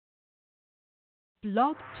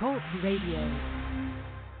Blog Talk Radio.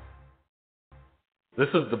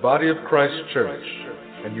 This is the Body of Christ Church,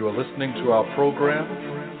 and you are listening to our program,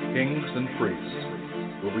 Kings and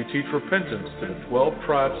Priests, where we teach repentance to the 12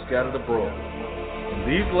 tribes scattered abroad. In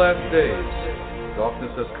these last days,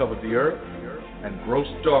 darkness has covered the earth, and gross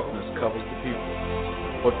darkness covers the people.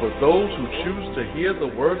 But for those who choose to hear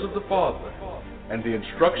the words of the Father and the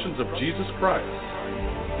instructions of Jesus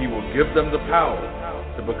Christ, He will give them the power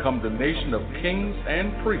to become the nation of kings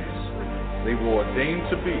and priests they were ordained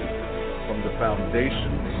to be from the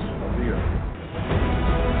foundations of the earth.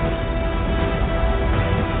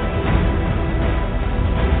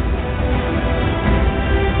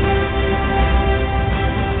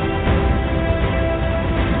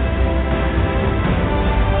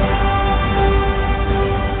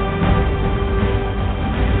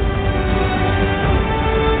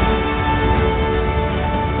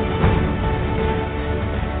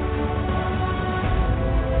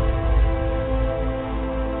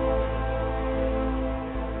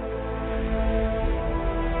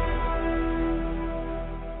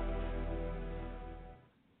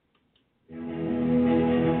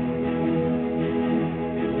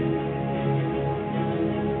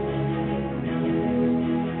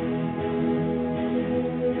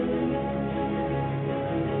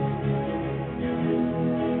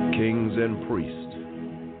 And priest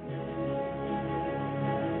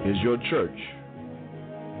is your church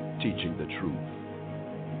teaching the truth.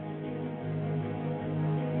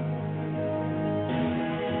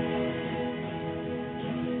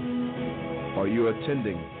 Are you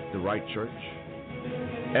attending the right church?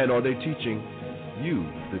 And are they teaching you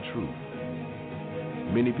the truth?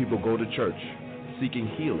 Many people go to church seeking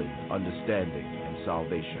healing, understanding, and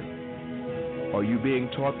salvation. Are you being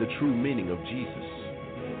taught the true meaning of Jesus?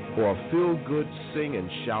 Or a feel-good sing and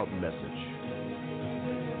shout message?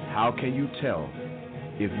 How can you tell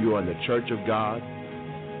if you are in the church of God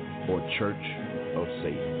or church of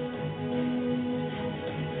Satan?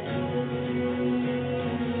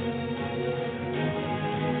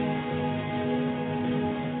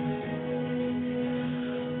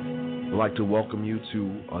 I'd like to welcome you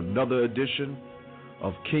to another edition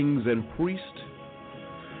of Kings and Priests.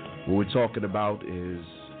 What we're talking about is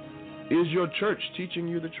your church teaching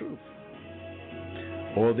you the truth?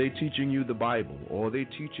 Or are they teaching you the Bible? Or are they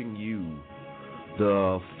teaching you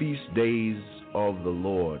the feast days of the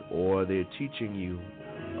Lord? Or are they teaching you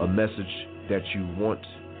a message that you want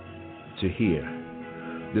to hear?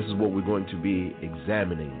 This is what we're going to be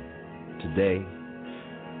examining today,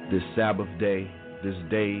 this Sabbath day, this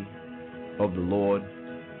day of the Lord,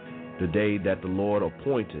 the day that the Lord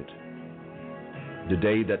appointed, the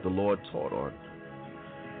day that the Lord taught on.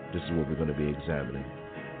 This is what we're going to be examining.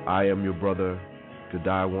 I am your brother,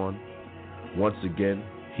 Gadiwan, once again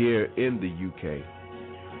here in the UK,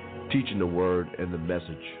 teaching the word and the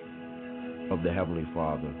message of the Heavenly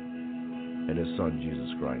Father and His Son,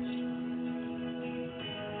 Jesus Christ.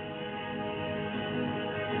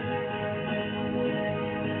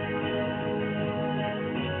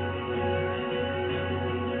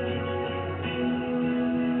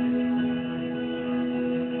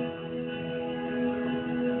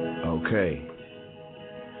 Okay.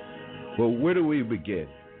 Well, where do we begin?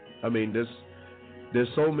 I mean, there's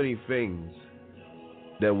so many things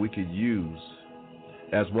that we could use.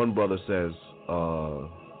 As one brother says,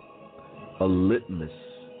 a litmus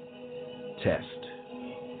test.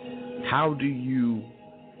 How do you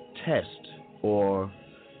test, or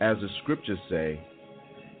as the scriptures say,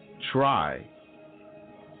 try?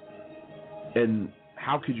 And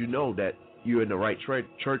how could you know that you're in the right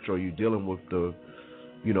church, or you're dealing with the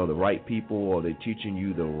right people, or they're teaching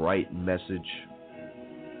you the right message?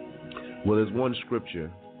 Well, there's one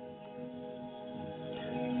scripture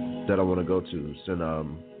that I want to go to. It's in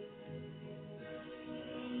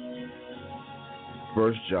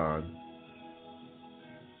 1 John.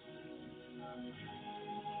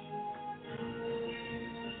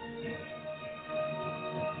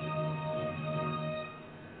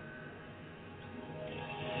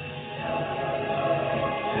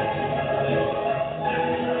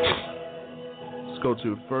 Go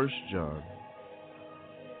to 1 John.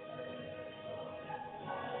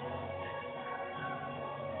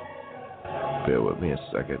 Bear with me a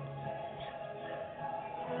second.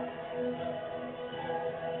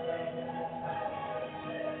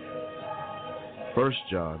 First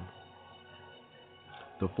John,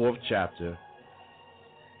 the 4th chapter,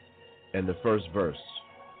 and the 1st verse,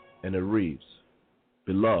 and it reads,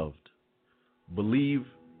 "Beloved, believe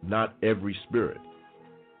not every spirit,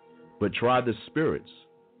 but try the spirits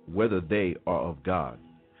whether they are of God,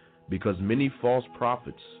 because many false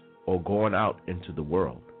prophets or going out into the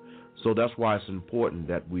world. So that's why it's important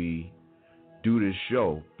that we do this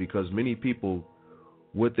show, because many people,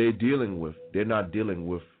 what they're dealing with, they're not dealing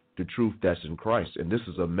with the truth that's in Christ. And this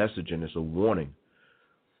is a message and it's a warning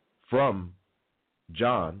from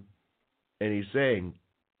John. And he's saying,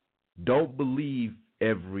 don't believe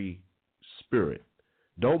every spirit.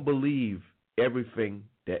 Don't believe everything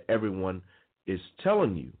that everyone is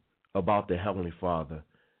telling you about the Heavenly Father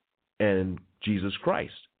and Jesus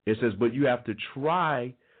Christ. It says, but you have to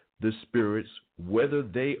try the spirits, whether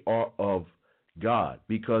they are of God,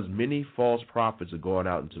 because many false prophets are going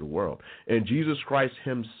out into the world. And Jesus Christ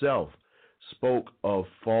himself spoke of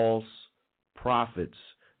false prophets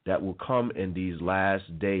that will come in these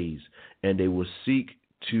last days, and they will seek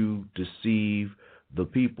to deceive the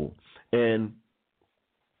people. And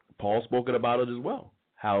Paul spoke about it as well,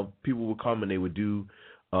 how people would come and they would do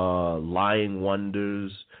lying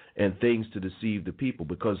wonders and things to deceive the people,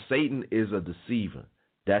 because Satan is a deceiver.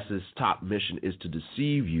 That's his top mission, is to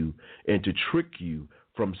deceive you and to trick you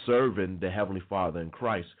from serving the Heavenly Father in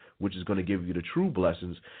Christ, which is going to give you the true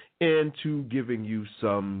blessings, and to giving you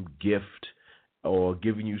some gift or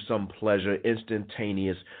giving you some pleasure,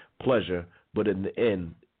 instantaneous pleasure, but in the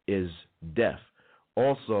end is death.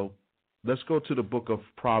 Also, let's go to the book of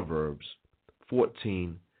Proverbs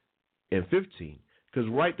 14 and 15, because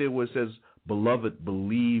right there where it says, beloved,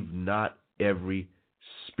 believe not every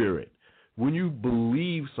spirit. When you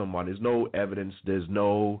believe someone, there's no evidence, there's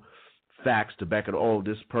no facts to back it. Oh,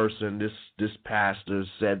 this person, this pastor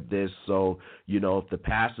said this, so, if the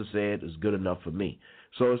pastor said it's good enough for me.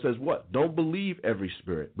 So it says what? Don't believe every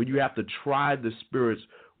spirit, but you have to try the spirits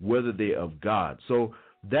whether they're of God. So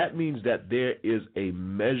that means that there is a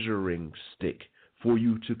measuring stick for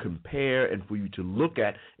you to compare and for you to look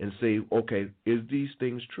at and say, okay, is these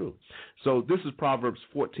things true? So this is Proverbs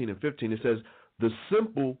 14 and 15. It says, the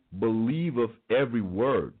simple believeth every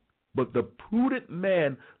word, but the prudent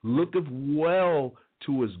man looketh well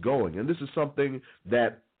to his going. And this is something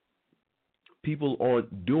that people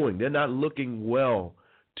aren't doing. They're not looking well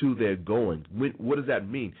to their going. What does that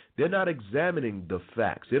mean? They're not examining the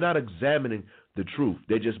facts. They're not examining the truth.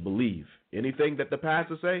 They just believe. Anything that the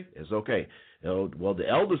pastor say is okay. Well, the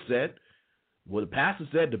elder said, well, the pastor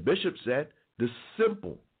said, the bishop said. The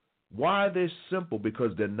simple. Why are they simple?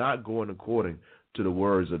 Because they're not going according to the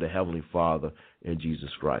words of the Heavenly Father and Jesus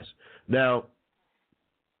Christ. Now,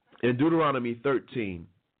 in Deuteronomy 13,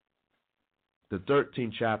 the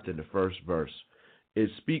 13th chapter, in the first verse, it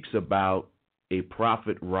speaks about a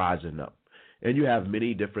prophet rising up. And you have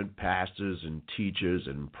many different pastors and teachers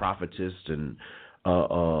and prophetess and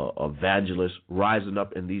evangelists rising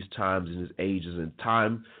up in these times, in these ages. And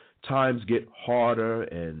times get harder,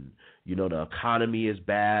 and the economy is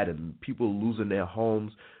bad, and people losing their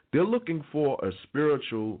homes. They're looking for a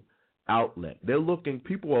spiritual outlet.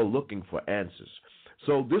 People are looking for answers.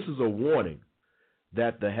 So this is a warning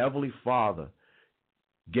that the Heavenly Father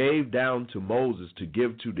gave down to Moses to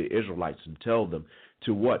give to the Israelites and tell them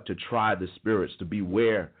to what? To try the spirits, to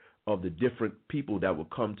beware of the different people that will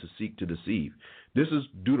come to seek to deceive. This is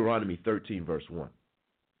Deuteronomy 13, verse 1.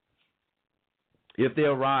 If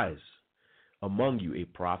there arise among you a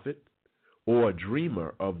prophet or a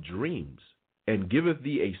dreamer of dreams, and giveth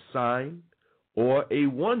thee a sign or a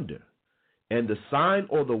wonder, and the sign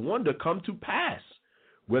or the wonder come to pass,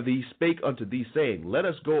 whether he spake unto thee, saying, let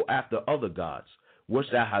us go after other gods, which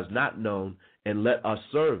thou hast not known, and let us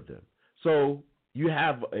serve them. So you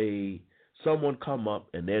have someone come up,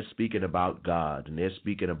 and they're speaking about God, and they're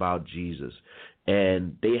speaking about Jesus,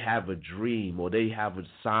 and they have a dream, or they have a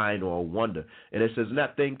sign or a wonder, and it says, and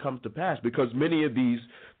that thing comes to pass, because many of these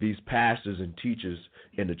pastors and teachers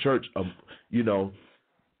in the church,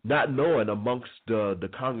 not knowing amongst the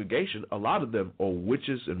congregation, a lot of them are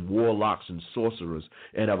witches and warlocks and sorcerers,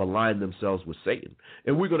 and have aligned themselves with Satan.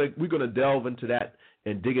 And we're gonna delve into that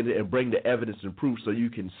and dig into it and bring the evidence and proof so you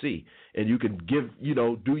can see, and you can give,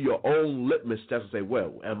 do your own litmus test and say,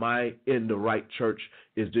 well, am I in the right church?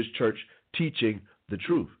 Is this church teaching the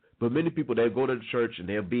truth? But many people, they go to the church and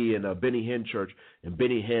they'll be in a Benny Hinn church, and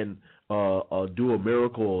Benny Hinn do a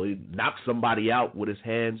miracle, or knock somebody out with his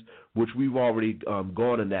hands, which we've already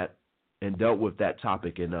gone in that and dealt with that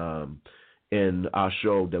topic in our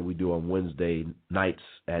show that we do on Wednesday nights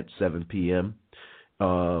at 7 p.m.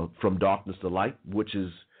 From Darkness to Light, which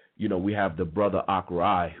is, we have the brother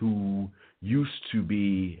Akrai, who used to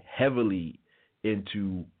be heavily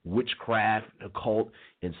into witchcraft, occult,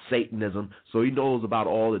 and Satanism. So he knows about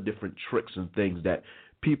all the different tricks and things that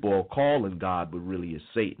people are calling God, but really is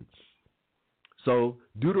Satan. So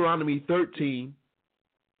Deuteronomy 13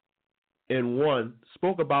 and 1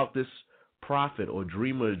 spoke about this prophet or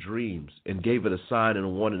dreamer of dreams and gave it a sign and a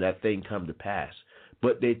warning that thing come to pass.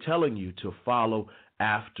 But they're telling you to follow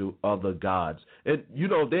after other gods. And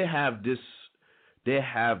they have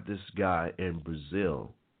this guy in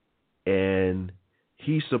Brazil, and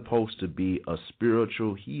he's supposed to be a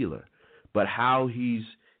spiritual healer. But how he's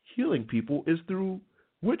healing people is through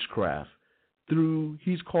witchcraft.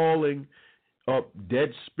 He's calling up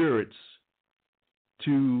dead spirits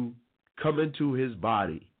to come into his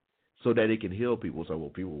body so that it can heal people.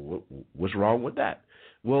 So, people, what's wrong with that?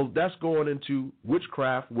 Well, that's going into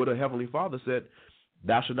witchcraft, where the Heavenly Father said,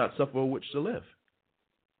 thou shalt not suffer a witch to live.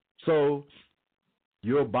 So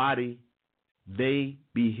your body may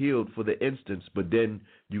be healed for the instance, but then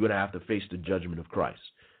you're going to have to face the judgment of Christ.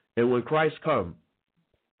 And when Christ comes,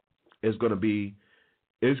 it's going to be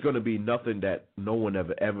nothing that no one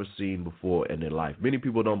ever seen before in their life. Many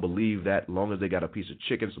people don't believe that. As long as they got a piece of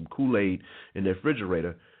chicken, some Kool-Aid in their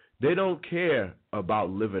refrigerator, they don't care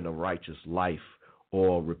about living a righteous life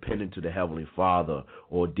or repenting to the Heavenly Father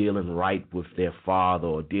or dealing right with their father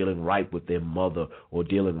or dealing right with their mother or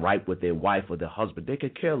dealing right with their wife or their husband. They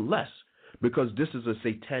could care less because this is a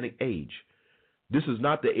satanic age. This is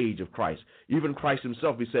not the age of Christ. Even Christ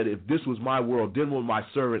himself, he said, if this was my world, then will my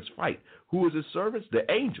servants fight. Who is his servants? The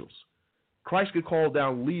angels. Christ could call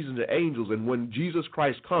down legions of angels, and when Jesus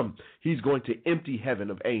Christ comes, he's going to empty heaven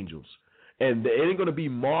of angels. And it ain't going to be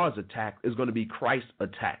Mars attacked. It's going to be Christ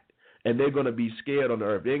attacked. And they're going to be scared on the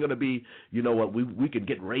earth. They ain't going to be, we can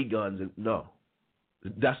get ray guns. And no,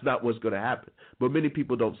 that's not what's going to happen. But many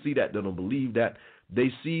people don't see that. They don't believe that.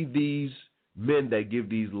 They see these men that give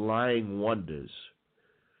these lying wonders,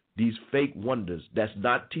 these fake wonders that's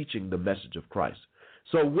not teaching the message of Christ.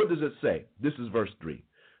 So what does it say? This is verse 3.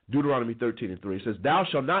 Deuteronomy 13:3. It says, thou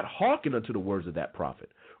shalt not hearken unto the words of that prophet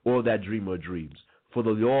or that dreamer of dreams. For the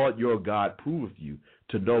Lord your God proveth you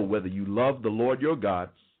to know whether you love the Lord your God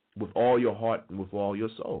with all your heart and with all your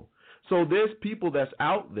soul. So there's people that's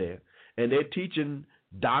out there, and they're teaching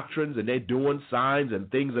doctrines, and they're doing signs,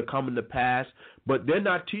 and things are coming to pass, but they're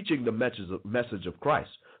not teaching the message of Christ.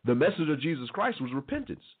 The message of Jesus Christ was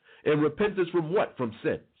repentance. And repentance from what? From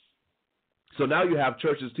sin. So now you have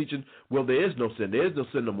churches teaching, well, there is no sin. There is no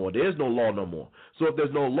sin no more. There is no law no more. So if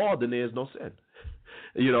there's no law, then there is no sin.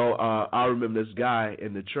 I remember this guy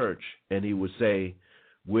in the church, and he would say,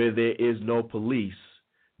 where there is no police,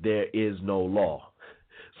 there is no law.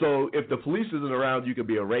 So if the police isn't around, you could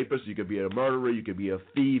be a rapist, you could be a murderer, you could be a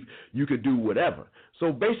thief, you could do whatever.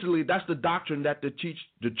 So basically, that's the doctrine that the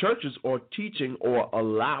churches are teaching or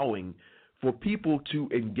allowing for people to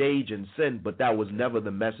engage in sin, but that was never the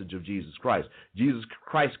message of Jesus Christ. Jesus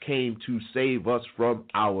Christ came to save us from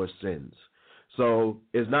our sins. So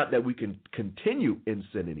it's not that we can continue in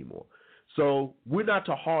sin anymore. So we're not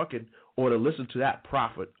to hearken or to listen to that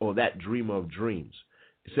prophet or that dreamer of dreams.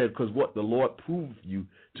 It said, because what the Lord proved you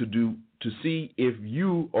to do, to see if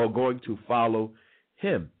you are going to follow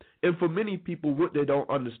him. And for many people, what they don't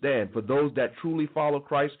understand, for those that truly follow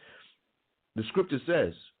Christ, the scripture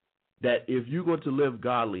says that if you're going to live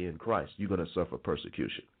godly in Christ, you're going to suffer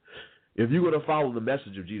persecution. If you're going to follow the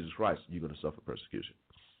message of Jesus Christ, you're going to suffer persecution.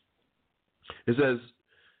 It says,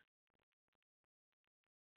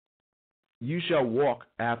 you shall walk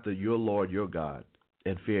after your Lord your God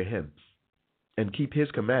and fear him, and keep his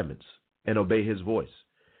commandments, and obey his voice.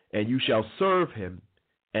 And you shall serve him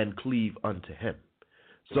and cleave unto him.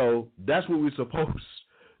 So that's what we're supposed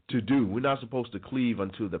to do. We're not supposed to cleave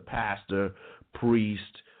unto the pastor, priest,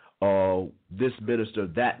 this minister,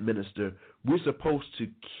 that minister. We're supposed to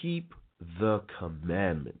keep the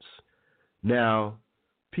commandments. Now,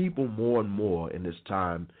 people more and more in this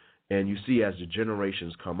time, and you see as the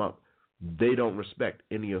generations come up, they don't respect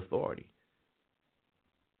any authority,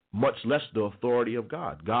 much less the authority of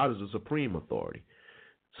God. God is the supreme authority.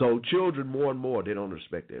 So children more and more, they don't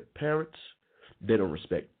respect their parents. They don't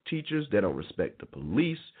respect teachers. They don't respect the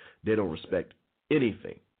police. They don't respect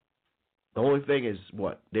anything. The only thing is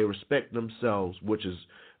what? They respect themselves, which is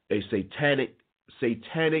a satanic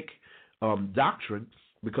doctrine,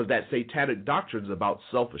 because that satanic doctrine is about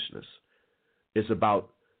selfishness. It's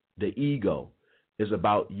about the ego. It's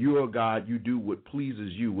about you are God, you do what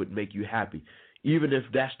pleases you, what make you happy, even if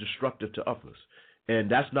that's destructive to others. And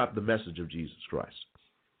that's not the message of Jesus Christ.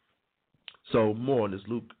 So more on this,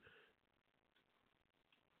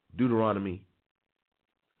 Deuteronomy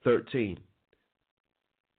 13.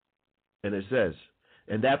 And it says,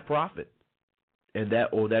 and that prophet and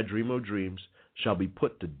that dreamer of dreams shall be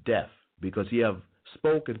put to death, because he have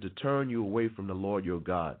spoken to turn you away from the Lord your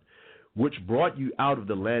God, which brought you out of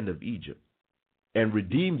the land of Egypt, and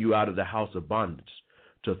redeemed you out of the house of bondage,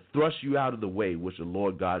 to thrust you out of the way which the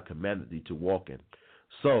Lord God commanded thee to walk in.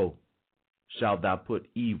 So shalt thou put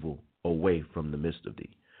evil away from the midst of thee.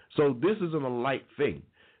 So this isn't a light thing.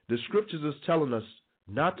 The scriptures is telling us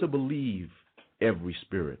not to believe every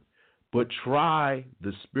spirit, but try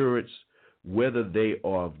the spirits whether they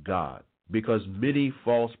are of God, because many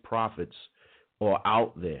false prophets are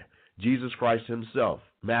out there. Jesus Christ himself,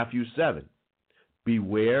 Matthew 7,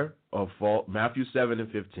 beware of Matthew 7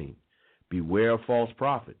 and 15, beware of false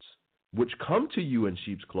prophets, which come to you in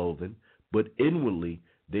sheep's clothing, but inwardly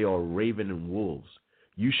they are ravening wolves.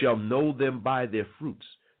 You shall know them by their fruits.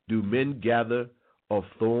 Do men gather of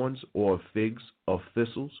thorns or of figs of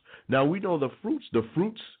thistles? Now we know the fruits. The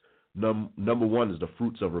fruits, number one, is the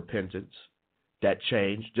fruits of repentance, that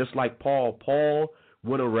change. Just like Paul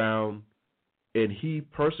went around and he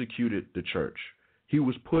persecuted the church. He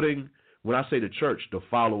was putting, when I say the church, the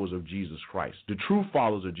followers of Jesus Christ, the true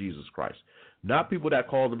followers of Jesus Christ, not people that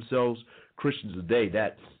call themselves Christians today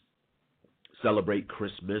that celebrate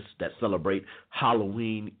Christmas, that celebrate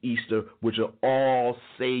Halloween, Easter, which are all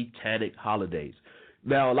satanic holidays.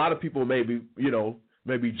 Now, a lot of people maybe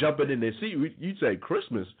jumping in their seat. You'd say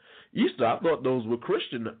Christmas, Easter. I thought those were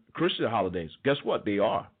Christian holidays. Guess what? They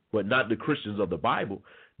are, but not the Christians of the Bible.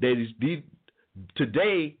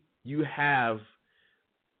 Today you have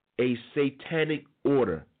a satanic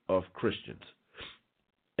order of Christians,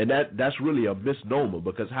 and that's really a misnomer,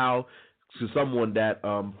 because how to someone that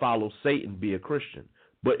follows Satan be a Christian?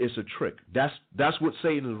 But it's a trick. That's what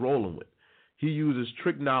Satan is rolling with. He uses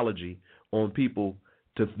tricknology on people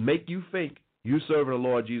to make you think you're serving the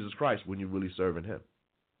Lord Jesus Christ when you're really serving him.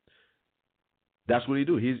 That's what he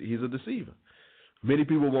do. He's a deceiver. Many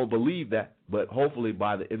people won't believe that, but hopefully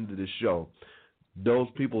by the end of this show, those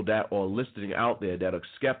people that are listening out there that are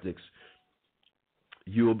skeptics,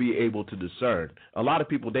 you will be able to discern. A lot of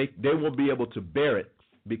people, they won't be able to bear it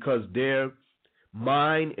because their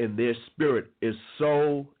mind and their spirit is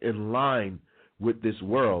so in line with this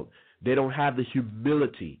world. They don't have the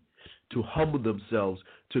humility to humble themselves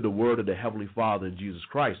to the word of the Heavenly Father and Jesus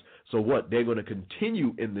Christ. So what? They're going to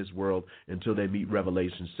continue in this world until they meet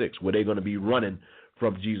Revelation 6, where they're going to be running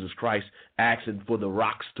from Jesus Christ, asking for the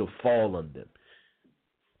rocks to fall on them.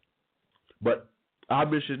 But our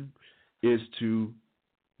mission is to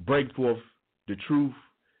bring forth the truth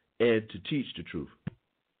and to teach the truth.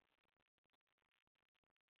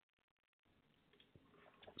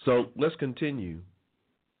 So let's continue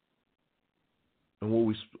on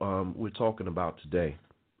what we're talking about today.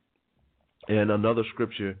 And another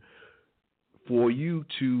scripture, for you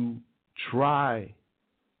to try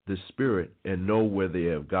the Spirit and know where they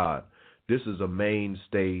are of God. This is a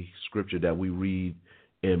mainstay scripture that we read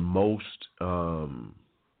in most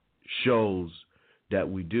shows that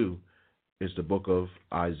we do. It's the book of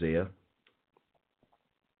Isaiah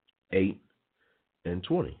 8 and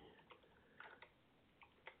 20.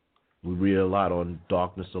 We read a lot on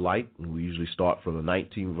darkness to light, and we usually start from the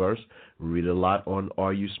 19th verse. We read a lot on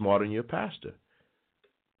Are You Smarter Than Your Pastor?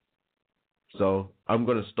 So I'm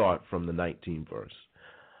going to start from the 19th verse.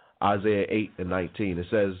 Isaiah 8 and 19, it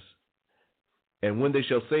says, and when they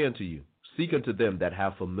shall say unto you, seek unto them that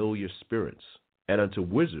have familiar spirits, and unto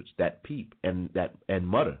wizards that peep and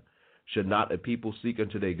mutter, should not a people seek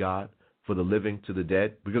unto their God, for the living to the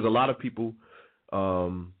dead? Because a lot of people,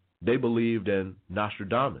 they believed in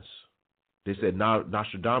Nostradamus. They said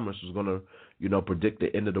Nostradamus was going to, predict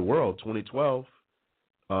the end of the world, 2012,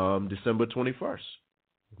 December 21st.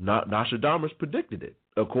 Nostradamus predicted it,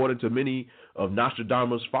 according to many of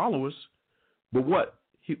Nostradamus' followers. But what?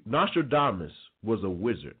 Nostradamus was a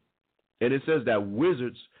wizard. And it says that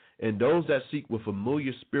wizards and those that seek with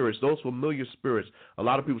familiar spirits, those familiar spirits, a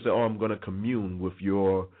lot of people say, oh, I'm going to commune with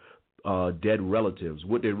your dead relatives.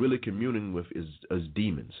 What they're really communing with is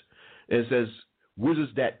demons. And it says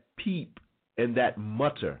wizards that peep and that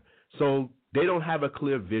mutter. So they don't have a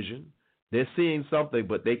clear vision. They're seeing something,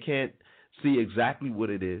 but they can't see exactly what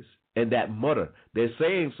it is. And that mutter, they're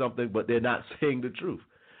saying something, but they're not saying the truth.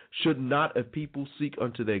 Should not a people seek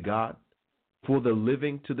unto their God, for the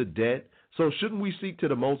living to the dead? So shouldn't we seek to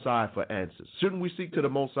the Most High for answers? Shouldn't we seek to the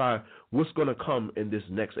Most High what's going to come in this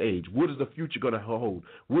next age? What is the future going to hold?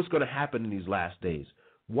 What's going to happen in these last days?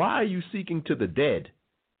 Why are you seeking to the dead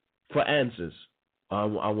for answers? I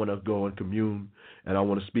want to go and commune, and I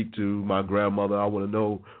want to speak to my grandmother. I want to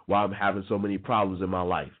know why I'm having so many problems in my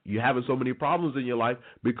life. You're having so many problems in your life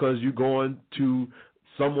because you're going to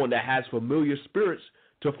someone that has familiar spirits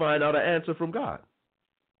to find out an answer from God.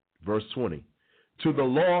 Verse 20, to the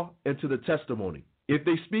law and to the testimony. If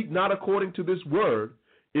they speak not according to this word,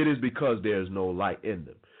 it is because there is no light in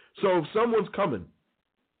them. So if someone's coming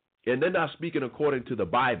and they're not speaking according to the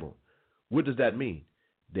Bible, what does that mean?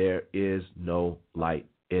 There is no light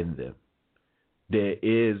in them. There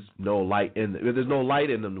is no light in them. If there's no light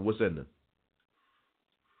in them, what's in them?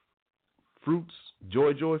 Fruits,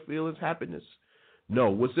 joy, feelings, happiness? No,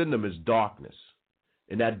 what's in them is darkness.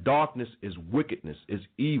 And that darkness is wickedness, is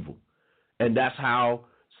evil. And that's how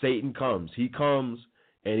Satan comes. He comes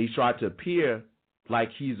and he tries to appear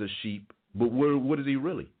like he's a sheep, but what is he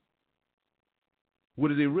really?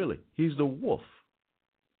 What is he really? He's the wolf.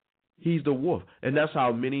 He's the wolf. And that's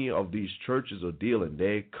how many of these churches are dealing.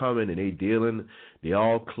 They coming and they dealing. They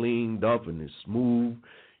all cleaned up and they're smooth,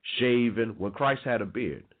 shaven. When Christ had a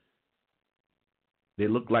beard, they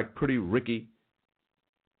look like pretty Ricky.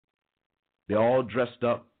 They're all dressed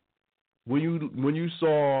up. When you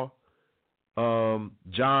saw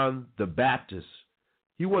John the Baptist,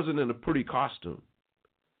 he wasn't in a pretty costume.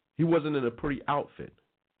 He wasn't in a pretty outfit.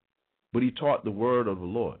 But he taught the word of the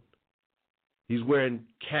Lord. He's wearing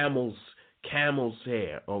camel's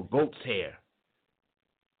hair or goat's hair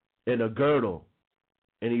and a girdle.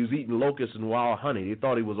 And he was eating locusts and wild honey. They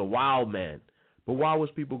thought he was a wild man. But why was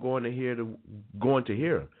people going to hear him?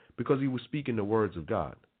 Because he was speaking the words of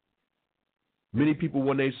God. Many people,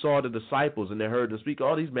 when they saw the disciples and they heard them speak,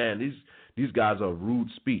 these guys are rude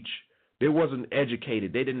speech. They wasn't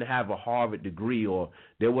educated. They didn't have a Harvard degree, or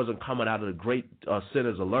they wasn't coming out of the great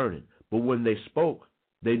centers of learning. But when they spoke,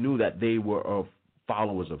 they knew that they were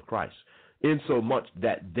followers of Christ, in so much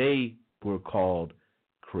that they were called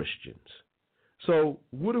Christians. So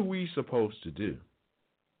what are we supposed to do?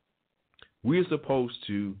 We're supposed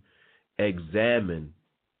to examine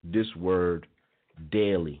this word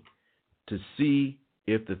daily to see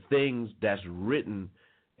if the things that's written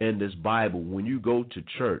in this Bible, when you go to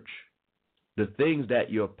church, the things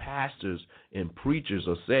that your pastors and preachers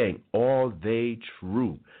are saying, are they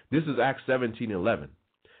true? This is Acts 17:11.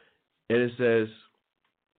 And it says,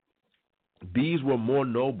 these were more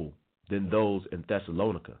noble than those in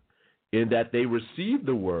Thessalonica, in that they received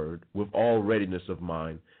the word with all readiness of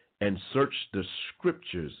mind and searched the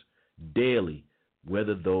scriptures daily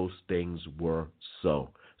whether those things were so.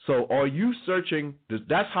 So are you searching?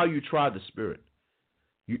 That's how you try the Spirit.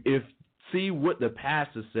 See what the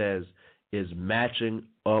pastor says is matching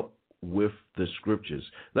up with the scriptures.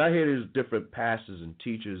 Now, I hear there's different pastors and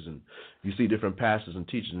teachers, and you see different pastors and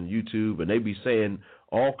teachers on YouTube, and they be saying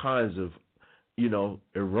all kinds of,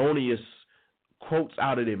 erroneous quotes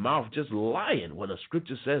out of their mouth, just lying when the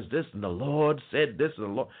scripture says this, and the Lord said this,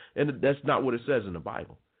 and that's not what it says in the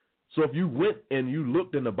Bible. So if you went and you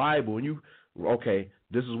looked in the Bible and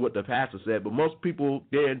this is what the pastor said, but most people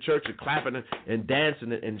there in church are clapping and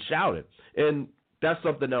dancing and shouting. And that's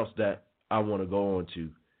something else that I want to go on to.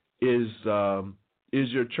 Is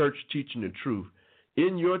your church teaching the truth?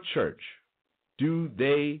 In your church, do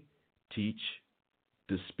they teach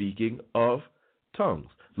the speaking of tongues?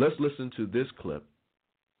 Let's listen to this clip,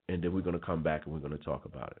 and then we're going to come back and we're going to talk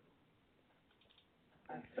about it.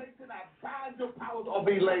 And Satan, I bind your powers of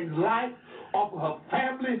Elaine's life, of her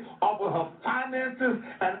family, of her finances,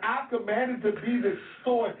 and I command it to be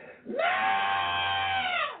destroyed now.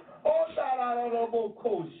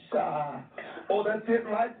 Oh, that's it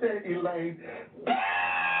right there, Elaine.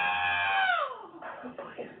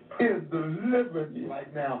 Is delivered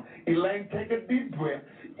right now. Elaine, take a deep breath.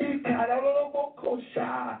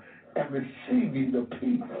 And receiving the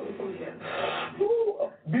peace. Ooh,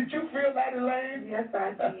 did you feel that, Elaine? Yes,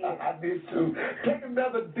 I did. I did too. Take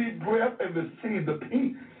another deep breath and receive the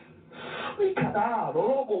peace. Oh,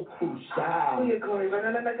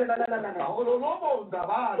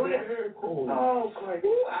 great.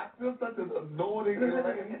 Ooh, I feel such an anointing.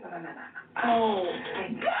 Oh,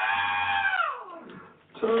 thank you.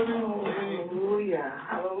 Hallelujah.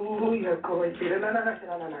 Hallelujah. Glory to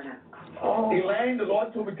Elaine, the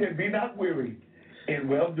Lord told me to be not weary in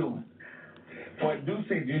well doing. For in due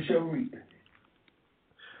season you shall reap.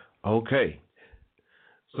 Okay.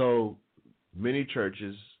 So many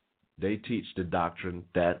churches, they teach the doctrine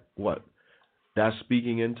that what? That's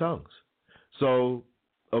speaking in tongues. So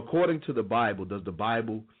according to the Bible, does the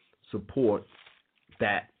Bible support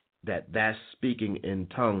that's speaking in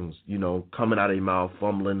tongues, coming out of your mouth,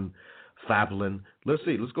 fumbling, fabbling? Let's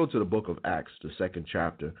see. Let's go to the book of Acts, the 2nd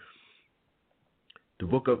chapter. The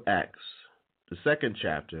book of Acts, the 2nd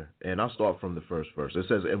chapter, and I'll start from the first verse. It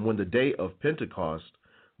says, and when the day of Pentecost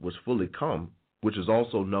was fully come, which is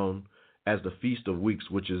also known as the Feast of Weeks,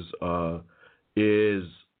 which is a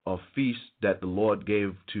feast that the Lord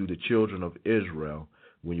gave to the children of Israel.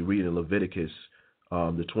 When you read in Leviticus,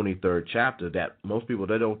 the 23rd chapter, that most people,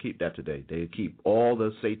 they don't keep that today. They keep all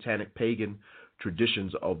the satanic pagan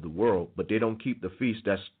traditions of the world, but they don't keep the feast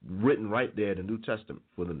that's written right there in the New Testament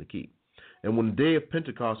for them to keep. And when the day of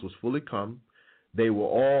Pentecost was fully come, they were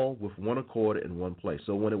all with one accord in one place.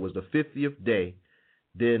 So when it was the 50th day,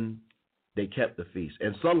 then they kept the feast.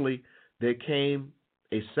 And suddenly there came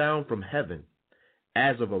a sound from heaven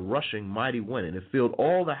as of a rushing mighty wind, and it filled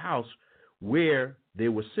all the house where they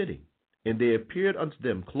were sitting. And there appeared unto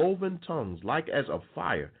them cloven tongues like as of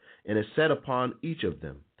fire, and it sat upon each of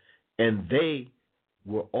them. And they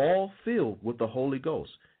were all filled with the Holy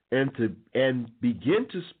Ghost, and began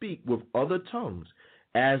to speak with other tongues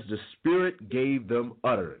as the Spirit gave them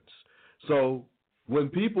utterance. So when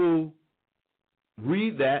people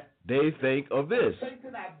read that, they think of this.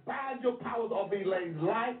 Satan, I bind your powers of Elaine's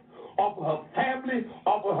life, off of her family,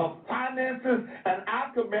 off of her finances, and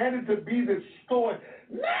I command it to be destroyed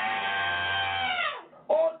now.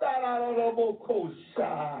 Oh,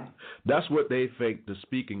 that's what they think the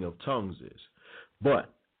speaking of tongues is.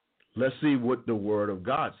 But let's see what the Word of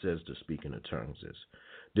God says the speaking of tongues is.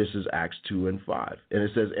 This is Acts 2:5. And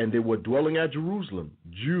it says, and they were dwelling at Jerusalem,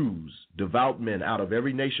 Jews, devout men out of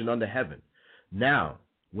every nation under heaven. Now,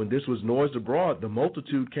 when this was noised abroad, the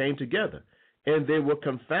multitude came together, and they were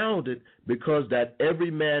confounded, because that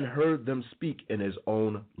every man heard them speak in his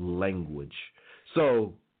own language.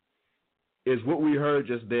 So, is what we heard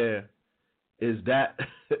just there, is that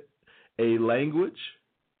a language?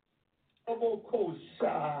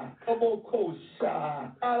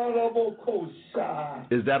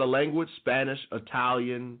 Is that a language? Spanish,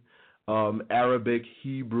 Italian, Arabic,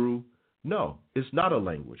 Hebrew? No, it's not a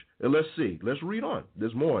language. And let's see. Let's read on.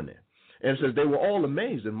 There's more in there. And it says, they were all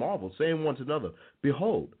amazed and marveled, saying one to another,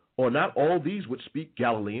 behold, are not all these which speak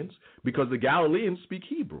Galileans? Because the Galileans speak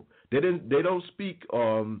Hebrew. They don't speak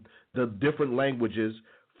the different languages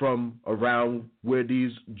from around where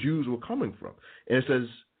these Jews were coming from. And it says,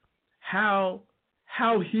 how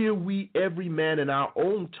hear we every man in our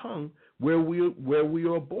own tongue where we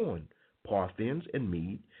are born? Parthians and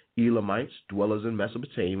Mede, Elamites, dwellers in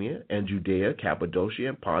Mesopotamia and Judea, Cappadocia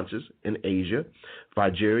and Pontus, in Asia,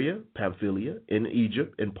 Phrygia, Pamphylia, in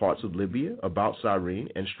Egypt, and parts of Libya, about Cyrene,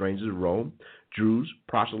 and strangers of Rome, Jews,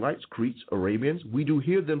 proselytes, Cretes, Arabians. We do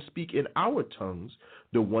hear them speak in our tongues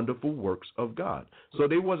the wonderful works of God. So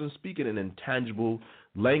they wasn't speaking an intangible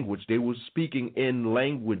language. They were speaking in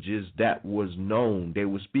languages that was known. They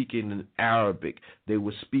were speaking in Arabic. They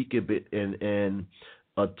were speaking it in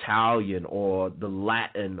Italian or the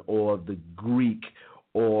Latin or the Greek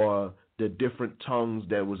or the different tongues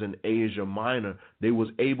that was in Asia Minor. They was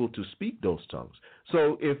able to speak those tongues.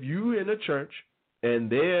 So if you in a church and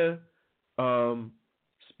they're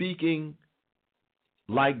speaking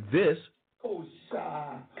like this,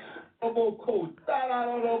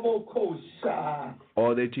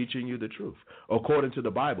 are they teaching you the truth? According to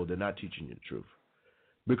the Bible, they're not teaching you the truth.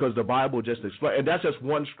 Because the Bible just explains, and that's just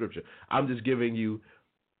one scripture. I'm just giving you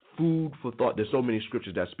food for thought. There's so many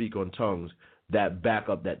scriptures that speak on tongues that back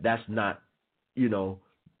up that's not,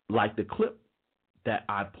 like the clip that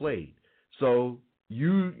I played. So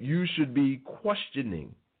you should be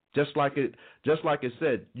questioning, just like it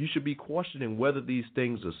said, you should be questioning whether these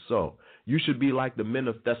things are so. You should be like the men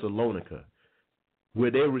of Thessalonica,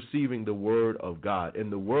 where they're receiving the word of God.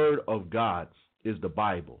 And the word of God is the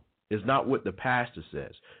Bible. It's not what the pastor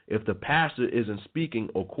says. If the pastor isn't speaking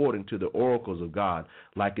according to the oracles of God,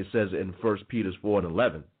 like it says in 1 Peter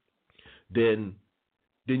 4:11, then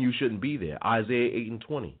you shouldn't be there. Isaiah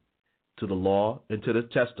 8:20, to the law and to the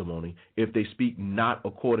testimony, if they speak not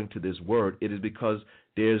according to this word, it is because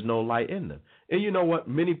there is no light in them. And you know what?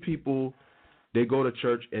 Many people, they go to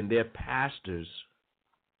church and their pastors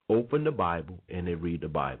open the Bible and they read the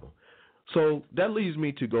Bible. So that leads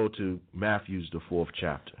me to go to Matthew's, the 4th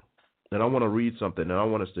chapter. And I want to read something, and I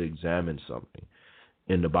want us to examine something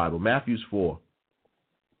in the Bible. Matthew's 4,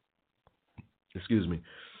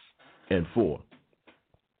 and 4.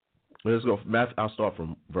 Let's go. I'll start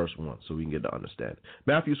from verse 1 so we can get to understand.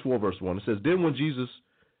 Matthew's 4, verse 1. It says, Then was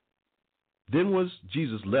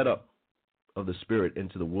Jesus led up of the Spirit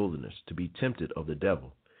into the wilderness to be tempted of the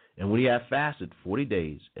devil. And when he had fasted 40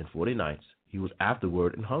 days and 40 nights, he was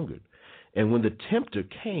afterward and hungered. And when the tempter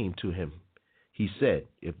came to him, he said,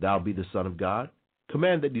 If thou be the Son of God,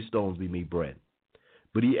 command that these stones be made bread.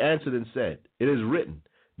 But he answered and said, It is written,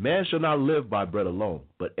 Man shall not live by bread alone,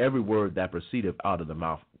 but every word that proceedeth out of the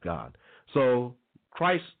mouth of God. So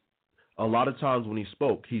Christ, a lot of times when he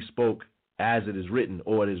spoke as it is written,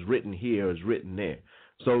 or it is written here, or it is written there.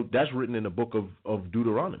 So that's written in the book of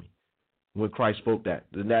Deuteronomy when Christ spoke that.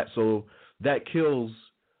 So that kills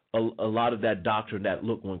a lot of that doctrine that,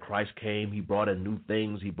 look, when Christ came, he brought in new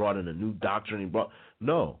things, he brought in a new doctrine.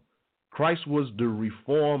 No. Christ was the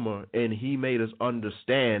reformer, and he made us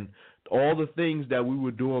understand all the things that we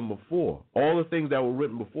were doing before, all the things that were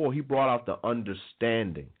written before. He brought out the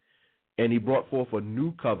understanding, and he brought forth a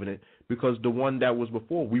new covenant, because the one that was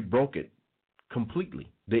before, we broke it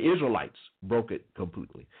completely. The Israelites broke it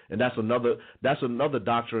completely, and that's another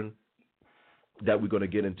doctrine that we're going to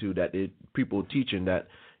get into, that people teaching that,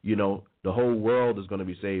 the whole world is going to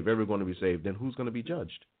be saved, everyone's going to be saved. Then who's going to be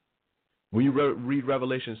judged? When you read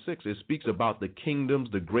Revelation 6, it speaks about the kingdoms,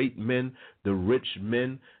 the great men, the rich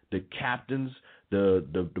men, the captains,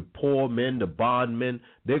 the poor men, the bondmen.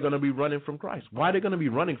 They're going to be running from Christ. Why are they going to be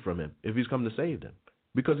running from him if he's come to save them?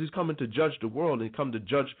 Because he's coming to judge the world, and he's come to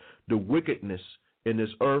judge the wickedness in this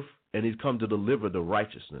earth, and he's come to deliver the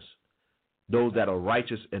righteousness, those that are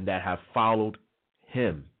righteous and that have followed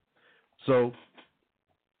him. So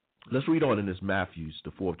let's read on in this Matthew,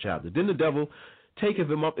 the 4th chapter. Then the devil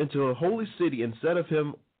taketh him up into a holy city, and setteth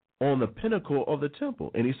him on the pinnacle of the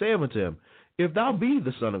temple. And he saith unto him, If thou be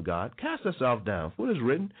the Son of God, cast thyself down, for it is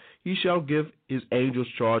written, He shall give his angels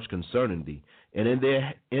charge concerning thee, and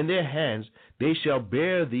in their hands they shall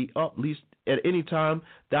bear thee up, lest at any time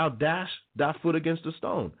thou dash thy foot against a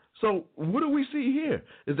stone. So what do we see here?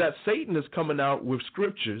 Is that Satan is coming out with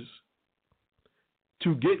scriptures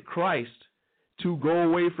to get Christ to go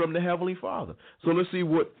away from the Heavenly Father. So let's see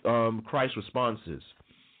what Christ's response is.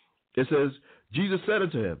 It says, Jesus said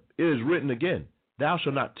unto him, It is written again, Thou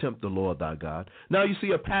shalt not tempt the Lord thy God. Now you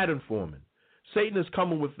see a pattern forming. Satan is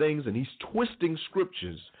coming with things, and he's twisting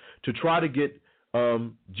scriptures to try to get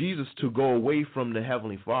Jesus to go away from the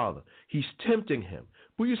Heavenly Father. He's tempting him.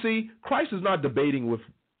 But you see, Christ isn't debating with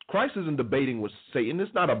Satan.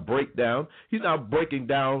 It's not a breakdown. He's not breaking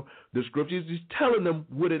down the scriptures. He's telling them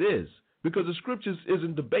what it is, because the scriptures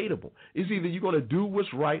isn't debatable. It's either you're going to do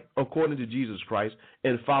what's right according to Jesus Christ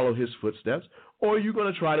and follow his footsteps, or you're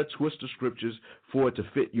going to try to twist the scriptures for it to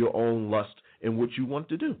fit your own lust and what you want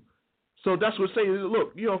to do. So that's what Satan is.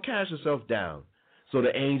 Look, cast yourself down so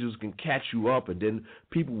the angels can catch you up, and then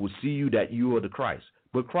people will see you that you are the Christ.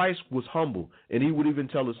 But Christ was humble, and he would even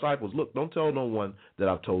tell the disciples, look, don't tell no one that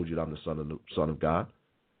I've told you that I'm the Son of God.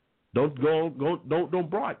 Don't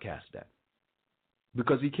broadcast that.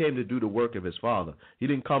 Because he came to do the work of his Father. He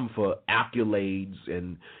didn't come for accolades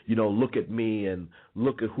and, look at me and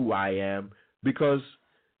look at who I am, because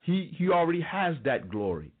he already has that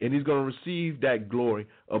glory, and he's going to receive that glory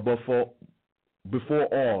before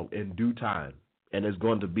all in due time, and it's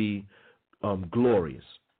going to be glorious.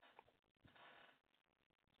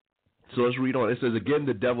 So let's read on. It says, Again,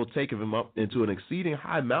 the devil taketh him up into an exceeding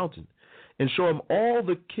high mountain, and show him all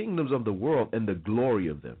the kingdoms of the world and the glory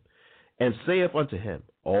of them, and saith unto him,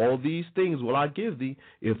 All these things will I give thee,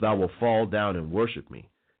 if thou wilt fall down and worship me.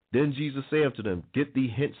 Then Jesus saith unto them, Get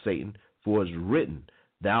thee hence, Satan, for it is written,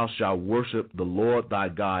 Thou shalt worship the Lord thy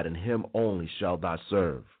God, and him only shalt thou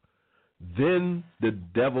serve. Then the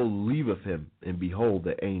devil leaveth him, and behold,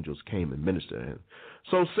 the angels came and ministered to him.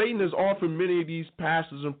 So Satan is offering many of these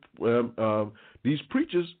pastors and these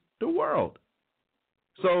preachers the world.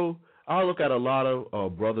 So I look at a lot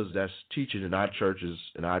of brothers that's teaching in our churches,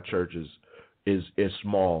 is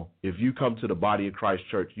small. If you come to the Body of Christ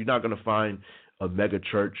Church, you're not going to find a mega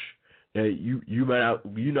church. You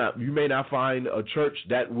may not find a church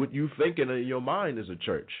that what you thinking in your mind is a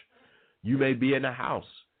church. You may be in a house.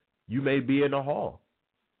 You may be in a hall.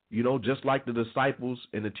 Just like the disciples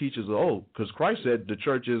and the teachers of because Christ said the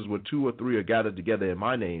church is where 2 or 3 are gathered together in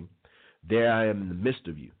my name, there I am in the midst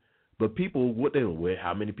of you. But people,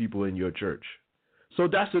 how many people in your church? So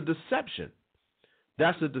that's a deception.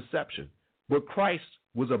 But Christ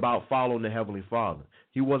was about following the Heavenly Father.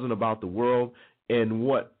 He wasn't about the world and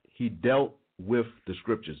what he dealt with the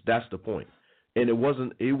scriptures. That's the point. And it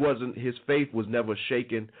wasn't his faith was never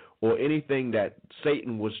shaken or anything that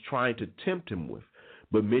Satan was trying to tempt him with.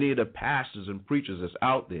 But many of the pastors and preachers that's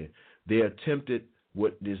out there, they are tempted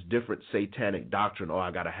with this different satanic doctrine.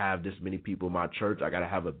 I got to have this many people in my church. I got to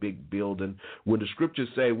have a big building. When the scriptures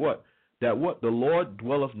say what? That the Lord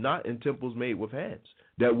dwelleth not in temples made with hands.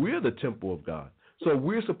 That we're the temple of God. So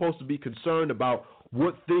we're supposed to be concerned about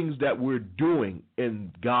what things that we're doing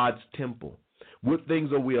in God's temple. What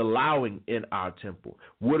things are we allowing in our temple?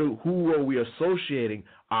 Who are we associating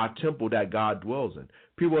our temple that God dwells in?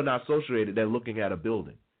 People are not associated. They're looking at a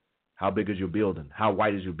building. How big is your building? How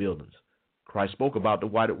white is your buildings? Christ spoke about the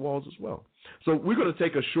whited walls as well. So we're going to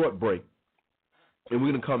take a short break, and we're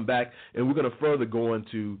going to come back, and we're going to further go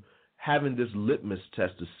into having this litmus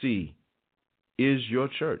test to see, is your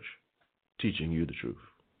church teaching you the truth?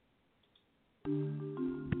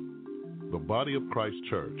 The Body of Christ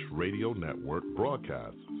Church Radio Network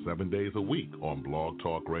broadcasts 7 days a week on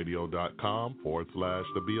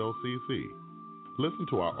blogtalkradio.com/the BOCC. Listen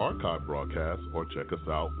to our archive broadcasts or check us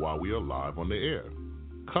out while we are live on the air.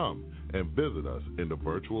 Come and visit us in the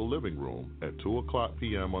virtual living room at 2 o'clock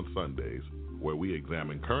p.m. on Sundays, where we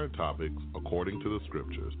examine current topics according to the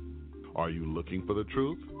scriptures. Are you looking for the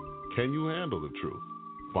truth? Can you handle the truth?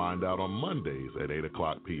 Find out on Mondays at 8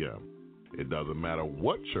 o'clock p.m. It doesn't matter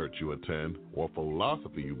what church you attend or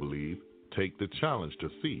philosophy you believe, take the challenge to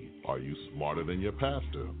see, are you smarter than your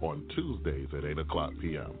pastor, on Tuesdays at 8 o'clock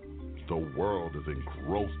p.m. The world is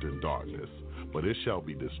engrossed in darkness, but it shall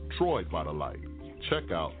be destroyed by the light.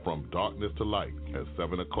 Check out From Darkness to Light at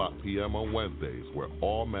 7 o'clock p.m. on Wednesdays, where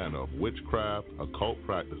all manner of witchcraft, occult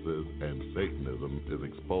practices, and Satanism is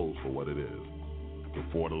exposed for what it is.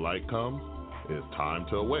 Before the light comes, it's time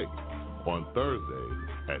to awake on Thursdays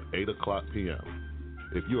at 8 o'clock p.m.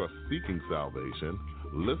 If you are seeking salvation,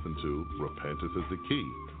 listen to Repentance is the Key,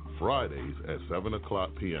 Fridays at 7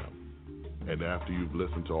 o'clock p.m. And after you've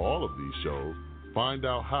listened to all of these shows, find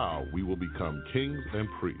out how we will become kings and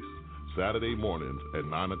priests, Saturday mornings at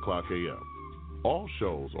 9 o'clock a.m. All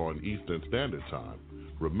shows are on Eastern Standard Time.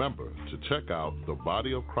 Remember to check out the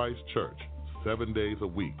Body of Christ Church 7 days a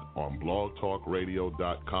week on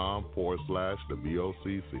blogtalkradio.com/the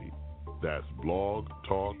BOCC. That's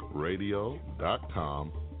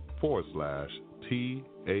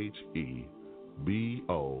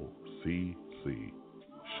blogtalkradio.com/THEBOCC.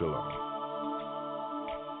 Shalom.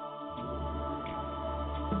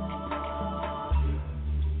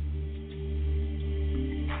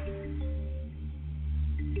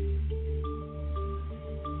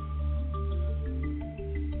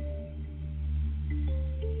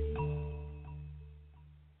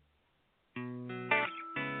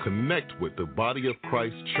 Connect with the Body of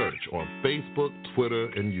Christ Church on Facebook, Twitter,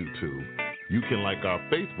 and YouTube. You can like our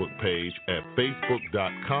Facebook page at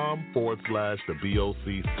facebook.com/the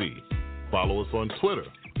BOCC. Follow us on Twitter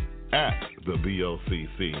at the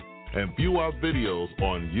BOCC and view our videos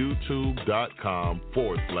on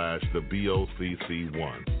youtube.com/the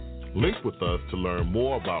BOCC1. Link with us to learn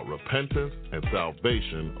more about repentance and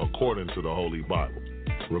salvation according to the Holy Bible.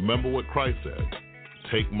 Remember what Christ said.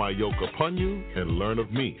 Take my yoke upon you and learn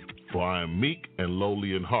of me, for I am meek and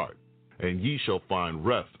lowly in heart, and ye shall find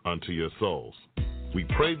rest unto your souls. We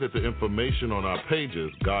pray that the information on our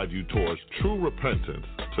pages guide you towards true repentance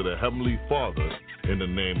to the Heavenly Father in the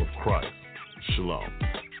name of Christ. Shalom.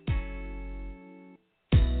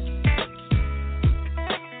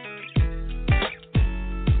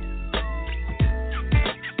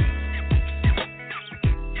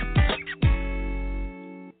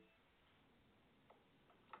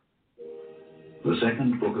 The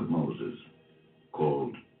second book of Moses,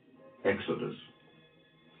 called Exodus,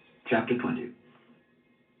 chapter 20.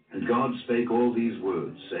 And God spake all these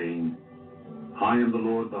words, saying, I am the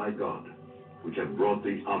Lord thy God, which have brought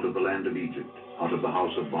thee out of the land of Egypt, out of the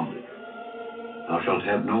house of bondage. Thou shalt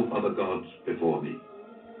have no other gods before me.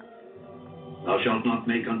 Thou shalt not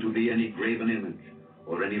make unto thee any graven image,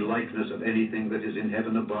 or any likeness of anything that is in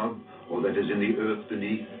heaven above, or that is in the earth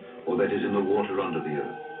beneath, or that is in the water under the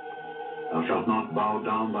earth. Thou shalt not bow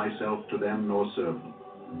down thyself to them, nor serve them.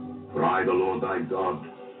 For I, the Lord thy God,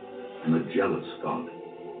 am a jealous God,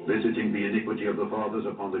 visiting the iniquity of the fathers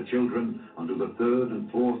upon the children unto the third and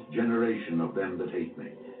fourth generation of them that hate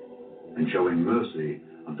me, and showing mercy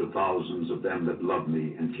unto thousands of them that love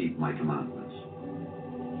me and keep my commandments.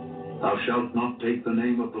 Thou shalt not take the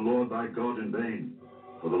name of the Lord thy God in vain,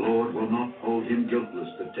 for the Lord will not hold him guiltless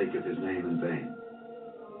that taketh his name in vain.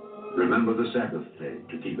 Remember the Sabbath day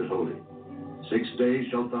to keep it holy. 6 days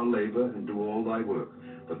shalt thou labor and do all thy work,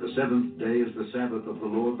 but the seventh day is the Sabbath of the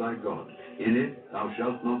Lord thy God. In it thou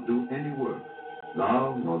shalt not do any work,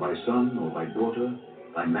 thou, nor thy son, nor thy daughter,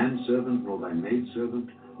 thy manservant, nor thy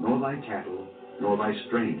maidservant, nor thy cattle, nor thy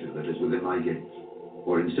stranger that is within thy gates.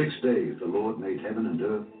 For in 6 days the Lord made heaven and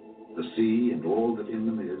earth, the sea, and all that in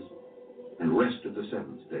them is, and rested the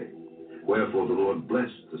seventh day. Wherefore the Lord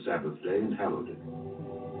blessed the Sabbath day and hallowed it.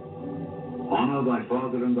 Honor thy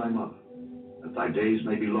father and thy mother, that thy days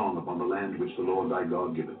may be long upon the land which the Lord thy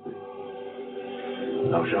God giveth thee.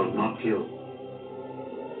 Thou shalt not kill.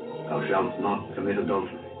 Thou shalt not commit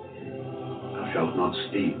adultery. Thou shalt not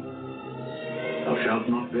steal. Thou shalt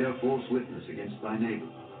not bear false witness against thy neighbor.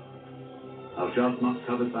 Thou shalt not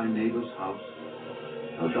covet thy neighbor's house.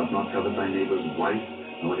 Thou shalt not covet thy neighbor's wife,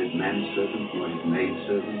 nor his manservant, nor his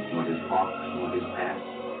maidservant, nor his ox, nor his ass,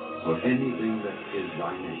 nor anything that is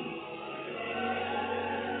thy neighbor.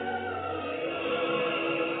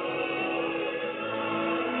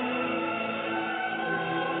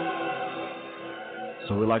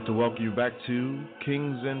 So we'd like to welcome you back to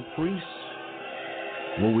Kings and Priests.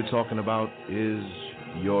 What we're talking about is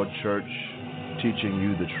your church teaching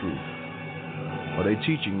you the truth. Are they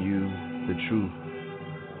teaching you the truth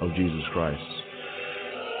of Jesus Christ?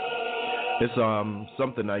 It's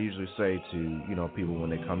something I usually say to people when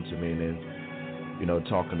they come to me and they're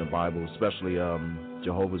talking the Bible, especially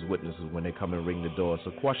Jehovah's Witnesses when they come and ring the door.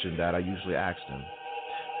 It's a question that I usually ask them,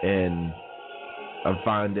 and I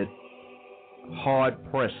find it hard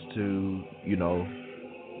pressed to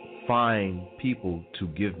find people to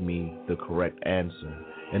give me the correct answer.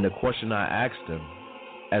 And the question I ask them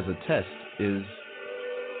as a test is,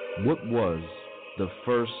 what was the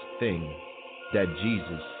first thing that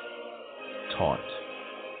Jesus taught?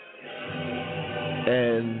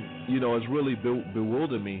 And it's really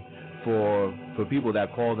bewildered me for people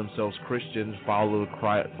that call themselves Christians, followers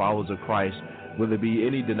of Christ, whether it be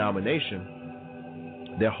any denomination.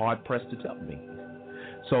 They're hard pressed to tell me.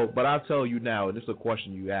 So, but I'll tell you now, and this is a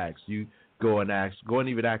question you ask. You go and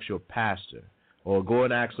even ask your pastor, or go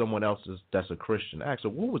and ask someone else that's a Christian. Ask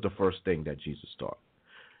them, what was the first thing that Jesus taught?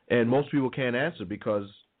 And most people can't answer because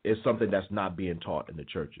it's something that's not being taught in the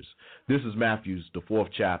churches. This is Matthew's, the 4th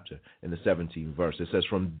chapter, in the 17th verse. It says,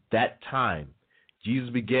 from that time, Jesus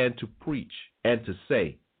began to preach and to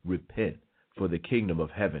say, repent, for the kingdom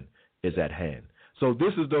of heaven is at hand. So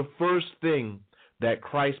this is the first thing that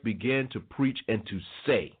Christ began to preach and to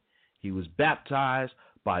say. He was baptized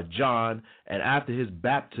by John, and after his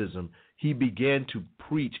baptism, he began to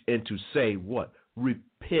preach and to say what?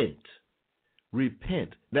 Repent.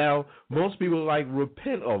 Repent. Now, most people are like,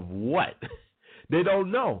 repent of what? They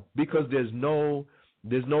don't know, because there's no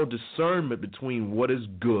discernment between what is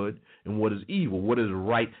good and what is evil, what is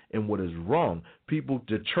right and what is wrong.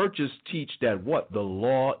 The churches teach that what? The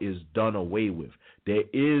law is done away with. There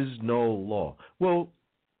is no law. Well,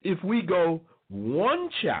 if we go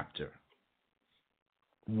one chapter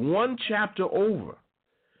over,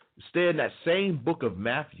 stay in that same book of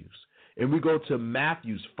Matthew, and we go to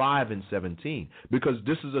Matthew 5 and 17, because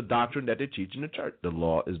this is a doctrine that they teach in the church. The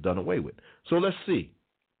law is done away with. So let's see.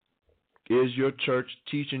 Is your church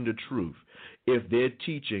teaching the truth? If they're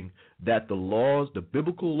teaching that the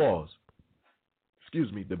biblical laws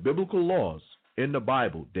in the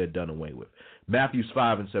Bible, they're done away with. Matthew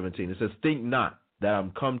 5 and 17, it says, think not that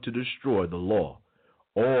I'm come to destroy the law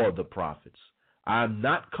or the prophets. I am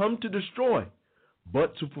not come to destroy,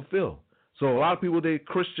 but to fulfill. So a lot of people,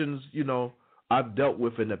 Christians, I've dealt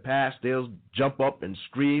with in the past, they'll jump up and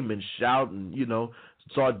scream and shout and,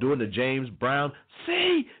 start doing the James Brown.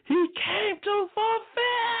 See, he came to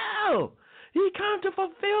fulfill. He came to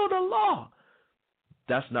fulfill the law.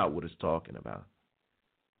 That's not what it's talking about.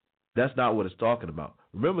 That's not what it's talking about.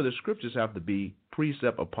 Remember, the scriptures have to be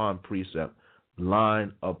precept upon precept,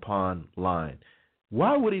 line upon line.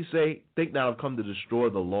 Why would he say, think not I've come to destroy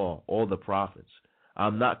the law or the prophets?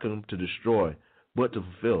 I'm not come to destroy, but to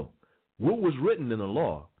fulfill. What was written in the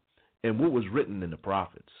law and what was written in the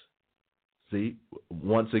prophets? See,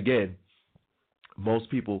 once again, most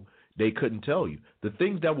people, they couldn't tell you. The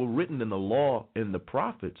things that were written in the law and the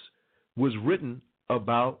prophets was written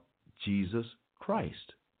about Jesus Christ.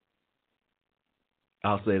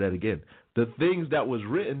 I'll say that again. The things that was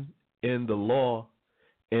written in the law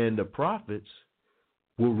and the prophets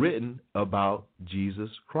were written about Jesus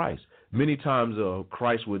Christ. Many times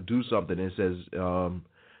Christ would do something and says,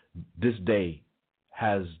 this day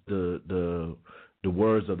has the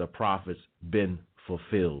words of the prophets been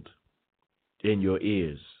fulfilled in your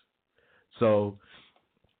ears. So,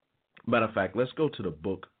 matter of fact, let's go to the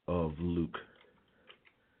book of Luke.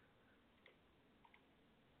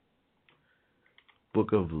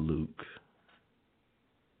 Book of Luke.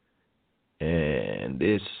 And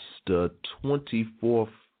it's the 24th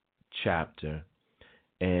chapter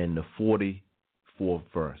and the 44th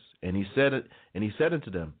verse. And he said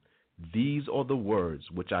unto them, these are the words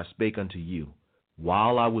which I spake unto you,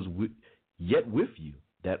 while I was yet with you,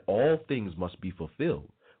 that all things must be fulfilled,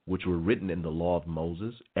 which were written in the law of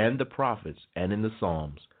Moses and the prophets and in the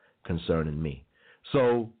Psalms concerning me.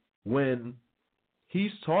 So when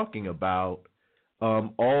he's talking about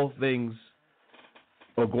all things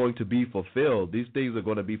are going to be fulfilled, these things are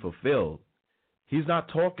going to be fulfilled, he's not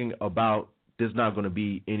talking about there's not going to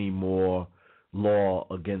be any more law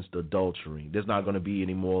against adultery. There's not going to be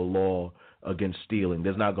any more law against stealing.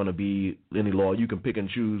 There's not going to be any law. You can pick and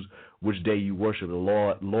choose which day you worship the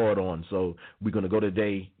Lord on. So we're going to go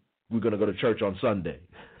to church on Sunday.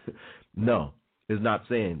 No, it's not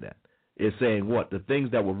saying that. It's saying what? The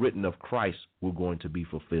things that were written of Christ were going to be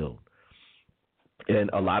fulfilled. And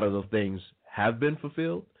a lot of those things have been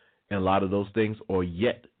fulfilled, and a lot of those things are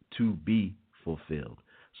yet to be fulfilled.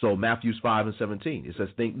 So Matthew 5:17, it says,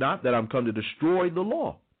 think not that I'm come to destroy the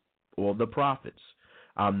law or the prophets.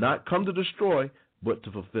 I'm not come to destroy, but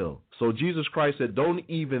to fulfill. So Jesus Christ said, don't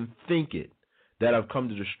even think it that I've come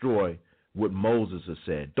to destroy what Moses has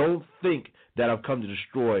said. Don't think that I've come to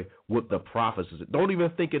destroy what the prophets have said. Don't even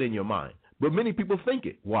think it in your mind. But many people think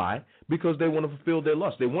it. Why? Because they want to fulfill their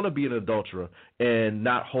lust. They want to be an adulterer and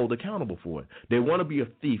not hold accountable for it. They want to be a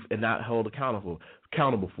thief and not hold accountable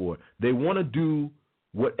for it. They want to do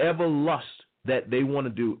whatever lust that they want to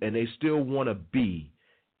do, and they still want to be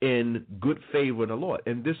in good favor in the Lord.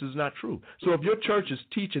 And this is not true. So if your church is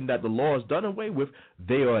teaching that the law is done away with,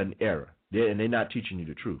 they are in error. And they're not teaching you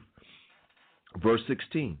the truth. Verse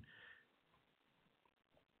 16.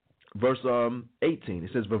 Verse 18,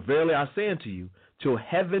 it says, but verily I say unto you, till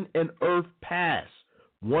heaven and earth pass,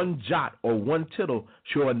 one jot or one tittle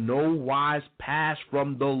shall in no wise pass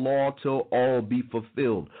from the law till all be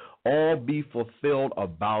fulfilled. All be fulfilled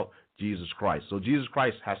about Jesus Christ. So Jesus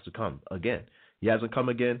Christ has to come again. He hasn't come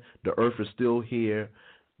again. The earth is still here.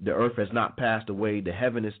 The earth has not passed away. The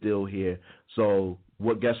heaven is still here. So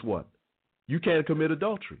guess what? You can't commit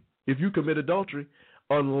adultery. If you commit adultery,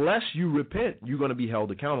 unless you repent, you're going to be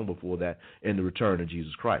held accountable for that in the return of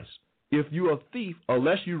Jesus Christ. If you're a thief,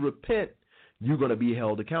 unless you repent, you're going to be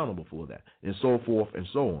held accountable for that, and so forth and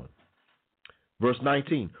so on. Verse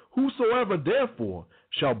 19, whosoever therefore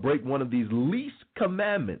shall break one of these least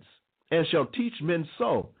commandments and shall teach men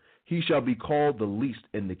so, he shall be called the least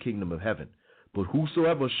in the kingdom of heaven. But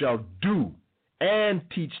whosoever shall do and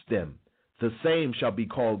teach them, the same shall be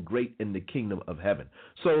called great in the kingdom of heaven.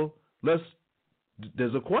 So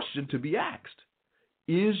there's a question to be asked.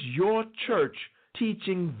 Is your church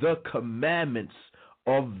teaching the commandments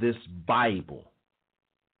of this Bible?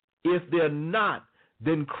 If they're not,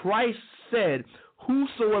 then Christ said,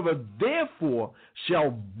 whosoever therefore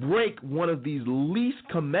shall break one of these least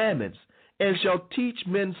commandments and shall teach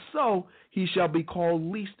men so, he shall be called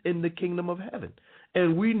least in the kingdom of heaven.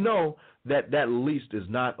 And we know that least is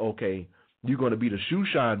not, okay, you're going to be the shoe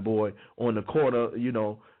shine boy on the corner,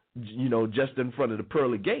 just in front of the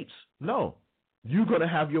pearly gates. No, you're going to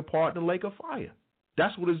have your part in the lake of fire.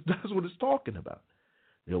 That's what it's talking about.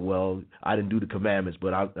 Well, I didn't do the commandments,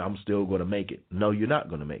 but I'm still going to make it. No, you're not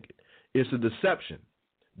going to make it. It's a deception.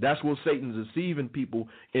 That's what Satan's deceiving people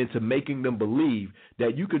into making them believe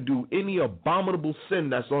that you could do any abominable sin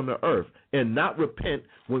that's on the earth and not repent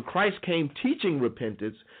when Christ came teaching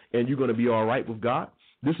repentance, and you're going to be all right with God.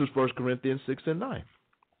 This is 1 Corinthians 6 and 9.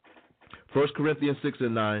 1 Corinthians 6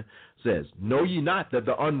 and 9 says, know ye not that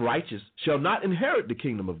the unrighteous shall not inherit the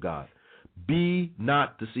kingdom of God? Be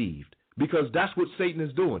not deceived. Because that's what Satan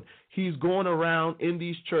is doing. He's going around in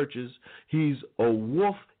these churches. He's a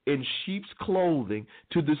wolf in sheep's clothing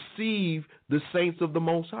to deceive the saints of the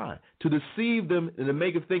Most High, to deceive them and to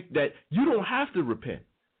make them think that you don't have to repent.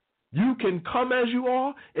 You can come as you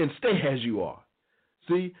are and stay as you are.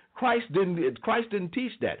 See, Christ didn't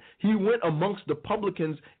teach that. He went amongst the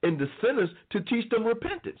publicans and the sinners to teach them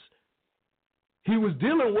repentance. He was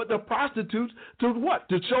dealing with the prostitutes to what?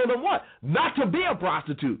 To show them what? Not to be a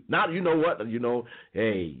prostitute. Not,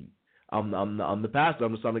 hey, I'm the pastor,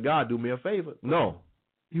 I'm the son of God, do me a favor. No,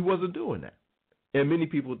 he wasn't doing that. And many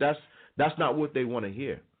people, that's not what they want to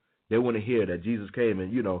hear. They want to hear that Jesus came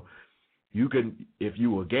and, you can, if you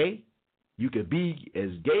were gay, you could be as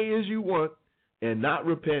gay as you want and not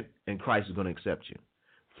repent, and Christ is going to accept you.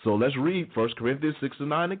 So let's read 1 Corinthians 6 and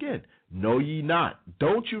 9 again. Know ye not,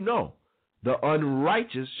 don't you know, the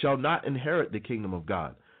unrighteous shall not inherit the kingdom of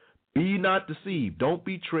God. Be not deceived. Don't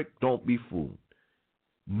be tricked. Don't be fooled.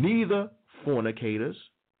 Neither fornicators,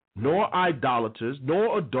 nor idolaters,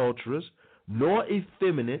 nor adulterers, nor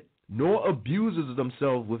effeminate, nor abusers of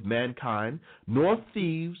themselves with mankind, nor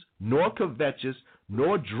thieves, nor covetous,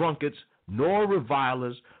 nor drunkards, nor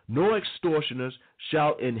revilers, nor extortioners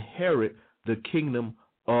shall inherit the kingdom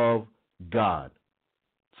of God.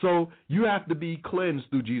 So you have to be cleansed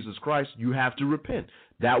through Jesus Christ. You have to repent.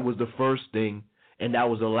 That was the first thing, and that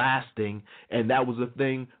was the last thing, and that was the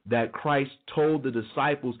thing that Christ told the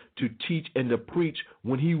disciples to teach and to preach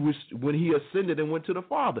when he ascended and went to the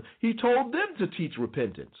Father. He told them to teach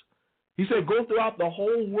repentance. He said, go throughout the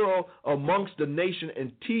whole world amongst the nation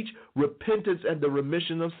and teach repentance and the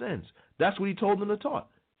remission of sins. That's what he told them to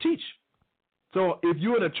teach. So if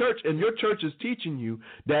you're in a church and your church is teaching you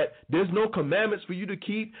that there's no commandments for you to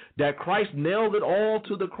keep, that Christ nailed it all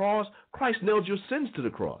to the cross, Christ nailed your sins to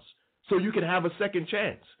the cross so you can have a second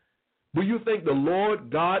chance. Do you think the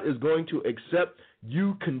Lord God is going to accept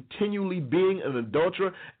you continually being an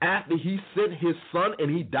adulterer after he sent his son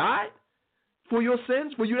and he died for your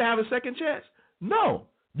sins, for you to have a second chance? No.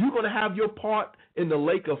 You're going to have your part in the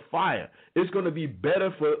lake of fire. It's going to be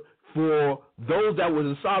better for those that was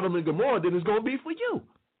in Sodom and Gomorrah than it's going to be for you.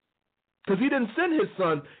 Because he didn't send his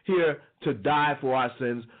son here to die for our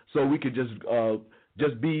sins so we could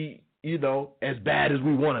just be, as bad as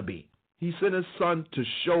we want to be. He sent his son to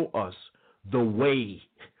show us the way.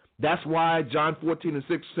 That's why John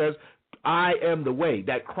 14:6 says, I am the way,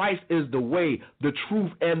 that Christ is the way, the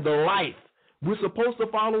truth, and the life. We're supposed to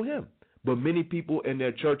follow him. But many people in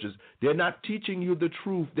their churches, they're not teaching you the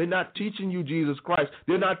truth. They're not teaching you Jesus Christ.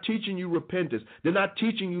 They're not teaching you repentance. They're not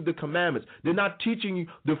teaching you the commandments. They're not teaching you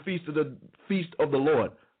the feast of the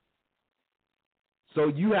Lord. So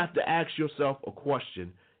you have to ask yourself a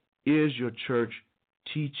question. Is your church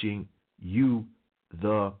teaching you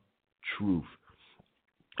the truth?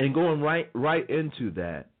 And going right into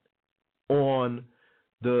that, on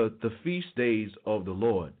the feast days of the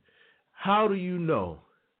Lord, how do you know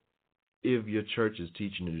if your church is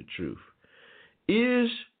teaching you the truth? Is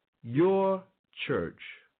your church,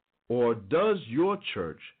 or does your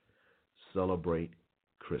church celebrate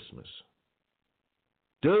Christmas?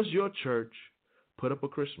 Does your church put up a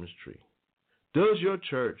Christmas tree? Does your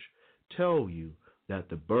church tell you that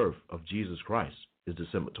the birth of Jesus Christ is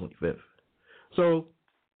December 25th? So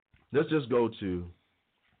let's just go to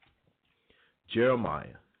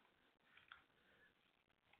Jeremiah,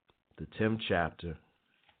 the 10th chapter,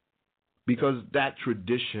 because that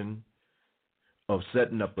tradition of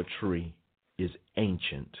setting up a tree is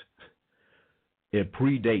ancient. It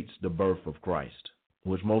predates the birth of Christ,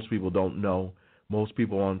 which most people don't know. Most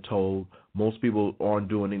people aren't told. Most people aren't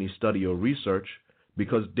doing any study or research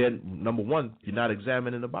because then, number one, you're not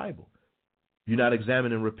examining the Bible. You're not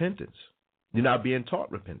examining repentance. You're not being taught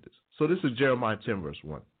repentance. So this is Jeremiah 10, verse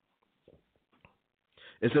 1.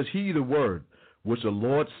 It says, Hear the word which the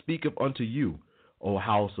Lord speaketh unto you, O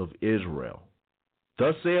house of Israel.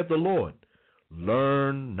 Thus saith the Lord,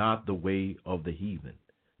 learn not the way of the heathen.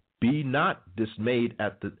 Be not dismayed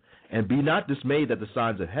at the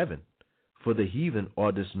signs of heaven, for the heathen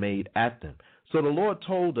are dismayed at them. So the Lord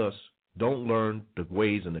told us, don't learn the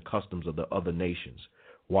ways and the customs of the other nations.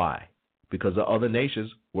 Why? Because the other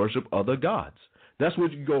nations worship other gods. That's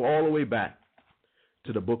what you go all the way back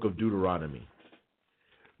to the book of Deuteronomy.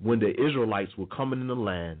 When the Israelites were coming in the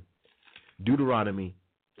land, Deuteronomy,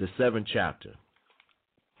 the 7th chapter,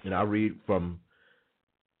 and I read from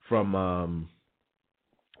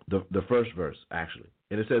the first verse, actually.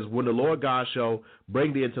 And it says, When the Lord God shall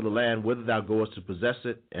bring thee into the land whither thou goest to possess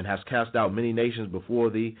it, and hast cast out many nations before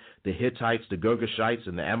thee, the Hittites, the Girgashites,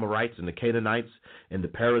 and the Amorites, and the Canaanites, and the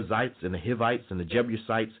Perizzites, and the Hivites, and the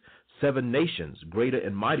Jebusites, 7 nations, greater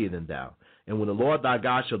and mightier than thou. And when the Lord thy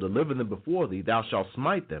God shall deliver them before thee, thou shalt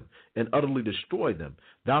smite them, and utterly destroy them.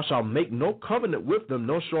 Thou shalt make no covenant with them,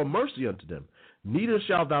 nor show mercy unto them. Neither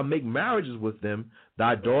shalt thou make marriages with them.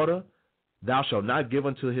 Thy daughter thou shalt not give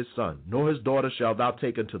unto his son, nor his daughter shalt thou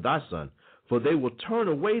take unto thy son. For they will turn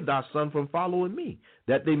away thy son from following me,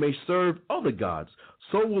 that they may serve other gods.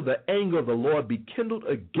 So will the anger of the Lord be kindled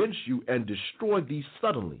against you and destroy thee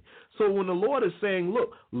suddenly. So when the Lord is saying,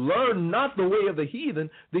 look, learn not the way of the heathen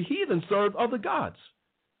serve other gods.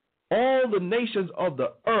 All the nations of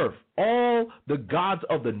the earth, all the gods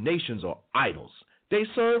of the nations are idols. They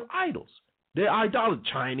serve idols. They're idolaters.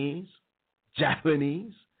 Chinese,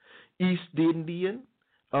 Japanese, East Indian,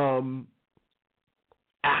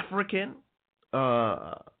 African,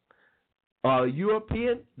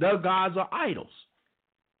 European, their gods are idols.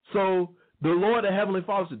 So the Lord, the Heavenly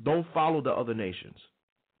Father, said, don't follow the other nations.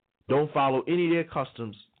 Don't follow any of their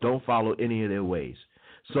customs. Don't follow any of their ways.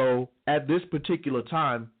 So at this particular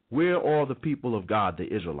time, where are the people of God,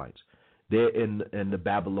 the Israelites? They're in the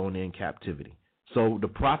Babylonian captivity. So the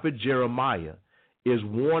prophet Jeremiah is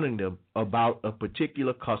warning them about a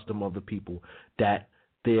particular custom of the people that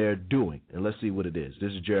they're doing. And let's see what it is.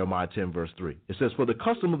 This is Jeremiah 10, verse 3. It says, For the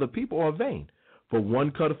custom of the people are vain, for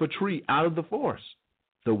one cutteth a tree out of the forest,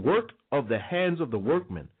 the work of the hands of the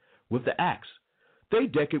workmen with the axe. They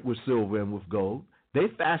deck it with silver and with gold. They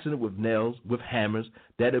fasten it with nails, with hammers,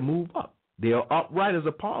 that it move up. They are upright as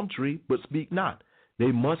a palm tree, but speak not.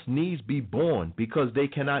 They must needs be born, because they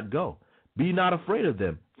cannot go. Be not afraid of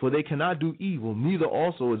them, for they cannot do evil, neither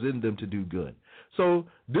also is in them to do good. So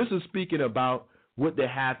this is speaking about what they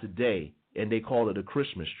have today, and they call it a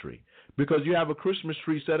Christmas tree. Because you have a Christmas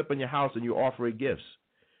tree set up in your house and you offer it gifts.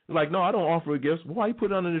 You're like, no, I don't offer it gifts. Why you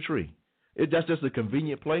put it under the tree? That's just a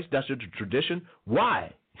convenient place. That's your tradition.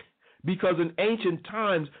 Why? Because in ancient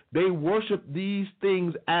times, they worshiped these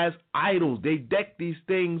things as idols. They decked these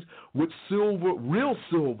things with silver,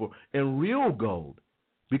 and real gold,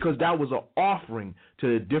 because that was an offering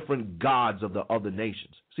to the different gods of the other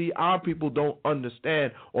nations. See, our people don't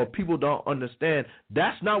understand, or people don't understand,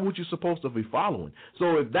 that's not what you're supposed to be following.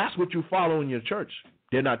 So if that's what you follow in your church,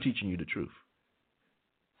 they're not teaching you the truth.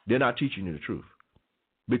 They're not teaching you the truth.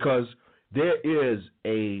 Because there is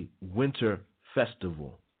a winter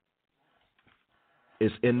festival.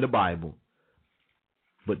 It's in the Bible.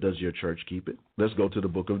 But does your church keep it? Let's go to the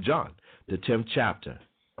book of John, the 10th chapter.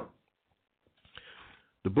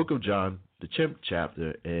 The book of John, the 10th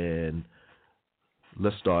chapter, and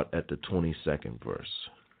let's start at the 22nd verse.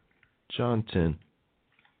 John 10:22.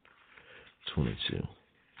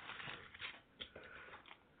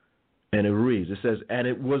 And it reads, it says, and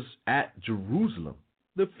it was at Jerusalem,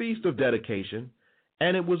 the feast of dedication,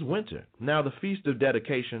 and it was winter. Now the feast of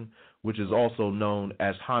dedication, which is also known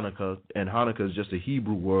as Hanukkah, and Hanukkah is just a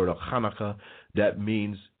Hebrew word of Hanukkah that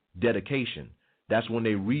means dedication. That's when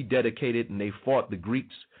they rededicated and they fought the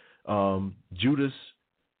Greeks. Judas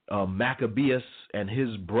Maccabeus and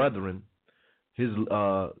his brethren, his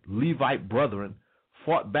Levite brethren,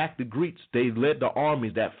 fought back the Greeks. They led the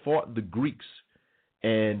armies that fought the Greeks.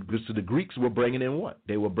 And so the Greeks were bringing in what?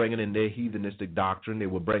 They were bringing in their heathenistic doctrine. They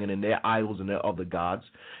were bringing in their idols and their other gods.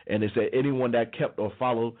 And they said anyone that kept or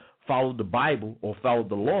followed the Bible or followed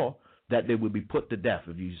the law, that they would be put to death.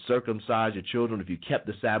 If you circumcised your children, if you kept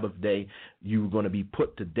the Sabbath day, you were going to be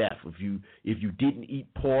put to death. If you didn't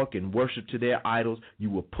eat pork and worship to their idols, you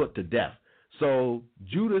were put to death. So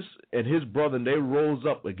Judas and his brethren, they rose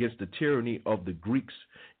up against the tyranny of the Greeks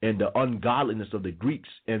and the ungodliness of the Greeks,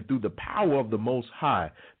 and through the power of the Most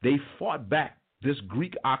High, they fought back this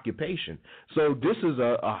Greek occupation. So this is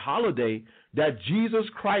a holiday that Jesus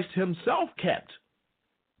Christ himself kept.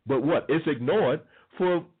 But what? It's ignored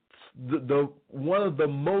for the one of the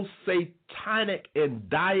most satanic and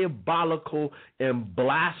diabolical and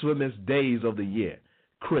blasphemous days of the year,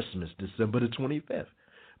 Christmas, December the 25th.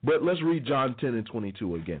 But let's read John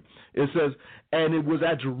 10:22 again. It says, and it was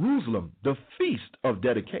at Jerusalem, the feast of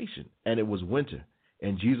dedication, and it was winter,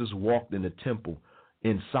 and Jesus walked in the temple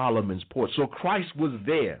in Solomon's porch. So Christ was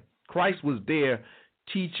there. Christ was there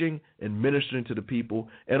teaching and ministering to the people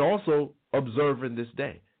and also observing this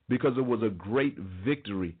day, because it was a great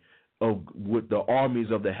victory with the armies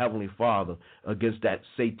of the Heavenly Father against that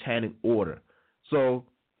satanic order. So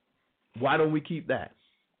why don't we keep that?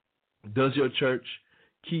 Does your church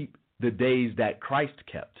keep the days that Christ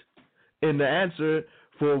kept? And the answer,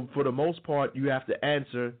 for the most part, you have to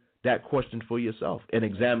answer that question for yourself and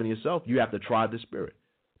examine yourself. You have to try the Spirit.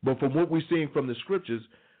 But from what we're seeing from the Scriptures,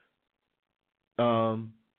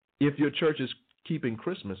 if your church is keeping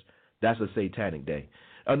Christmas, that's a satanic day.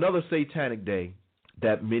 Another satanic day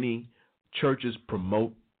that many churches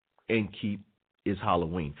promote and keep is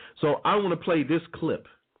Halloween. So I want to play this clip,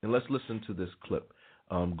 and let's listen to this clip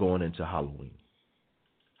going into Halloween.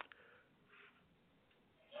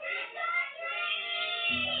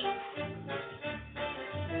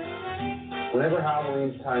 Whenever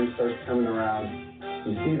Halloween time starts coming around,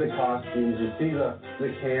 you see the costumes, you see the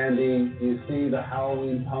candy, you see the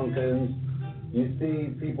Halloween pumpkins, you see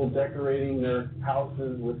people decorating their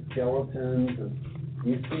houses with skeletons, and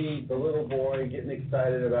you see the little boy getting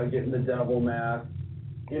excited about getting the devil mask.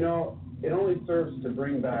 You know, it only serves to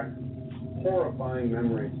bring back horrifying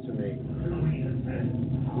memories to me.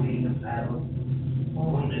 Queen of battle,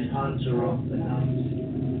 all his hearts are off the night.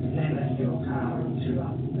 Lend us your power to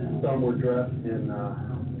us. Some were dressed in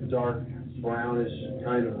dark, brownish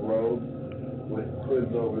kind of robes with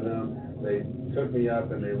hoods over them. They took me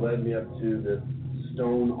up and they led me up to this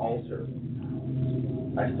stone altar.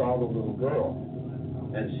 I saw the little girl,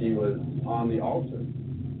 and she was on the altar.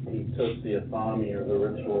 He took the athami, or the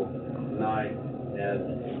ritual knife,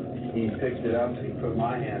 and he picked it up and he put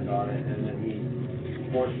my hand on it, and then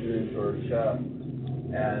he forced it into her chest,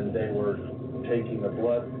 and they were taking the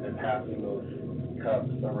blood and passing those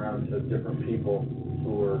cups around to different people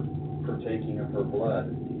who were partaking of her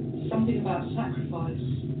blood. Something about sacrifice.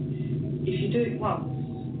 If you do it once,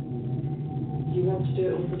 you want to do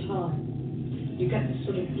it all the time. You get this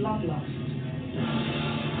sort of bloodlust.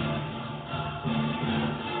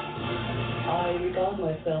 I regard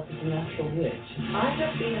myself as a natural witch. I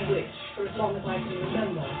have been a witch for as long as I can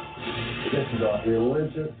remember. This is a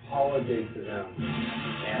religious holiday to them.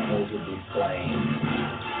 Animals would be slain.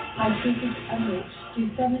 I treated a witch to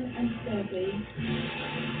 7 and 30.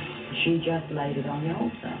 She just laid it on the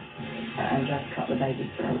altar and just cut the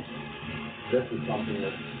baby's throat. This is something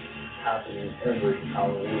that's happening every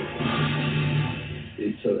Halloween.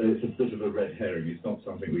 It's a bit of a red herring. It's not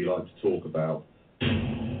something we like to talk about.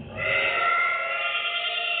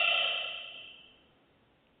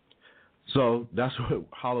 So that's what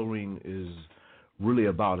Halloween is really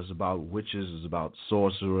about. It's about witches, it's about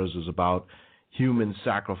sorcerers, it's about human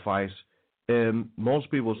sacrifice. And most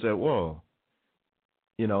people say, well,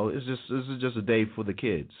 this is just a day for the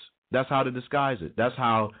kids. That's how they disguise it. That's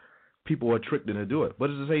how people are tricked into do it. But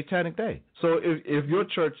it's a satanic day. So if your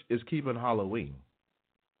church is keeping Halloween,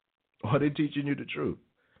 are they teaching you the truth?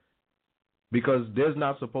 Because there's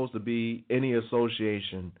not supposed to be any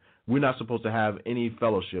association. We're not supposed to have any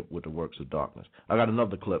fellowship with the works of darkness. I got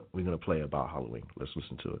another clip we're going to play about Halloween. Let's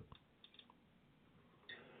listen to it.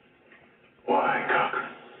 Why, Cochran?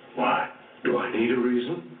 Why? Do I need a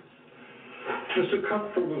reason? Mr.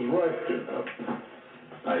 Comfort was right,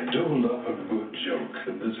 I do love a good joke,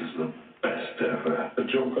 and this is the best ever. A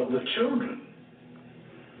joke on the children.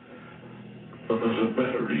 But there's a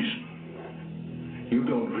better reason. You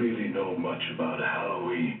don't really know much about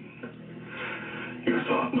Halloween. You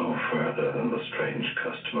thought no further than the strange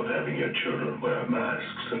custom of having your children wear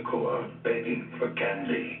masks and go out begging for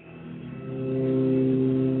candy.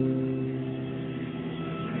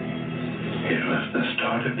 It was the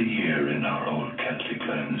start of the year in our old Celtic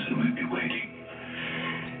lands, and we'd be waiting.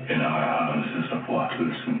 In our houses of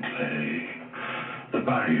wattles and clay, the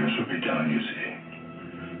barriers would be down, you see,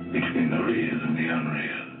 between the real and the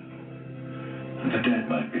unreal. And the dead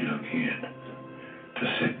might be looking in to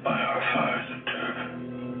sit by our fires of Thur.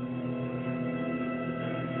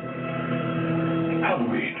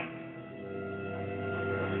 Halloween.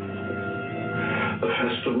 The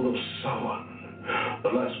festival of Samhain. The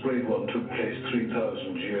last great one took place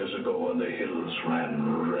 3,000 years ago when the hills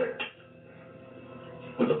ran red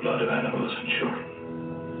with the blood of animals and children.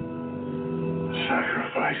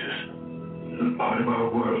 Sacrifices is a part of our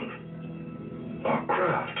world, our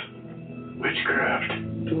craft. Witchcraft.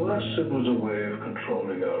 To us, it was a way of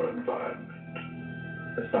controlling our environment.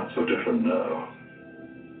 It's not so different now.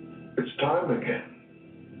 It's time again.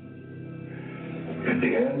 In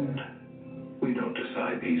the end, we don't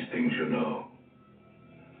decide these things,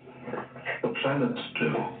 The planets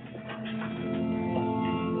do.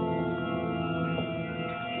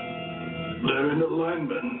 They're in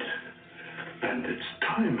alignment. And it's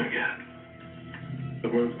time again. The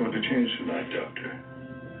world's going to change tonight, Doctor.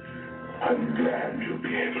 I'm glad you'll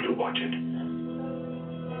be able to watch it.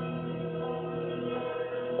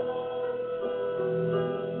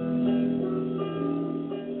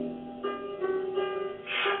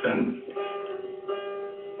 And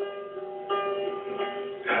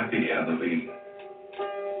happy Halloween.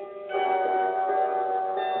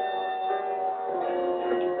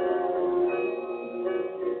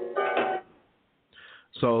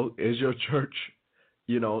 So is your church,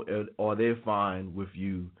 are they fine with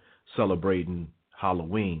you celebrating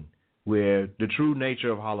Halloween, where the true nature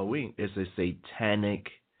of Halloween is a satanic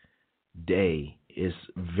day? It's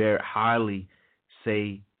very highly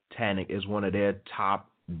satanic. It's one of their top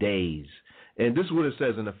days. And this is what it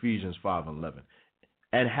says in Ephesians 5:11.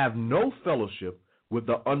 And have no fellowship with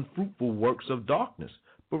the unfruitful works of darkness,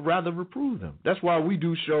 but rather reprove them. That's why we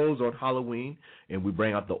do shows on Halloween, and we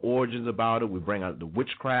bring out the origins about it. We bring out the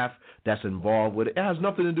witchcraft that's involved with it. It has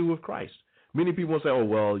nothing to do with Christ. Many people say, oh,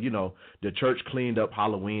 well, the church cleaned up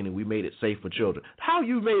Halloween and we made it safe for children. How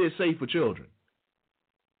you made it safe for children?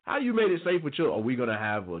 How you made it safe for children? Are we going to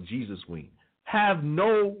have a Jesus wing?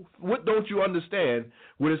 What don't you understand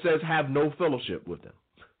when it says have no fellowship with them?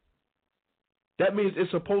 That means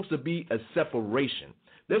it's supposed to be a separation.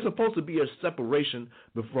 There's supposed to be a separation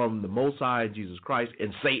from the Most High, Jesus Christ,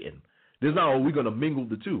 and Satan. There's not, we're going to mingle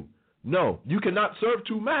the two. No, you cannot serve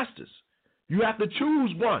two masters. You have to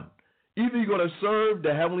choose one. Either you're going to serve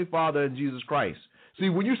the Heavenly Father and Jesus Christ. See,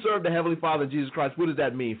 when you serve the Heavenly Father and Jesus Christ, what does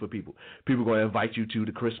that mean for people? People are going to invite you to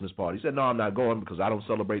the Christmas party. You said, no, I'm not going because I don't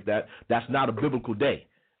celebrate that. That's not a biblical day.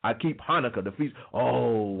 I keep Hanukkah, the feast.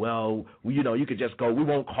 Oh, well, you could just go. We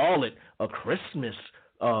won't call it a Christmas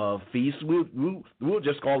feast. We'll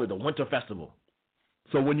just call it a winter festival.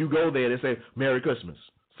 So when you go there, they say, Merry Christmas.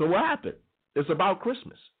 So what happened? It's about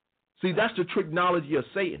Christmas. See, that's the tricknology of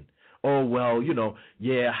Satan. Oh, well,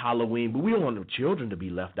 Halloween, but we don't want the children to be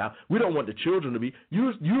left out. We don't want the children to be.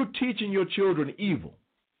 You're teaching your children evil,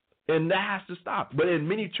 and that has to stop. But in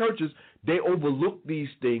many churches, they overlook these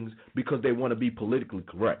things because they want to be politically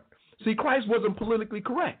correct. See, Christ wasn't politically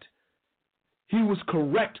correct. He was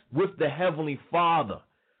correct with the Heavenly Father.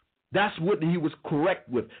 That's what he was correct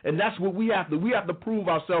with. And that's what we have to. We have to prove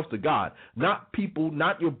ourselves to God, not people,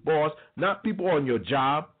 not your boss, not people on your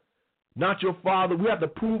job, not your father. We have to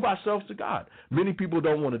prove ourselves to God. Many people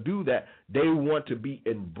don't want to do that. They want to be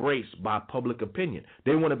embraced by public opinion.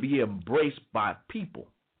 They want to be embraced by people.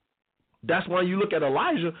 That's why you look at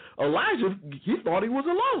Elijah. Elijah, he thought he was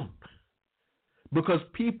alone. Because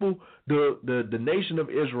people, the nation of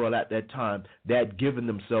Israel at that time, they had given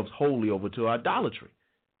themselves wholly over to idolatry.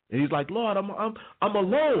 And he's like, Lord, I'm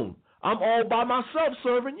alone. I'm all by myself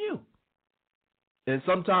serving you. And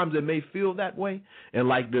sometimes it may feel that way. And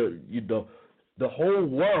like the whole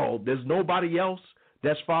world, there's nobody else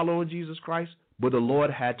that's following Jesus Christ. But the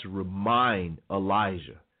Lord had to remind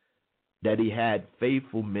Elijah that he had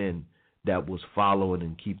faithful men that was following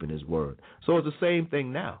and keeping his word. So it's the same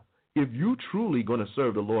thing now. If you truly going to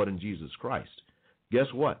serve the Lord in Jesus Christ, guess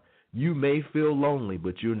what? You may feel lonely,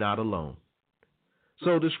 but you're not alone.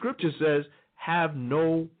 So the scripture says, have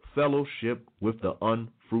no fellowship with the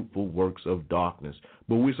unfruitful works of darkness.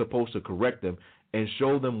 But we're supposed to correct them and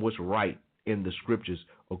show them what's right in the scriptures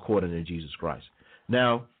according to Jesus Christ.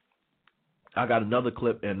 Now, I got another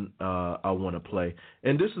clip and I want to play.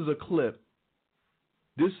 And this is a clip.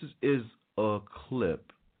 This is a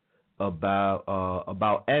clip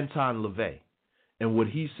about Anton LaVey and what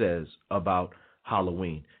he says about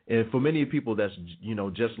Halloween. And for many people that's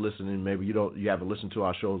just listening, maybe you haven't listened to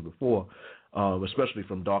our shows before, especially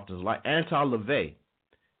from Doctrines Light. Anton LaVey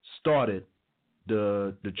started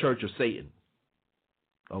the Church of Satan.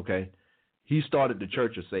 Okay, he started the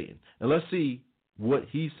Church of Satan, and let's see what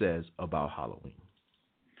he says about Halloween.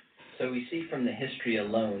 So we see from the history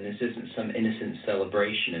alone, this isn't some innocent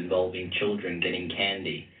celebration involving children getting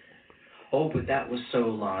candy. Oh, but that was so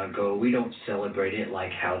long ago, we don't celebrate it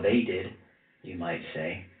like how they did, you might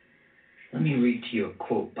say. Let me read to you a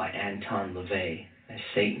quote by Anton LaVey, a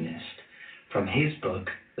Satanist, from his book,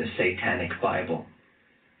 The Satanic Bible.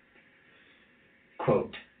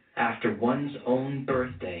 Quote, after one's own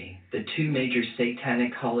birthday, the two major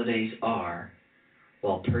satanic holidays are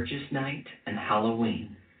Walpurgis Night and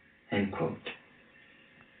Halloween, end quote.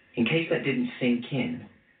 In case that didn't sink in,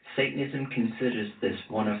 Satanism considers this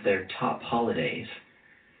one of their top holidays.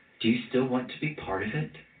 Do you still want to be part of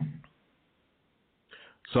it?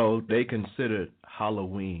 So they considered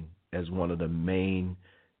Halloween as one of the main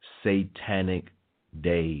satanic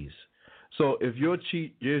days. So if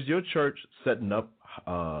is your church setting up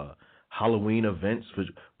Halloween events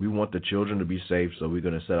we want the children to be safe, so we're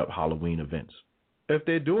going to set up Halloween events. If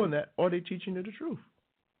they're doing that, are they teaching you the truth?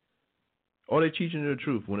 Are they teaching you the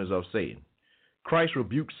truth when it's of Satan? Christ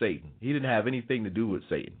rebuked Satan. He didn't have anything to do with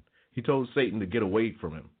Satan. He told Satan to get away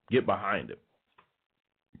from him, get behind him.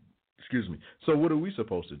 Excuse me. So what are we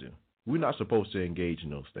supposed to do? We're not supposed to engage in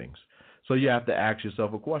those things. So you have to ask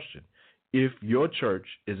yourself a question. If your church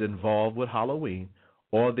is involved with Halloween,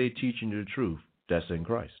 are they teaching you the truth that's in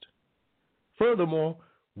Christ? Furthermore,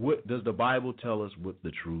 what does the Bible tell us what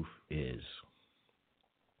the truth is?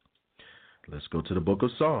 Let's go to the book of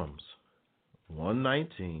Psalms,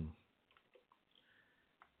 119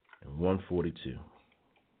 and 142.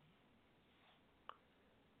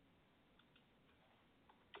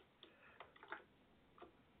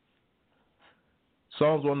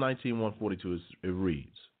 Psalms 119, 142, it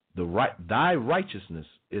reads, thy righteousness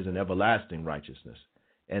is an everlasting righteousness,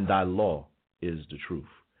 and thy law is the truth.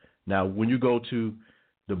 Now, when you go to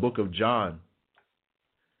the book of John,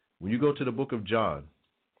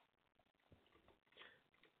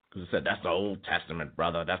 because it said, that's the Old Testament,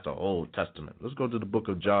 brother, that's the Old Testament. Let's go to the book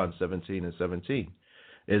of John 17 and 17.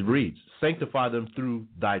 It reads, sanctify them through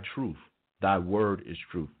thy truth. Thy word is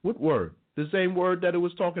truth. What word? The same word that it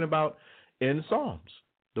was talking about in Psalms,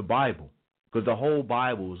 the Bible. Because the whole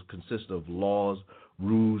Bible consists of laws,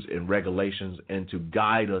 rules, and regulations, and to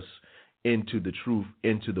guide us into the truth,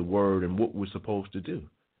 into the word, and what we're supposed to do.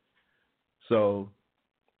 So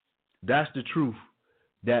that's the truth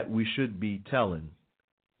that we should be telling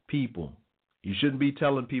people. You shouldn't be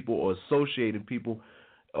telling people or associating people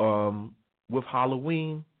with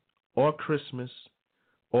Halloween or Christmas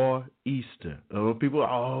or Easter.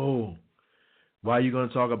 People, why are you going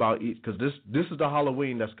to talk about Easter? Because this is the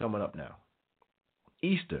Halloween that's coming up now.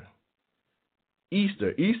 Easter is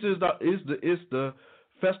the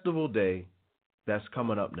festival day that's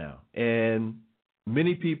coming up now, and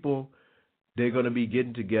many people, they're going to be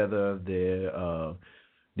getting together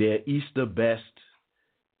their Easter best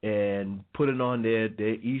and putting on their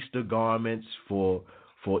Easter garments for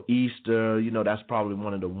Easter. That's probably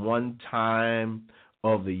one of the one time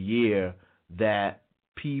of the year that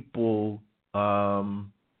people will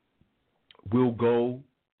go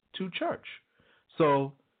to church.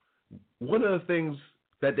 So one of the things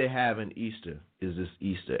that they have in Easter is this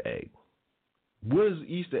Easter egg. What does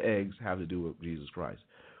Easter eggs have to do with Jesus Christ?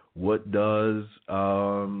 What does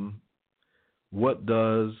the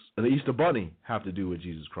Easter bunny have to do with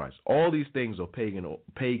Jesus Christ? All these things are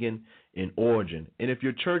pagan in origin. And if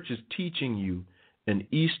your church is teaching you an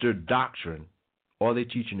Easter doctrine Or are they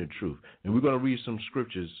teaching the truth? And we're going to read some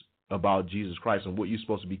scriptures about Jesus Christ and what you're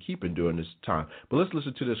supposed to be keeping during this time. But let's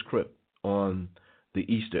listen to this clip on the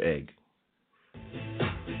Easter egg.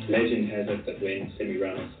 Legend has it that when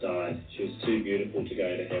Semiramis died, she was too beautiful to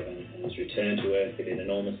go to heaven and was returned to earth with an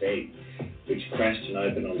enormous egg, which crashed and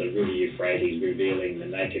opened on the river Euphrates, revealing the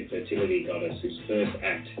naked fertility goddess whose first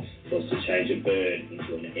act was to change a bird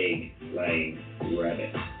into an egg-laying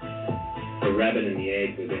rabbit. The rabbit and the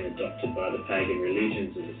egg were then adopted by the pagan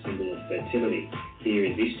religions as a symbol of fertility. Here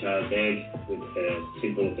is Ishtar's egg with the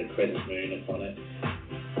symbol of the crescent moon upon it.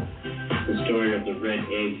 The story of the red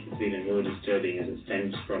egg is even more disturbing as it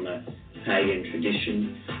stems from a pagan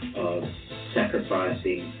tradition of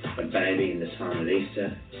sacrificing a baby in the time of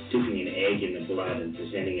Easter, dipping an egg in the blood and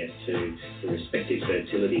presenting it to the respective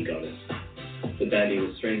fertility goddess. The baby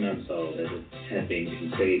was 3 months old as it had been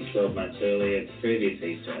conceived 12 months earlier, the previous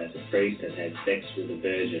Easter, as a priest had had sex with a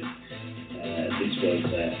virgin. This was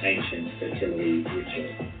ancient fertility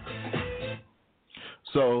ritual.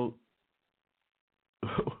 So,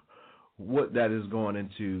 what that is going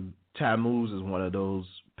into, Tammuz is one of those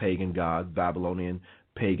pagan gods, Babylonian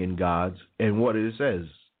pagan gods, and what it says,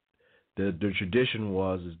 the tradition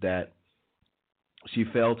is that she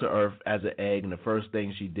fell to earth as an egg, and the first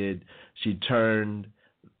thing she did, she turned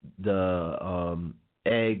the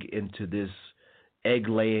egg into this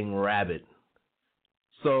egg-laying rabbit.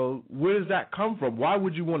 So where does that come from? Why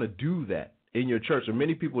would you want to do that in your church? And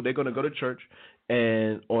many people, they're going to go to church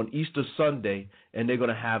and on Easter Sunday, and they're going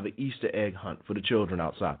to have an Easter egg hunt for the children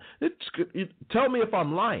outside. Tell me if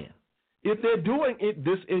I'm lying. If they're doing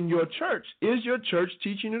this in your church, is your church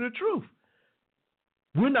teaching you the truth?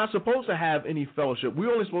 We're not supposed to have any fellowship.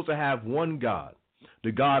 We're only supposed to have one God,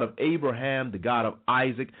 the God of Abraham, the God of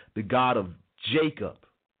Isaac, the God of Jacob.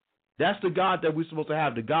 That's the God that we're supposed to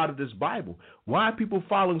have, the God of this Bible. Why are people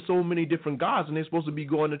following so many different gods and they're supposed to be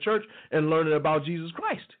going to church and learning about Jesus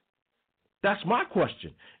Christ? That's my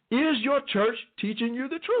question. Is your church teaching you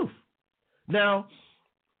the truth? Now,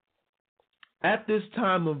 at this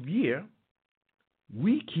time of year,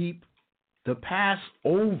 we keep the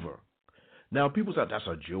Passover. Now, people say that's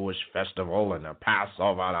a Jewish festival and a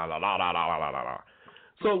Passover. La, la, la, la, la, la, la.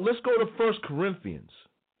 So let's go to 1 Corinthians,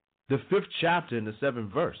 the 5th chapter and the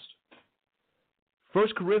 7th verse. 1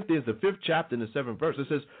 Corinthians, the 5th chapter and the 7th verse. It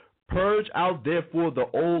says, "Purge out therefore the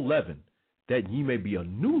old leaven, that ye may be a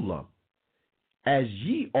new lump, as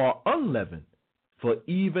ye are unleavened. For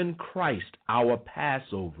even Christ, our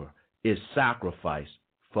Passover, is sacrificed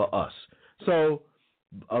for us." So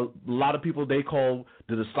a lot of people, they call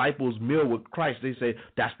the disciples' meal with Christ, they say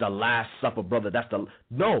that's the Last Supper, brother.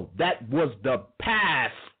 No, that was the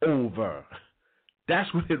Passover.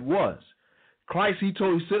 That's what it was. Christ, he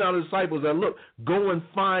sent out his disciples and look, go and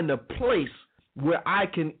find a place where I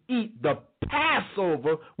can eat the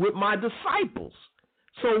Passover with my disciples.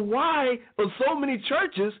 So why are so many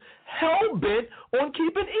churches hell-bent on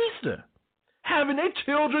keeping Easter? Having their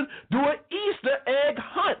children do an Easter egg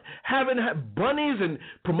hunt, having bunnies and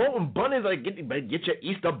promoting bunnies like get your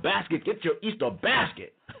Easter basket, get your Easter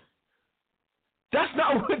basket. That's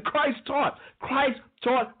not what Christ taught. Christ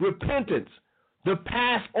taught repentance. The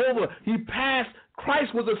Passover.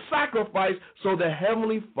 Christ was a sacrifice so the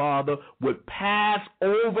Heavenly Father would pass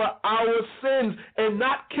over our sins and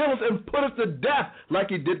not kill us and put us to death like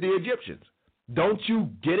he did the Egyptians. Don't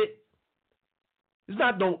you get it? It's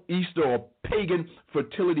not no Easter or pagan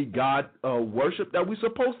fertility god worship that we're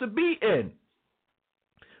supposed to be in.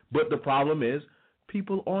 But the problem is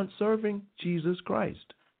people aren't serving Jesus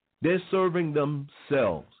Christ. They're serving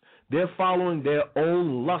themselves. They're following their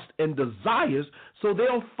own lust and desires, so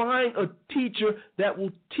they'll find a teacher that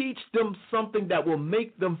will teach them something that will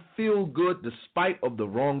make them feel good despite of the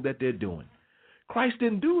wrong that they're doing. Christ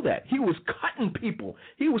didn't do that. He was cutting people.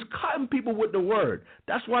 He was cutting people with the word.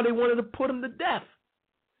 That's why they wanted to put him to death.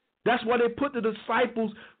 That's why they put the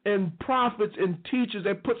disciples and prophets and teachers,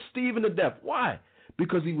 they put Stephen to death. Why?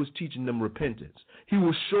 Because he was teaching them repentance. He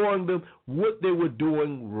was showing them what they were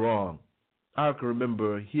doing wrong. I can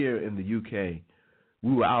remember here in the UK,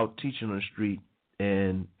 we were out teaching on the street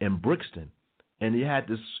in Brixton, and he had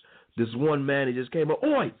this one man, he just came up,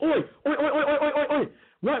 oi, oi, oi, oi, oi, oi, oi, oi.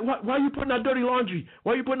 Why are you putting our dirty laundry?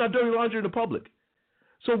 Why are you putting our dirty laundry in the public?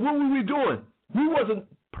 So what were we doing? We wasn't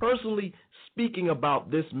personally speaking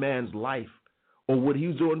about this man's life or what he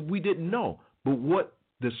was doing. We didn't know. But what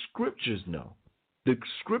the scriptures know, the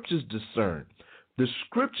scriptures discern. The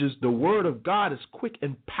scriptures, the word of God is quick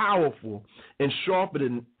and powerful and sharper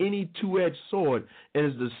than any two-edged sword and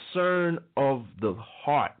is discern of the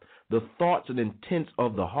heart, the thoughts and intents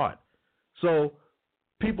of the heart. So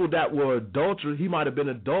people that were adulterers, he might have been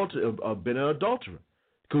an adulterer,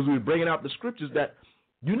 because we were bringing out the scriptures that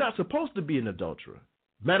you're not supposed to be an adulterer.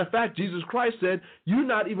 Matter of fact, Jesus Christ said you're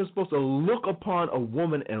not even supposed to look upon a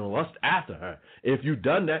woman and lust after her. If you've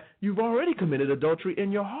done that, you've already committed adultery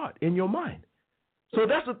in your heart, in your mind. So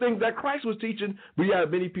that's the thing that Christ was teaching. We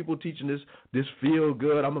have many people teaching this feel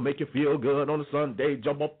good. I'm going to make you feel good on a Sunday.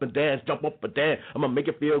 Jump up and dance, I'm going to make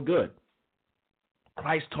you feel good.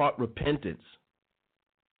 Christ taught repentance.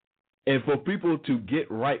 And for people to get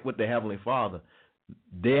right with the Heavenly Father,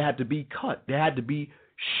 they had to be cut. They had to be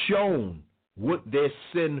shown what their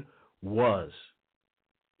sin was.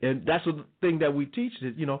 And that's the thing that we teach.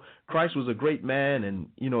 That, Christ was a great man, and,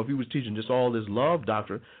 if he was teaching just all this love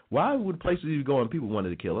doctrine, why would places he would go and people wanted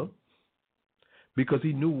to kill him? Because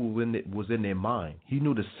he knew when it was in their mind. He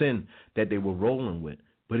knew the sin that they were rolling with.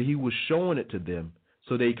 But he was showing it to them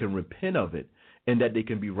so they can repent of it and that they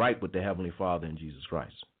can be right with the Heavenly Father in Jesus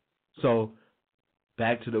Christ. So,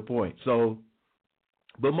 back to the point.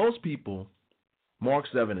 But most people, Mark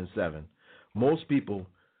 7:7, most people,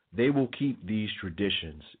 they will keep these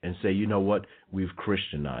traditions and say, you know what, we've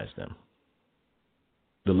Christianized them.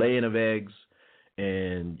 The laying of eggs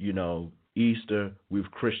and, Easter,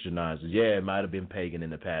 we've Christianized it. Yeah, it might have been pagan in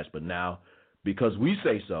the past, but now, because we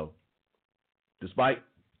say so, despite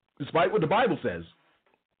what the Bible says,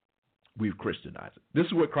 we've Christianized it. This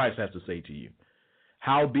is what Christ has to say to you.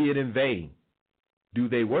 Howbeit in vain do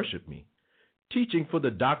they worship me, teaching for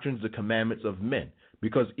the doctrines, the commandments of men.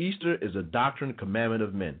 Because Easter is a doctrine, commandment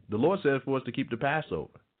of men. The Lord said for us to keep the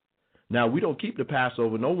Passover. Now, we don't keep the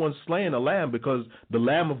Passover. No one's slaying a lamb because the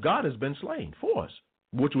Lamb of God has been slain for us,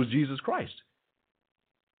 which was Jesus Christ.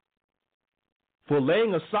 For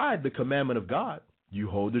laying aside the commandment of God, you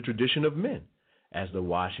hold the tradition of men, as the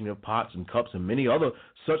washing of pots and cups and many other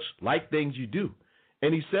such like things you do.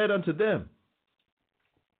 And he said unto them,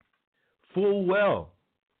 full well.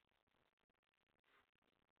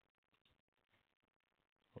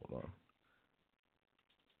 Hold on.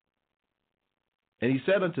 And he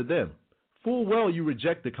said unto them, full well you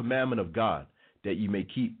reject the commandment of God, that you may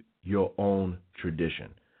keep your own tradition.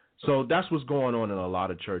 So that's what's going on in a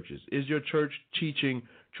lot of churches. Is your church teaching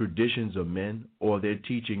traditions of men, or they're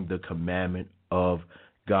teaching the commandment of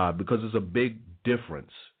God? Because it's a big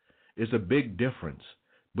difference. It's a big difference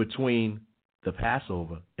between the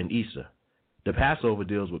Passover and Easter. The Passover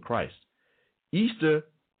deals with Christ. Easter,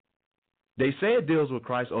 they say it deals with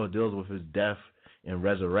Christ or it deals with his death and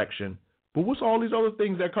resurrection. But what's all these other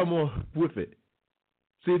things that come on with it?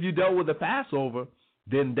 See, if you dealt with the Passover,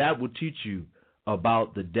 then that would teach you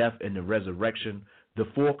about the death and the resurrection, the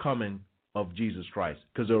forecoming of Jesus Christ.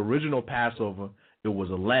 Because the original Passover, it was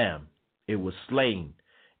a lamb. It was slain.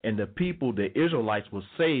 And the people, the Israelites, were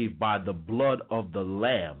saved by the blood of the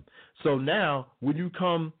lamb. So now, when you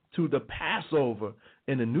come to the Passover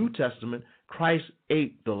in the New Testament, Christ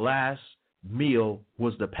ate the last meal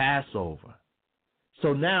was the Passover.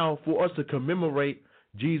 So now, for us to commemorate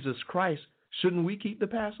Jesus Christ, shouldn't we keep the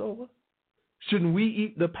Passover? Shouldn't we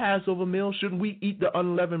eat the Passover meal? Shouldn't we eat the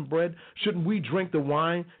unleavened bread? Shouldn't we drink the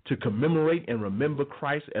wine to commemorate and remember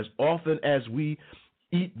Christ as often as we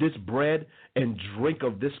eat this bread and drink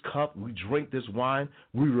of this cup, we drink this wine,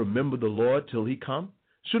 we remember the Lord till he come?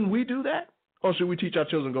 Shouldn't we do that? Or should we teach our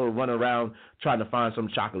children to go run around trying to find some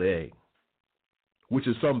chocolate egg, which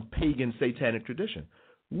is some pagan satanic tradition?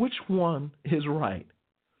 Which one is right?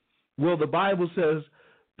 Well, the Bible says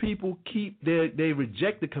people they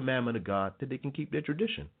reject the commandment of God that they can keep their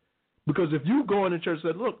tradition. Because if you go in the church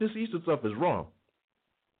and say, look, this Easter stuff is wrong,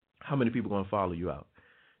 how many people are going to follow you out?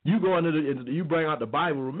 You go into you bring out the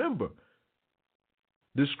Bible. Remember,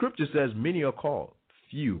 the scripture says many are called,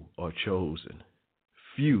 few are chosen.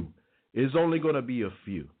 Few. It's only going to be a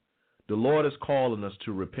few. The Lord is calling us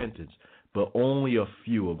to repentance, but only a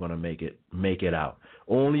few are going to make it out.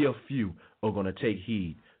 Only a few are going to take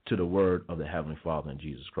heed to the word of the Heavenly Father in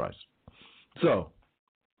Jesus Christ. So,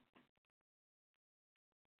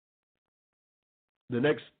 the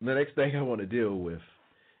next thing I want to deal with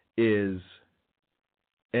is,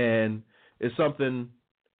 and it's something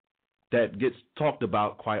that gets talked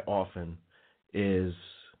about quite often, is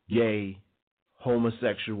gay,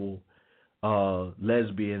 homosexual,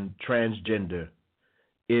 lesbian, transgender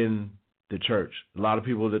in the church. A lot of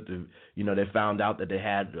people that they found out that they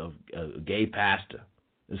had a gay pastor.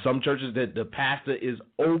 In some churches that the pastor is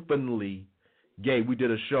openly gay. We did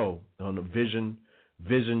a show on the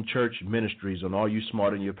Vision Church Ministries on All You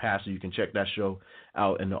Smarter Than Your Pastor. You can check that show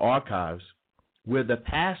out in the archives, where the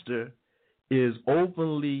pastor is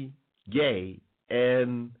openly gay,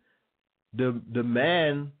 and the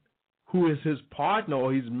man who is his partner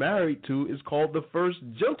or he's married to is called the first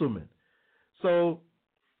gentleman. So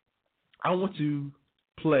I want to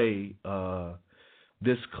play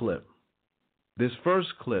this clip. This first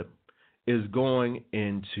clip is going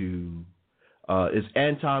into is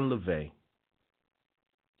Anton LaVey.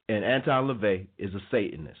 And Anton LaVey is a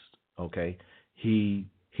Satanist, okay? He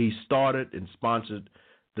started and sponsored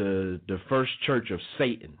the first church of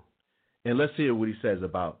Satan. And let's hear what he says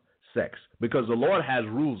about sex, because the Lord has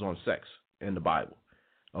rules on sex in the Bible.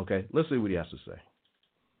 Okay, let's see what he has to say.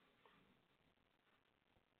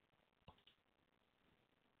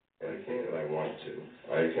 I can and I want to.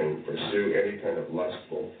 I can pursue any kind of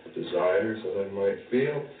lustful desires that I might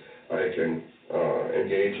feel. I can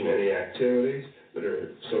engage in any activities that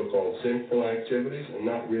are so-called sinful activities and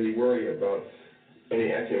not really worry about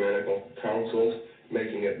any ecumenical councils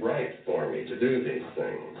making it right for me to do these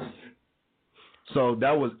things. So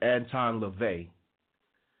that was Anton LaVey,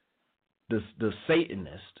 the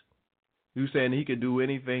Satanist. He was saying he could do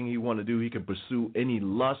anything he want to do. He can pursue any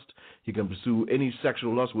lust. He can pursue any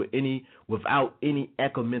sexual lust without any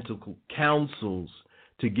ecumenical councils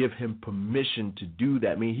to give him permission to do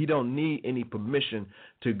that. I mean, he don't need any permission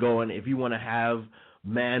to go, and if you want to have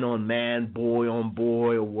man on man, boy on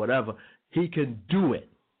boy, or whatever, he can do it.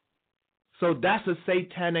 So that's a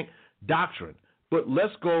satanic doctrine. But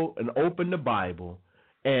let's go and open the Bible,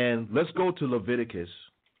 and let's go to Leviticus,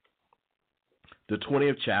 the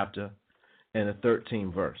 20th chapter, and the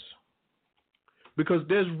 13th verse. Because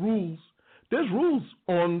there's rules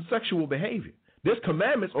on sexual behavior. There's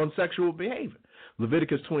commandments on sexual behavior.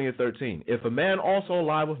 Leviticus 20:13. If a man also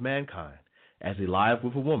lie with mankind, as he lieth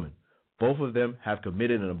with a woman, both of them have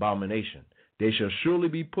committed an abomination. They shall surely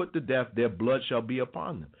be put to death, their blood shall be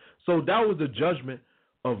upon them. So that was the judgment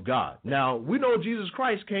of God. Now, we know Jesus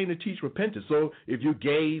Christ came to teach repentance. So if you're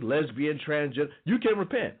gay, lesbian, transgender, you can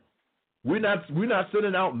repent. We're not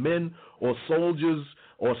sending out men or soldiers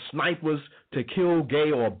or snipers to kill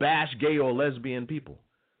gay or bash gay or lesbian people.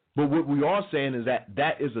 But what we are saying is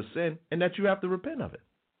that is a sin and that you have to repent of it.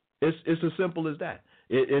 It's as simple as that.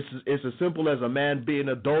 It's as simple as a man being an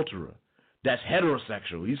adulterer. That's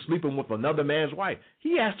heterosexual. He's sleeping with another man's wife.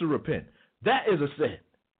 He has to repent. That is a sin.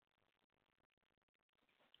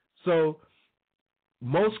 So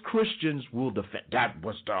most Christians will defend. That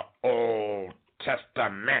was the Old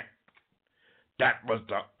Testament. That was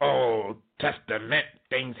the Old Testament.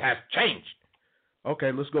 Things have changed.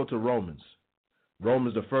 Okay, let's go to Romans.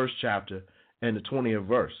 Romans, the 1st chapter and the 20th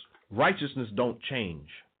verse. Righteousness don't change.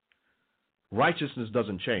 Righteousness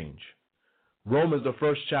doesn't change. Romans, the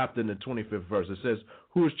 1st chapter and the 25th verse. It says,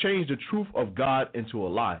 who has changed the truth of God into a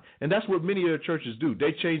lie. And that's what many of the churches do.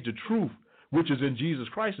 They change the truth, which is in Jesus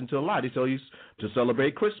Christ, into a lie. They tell you to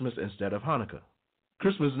celebrate Christmas instead of Hanukkah.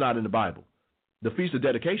 Christmas is not in the Bible. The Feast of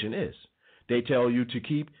Dedication is. They tell you to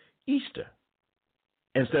keep Easter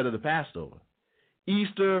instead of the Passover.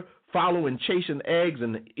 Easter, following chasing eggs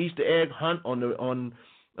and the Easter egg hunt on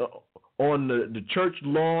the church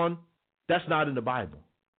lawn, that's not in the Bible.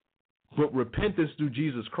 But repentance through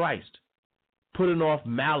Jesus Christ, putting off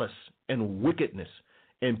malice and wickedness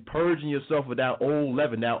and purging yourself with that old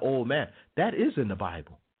leaven, that old man, that is in the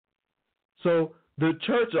Bible. So the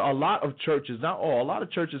church, a lot of churches, not all, a lot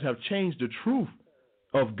of churches have changed the truth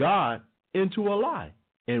of God into a lie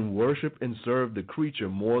and worship and serve the creature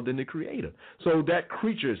more than the creator. So that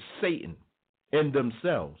creature is Satan in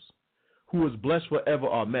themselves, who is blessed forever,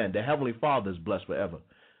 amen. The Heavenly Father is blessed forever,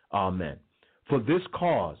 amen. For this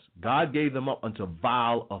cause, God gave them up unto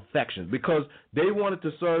vile affections, because they wanted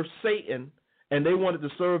to serve Satan and they wanted to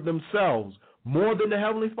serve themselves more than the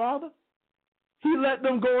Heavenly Father. He let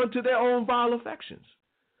them go into their own vile affections.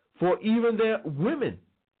 For even their women,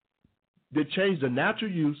 they changed the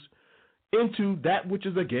natural use into that which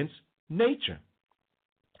is against nature.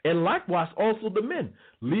 And likewise also the men,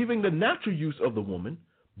 leaving the natural use of the woman,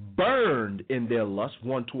 burned in their lust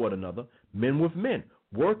one toward another, men with men,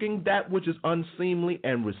 working that which is unseemly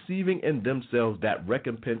and receiving in themselves that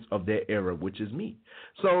recompense of their error, which is meat.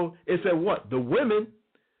 So it said what? The women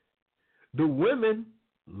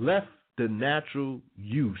left the natural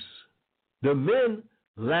use. The men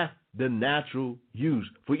left the natural use.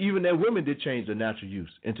 For even their women did change the natural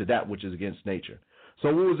use into that which is against nature. So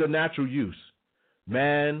what was the natural use?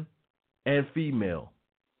 Man and female.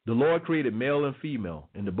 The Lord created male and female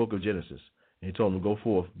in the book of Genesis. And he told them, go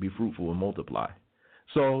forth, be fruitful, and multiply.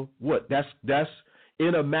 So what? That's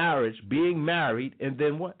in a marriage, being married, and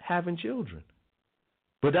then what? Having children.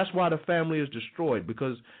 But that's why the family is destroyed,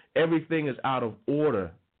 because everything is out of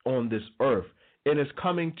order on this earth. And it's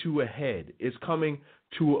coming to a head. It's coming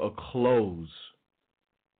to a close.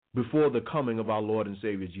 before the coming of our Lord and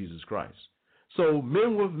Savior Jesus Christ. So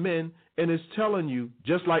men with men, and it's telling you,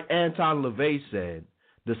 just like Anton LaVey said,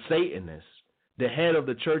 the Satanist, the head of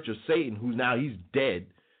the Church of Satan, he's dead.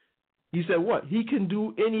 He said what? He can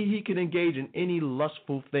engage in any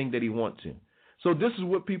lustful thing that he wants to. So this is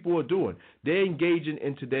what people are doing. They're engaging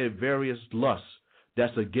into their various lusts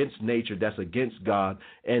that's against nature, that's against God,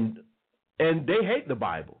 and they hate the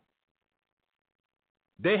Bible.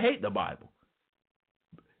 They hate the Bible.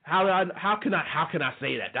 How can I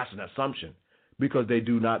say that? That's an assumption. Because they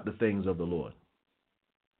do not the things of the Lord.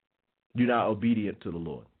 You're not obedient to the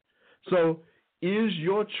Lord. So is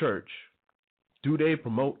your church, do they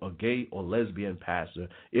promote a gay or lesbian pastor?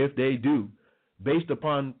 If they do, based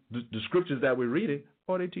upon the scriptures that we're reading,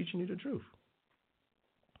 are they teaching you the truth?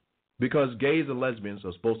 Because gays and lesbians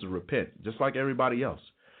are supposed to repent, just like everybody else.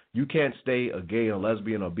 You can't stay a gay or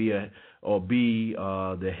lesbian or be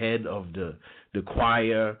the head of the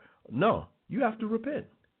choir. No, you have to repent.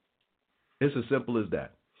 It's as simple as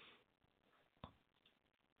that.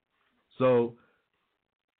 So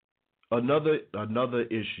another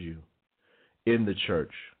issue in the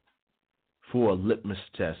church for a litmus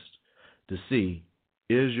test to see,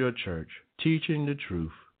 is your church teaching the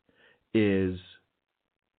truth, is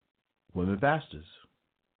women pastors.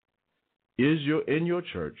 In your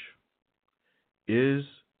church, is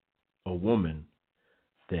a woman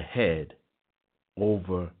the head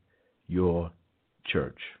over your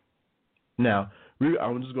church? Now,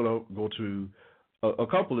 I'm just going to go to a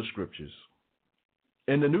couple of scriptures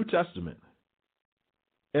in the New Testament.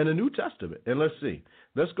 And let's see.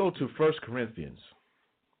 Let's go to 1 Corinthians.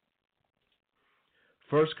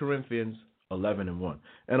 1 Corinthians 11:1.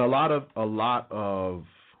 And a lot of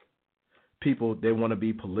people, they want to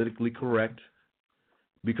be politically correct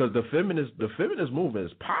because the feminist movement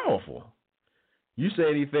is powerful. You say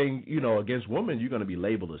anything, against women, you're going to be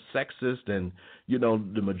labeled as sexist. And,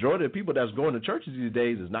 the majority of people that's going to churches these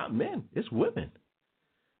days is not men, it's women.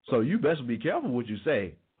 So you best be careful what you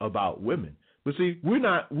say about women. But see, we're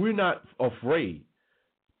not afraid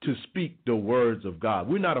to speak the words of God.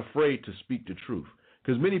 We're not afraid to speak the truth.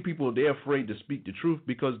 Because many people, they're afraid to speak the truth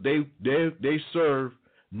because they serve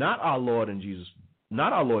not our Lord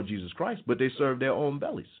Jesus Christ, but they serve their own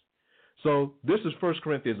bellies. So this is 1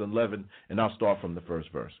 Corinthians 11, and I'll start from the first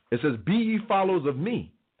verse. It says, "Be ye followers of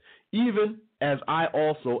me, even as I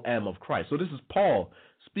also am of Christ." So this is Paul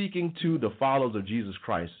speaking to the followers of Jesus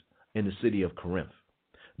Christ in the city of Corinth.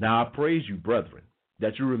 "Now I praise you, brethren,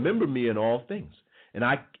 that you remember me in all things,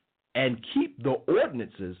 and keep the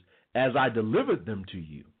ordinances as I delivered them to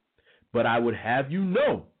you. But I would have you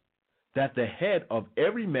know that the head of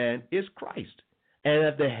every man is Christ, and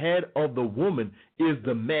that the head of the woman is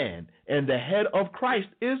the man, and the head of Christ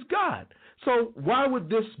is God." So why would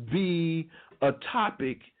this be a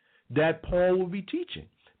topic that Paul will be teaching?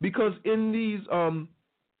 Because in these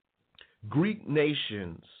Greek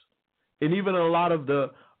nations, and even a lot of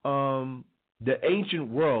the ancient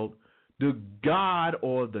world, the god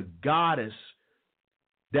or the goddess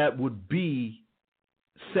that would be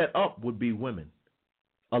set up would be women.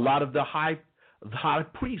 A lot of the high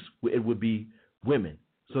priests, it would be women.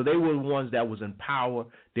 So they were the ones that was in power,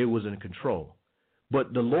 they was in control.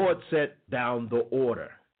 But the Lord set down the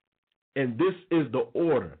order. And this is the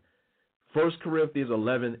order. 1 Corinthians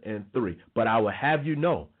 11:3. "But I will have you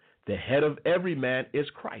know, the head of every man is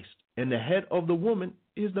Christ, and the head of the woman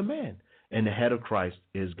is the man, and the head of Christ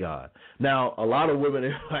is God." Now, a lot of women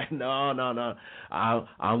are like, no,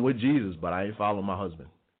 I'm with Jesus, but I ain't following my husband.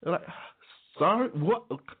 They're like, sorry, what?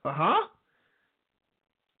 Huh?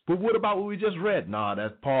 But what about what we just read? Nah,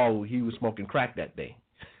 that's Paul. He was smoking crack that day.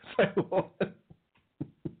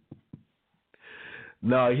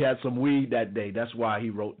 No, he had some weed that day. That's why he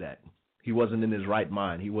wrote that. He wasn't in his right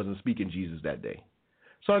mind. He wasn't speaking Jesus that day.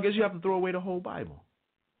 So I guess you have to throw away the whole Bible.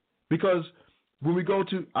 Because when we go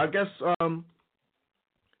to, I guess,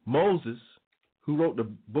 Moses, who wrote the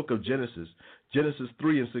book of Genesis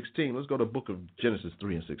 3:16. Let's go to the book of Genesis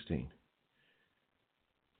 3:16.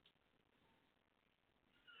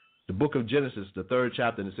 The book of Genesis, the 3rd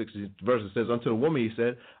chapter and the 16th verse, it says, "Unto the woman he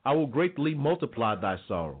said, I will greatly multiply thy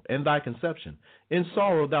sorrow and thy conception. In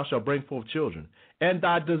sorrow thou shalt bring forth children, and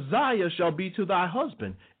thy desire shall be to thy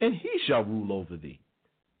husband, and he shall rule over thee."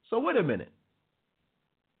 So wait a minute.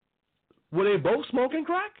 Were they both smoking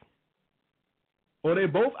crack? Or they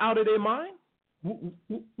both out of their mind?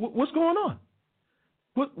 What's going on?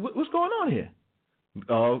 What's going on here?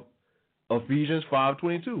 Ephesians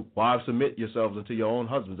 5:22. Wives, submit yourselves unto your own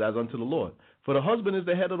husbands as unto the Lord. For the husband is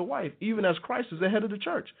the head of the wife, even as Christ is the head of the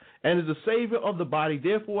church, and is the Savior of the body.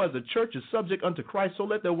 Therefore, as the church is subject unto Christ, so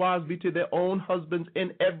let their wives be to their own husbands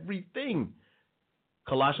in everything.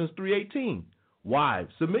 Colossians 3:18.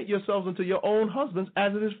 Wives, submit yourselves unto your own husbands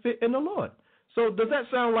as it is fit in the Lord. So does that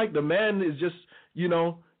sound like the man is just,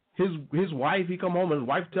 his wife, he come home and his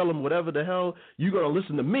wife tell him whatever the hell, you're going to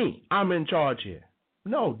listen to me. I'm in charge here.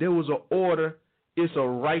 No, there was an order. It's a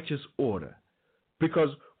righteous order. Because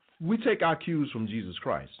we take our cues from Jesus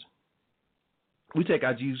Christ. We take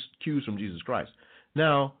our cues from Jesus Christ.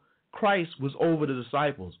 Now, Christ was over the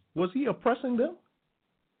disciples. Was he oppressing them?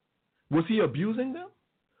 Was he abusing them?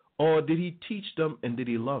 Or did he teach them and did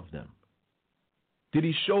he love them? Did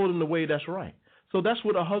he show them the way that's right? So that's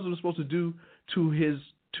what a husband is supposed to do to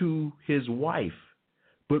his wife.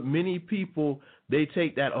 But many people, they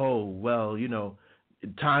take that,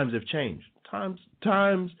 times have changed. Times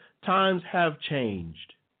have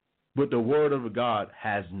changed. But the word of God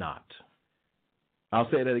has not. I'll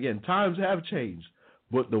say that again. Times have changed,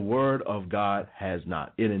 but the word of God has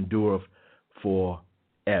not. It endureth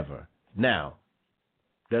forever. Now,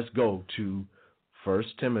 let's go to 1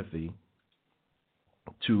 Timothy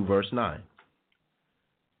 2, verse 9.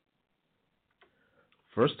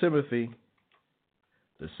 1 Timothy,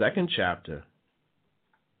 the 2nd chapter,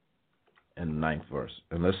 and the 9th verse.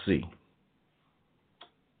 And let's see.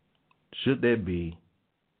 Should there be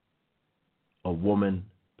a woman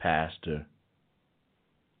pastor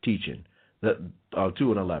teaching? 2 and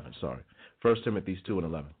 11, sorry. 1 Timothy 2 and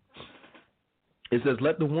 11. It says,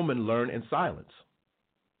 let the woman learn in silence,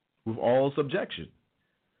 with all subjection.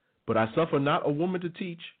 But I suffer not a woman to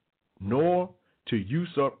teach, nor to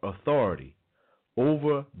usurp authority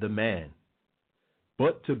over the man,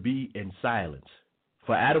 but to be in silence.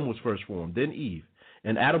 For Adam was first formed, then Eve.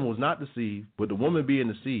 And Adam was not deceived, but the woman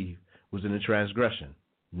being deceived was in the transgression.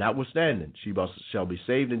 Notwithstanding, she shall be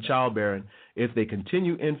saved in childbearing if they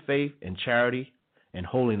continue in faith and charity and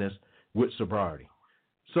holiness with sobriety.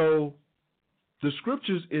 So the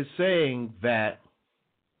scriptures is saying that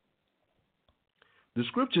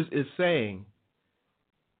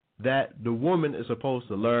the woman is supposed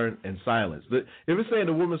to learn in silence. If it's saying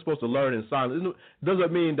the woman is supposed to learn in silence, it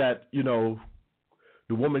doesn't mean that,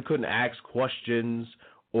 the woman couldn't ask questions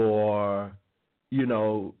or,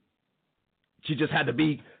 she just had to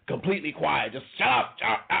be completely quiet. Just shut up,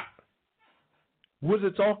 shut up. What's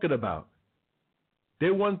it talking about?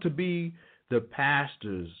 They want to be the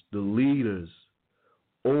pastors, the leaders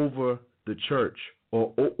over the church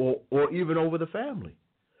or even over the family.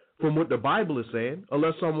 From what the Bible is saying,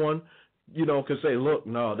 unless someone, can say, look,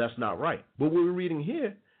 no, that's not right. But what we're reading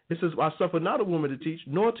here, it says, I suffer not a woman to teach,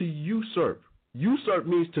 nor to usurp. Usurp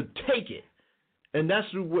means to take it. And that's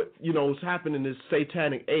what, is happening in this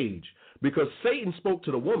satanic age. Because Satan spoke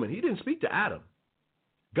to the woman. He didn't speak to Adam.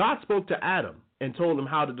 God spoke to Adam and told him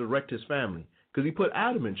how to direct his family because he put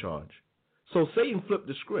Adam in charge. So Satan flipped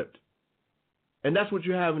the script. And that's what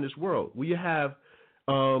you have in this world. Where you have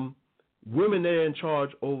women there in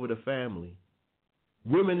charge over the family.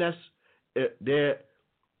 Women, their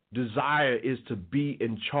desire is to be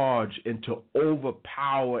in charge and to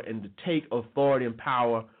overpower and to take authority and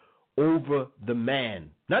power over the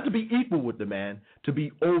man. Not to be equal with the man, to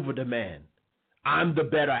be over the man. I'm the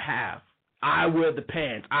better half. I wear the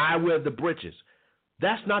pants. I wear the breeches.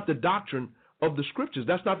 That's not the doctrine of the scriptures.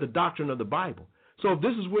 That's not the doctrine of the Bible. So if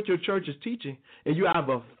this is what your church is teaching, and you have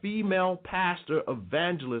a female pastor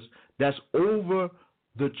evangelist that's over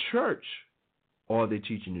the church, are they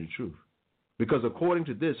teaching you the truth? Because according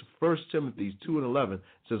to this, 1 Timothy 2 and 11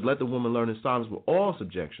 says, let the woman learn in silence with all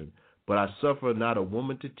subjection, but I suffer not a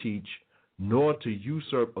woman to teach, nor to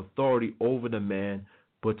usurp authority over the man,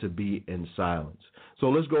 but to be in silence. So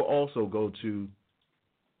let's go to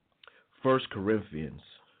 1 Corinthians,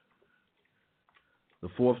 the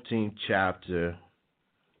 14th chapter,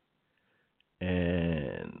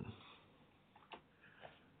 and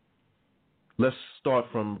let's start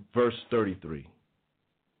from verse 33.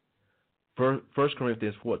 1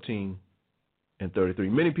 Corinthians 14 and 33.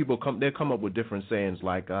 Many people come up with different sayings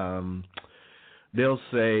like they'll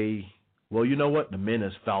say, well, you know what? The men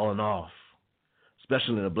has fallen off,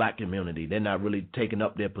 especially in the black community. They're not really taking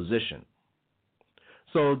up their position.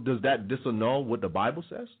 So does that disannul what the Bible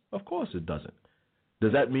says? Of course it doesn't.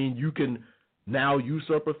 Does that mean you can now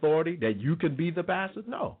usurp authority, that you can be the pastor?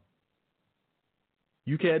 No.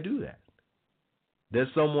 You can't do that. There's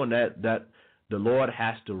someone that the Lord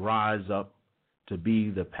has to rise up to be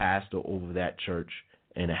the pastor over that church,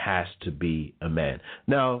 and it has to be a man.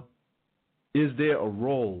 Now, is there a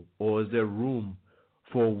role or is there room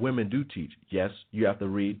for women do teach. Yes, you have to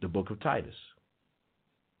read the book of Titus.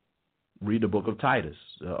 Read the book of Titus,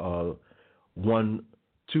 1,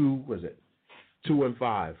 2, what is it? 2 and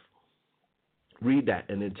 5. Read that,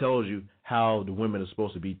 and it tells you how the women are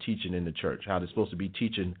supposed to be teaching in the church, how they're supposed to be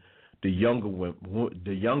teaching the younger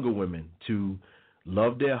women to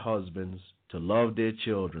love their husbands, to love their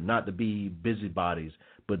children, not to be busybodies,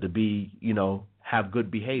 but to be, have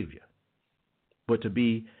good behavior, but to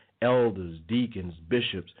be elders, deacons,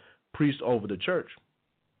 bishops, priests over the church.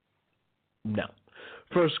 Now,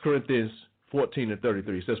 1 Corinthians 14 and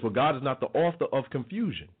 33 says, "For God is not the author of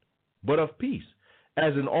confusion, but of peace,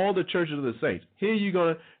 as in all the churches of the saints."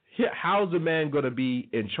 How's a man going to be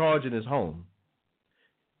in charge in his home?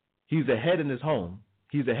 He's the head in his home.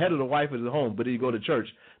 He's the head of the wife in his home, but he go to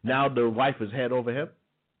church. Now the wife is head over him.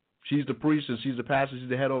 She's the priest and she's the pastor. She's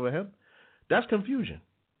the head over him. That's confusion.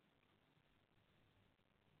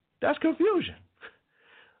 That's confusion.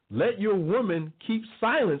 Let your women keep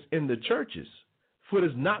silence in the churches, for it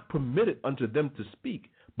is not permitted unto them to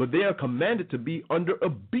speak, but they are commanded to be under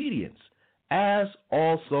obedience, as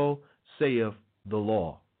also saith the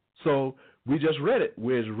law. So we just read it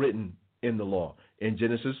where it's written in the law. In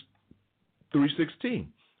Genesis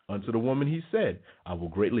 3:16, unto the woman he said, "I will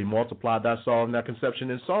greatly multiply thy sorrow and thy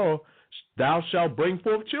conception in sorrow. Thou shalt bring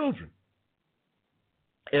forth children.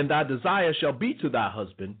 And thy desire shall be to thy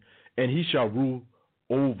husband, and he shall rule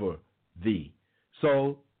over thee."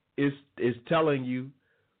 So it's telling you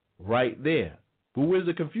right there. But where's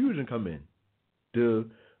the confusion come in? The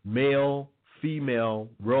male-female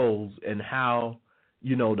roles and how,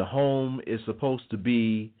 the home is supposed to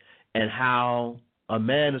be and how a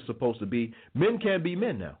man is supposed to be. Men can't be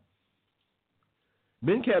men now.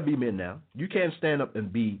 Men can't be men now. You can't stand up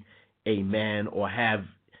and be a man or have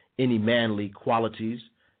any manly qualities.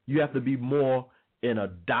 You have to be more in a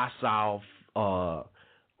docile,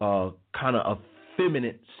 kind of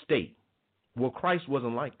effeminate state. Well, Christ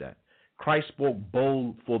wasn't like that. Christ spoke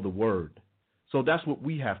bold for the word. So that's what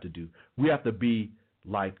we have to do. We have to be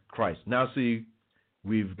like Christ. Now, see,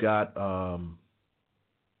 we've got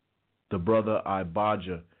the brother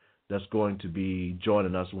Ibaja that's going to be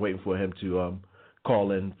joining us, waiting for him to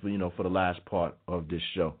call in for the last part of this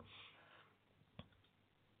show.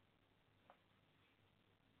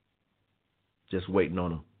 Just waiting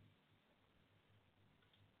on him.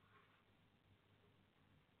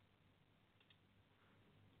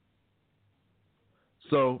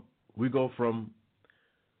 So we go from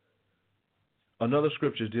another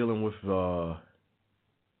scripture dealing with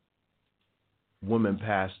women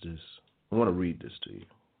pastors. I want to read this to you.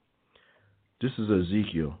 This is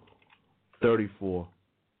Ezekiel 34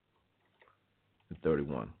 and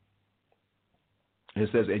 31. It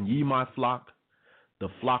says, "And ye my flock, the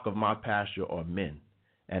flock of my pasture are men,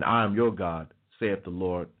 and I am your God, saith the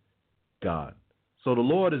Lord God." So the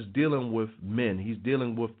Lord is dealing with men. He's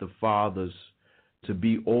dealing with the fathers to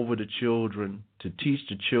be over the children, to teach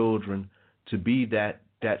the children, to be that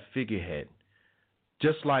figurehead.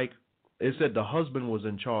 Just like it said the husband was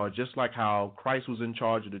in charge, just like how Christ was in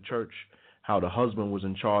charge of the church, how the husband was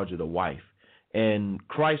in charge of the wife. And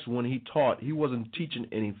Christ, when he taught, he wasn't teaching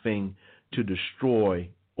anything to destroy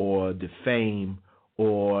or defame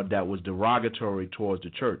or that was derogatory towards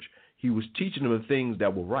the church. He was teaching them the things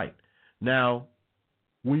that were right. Now,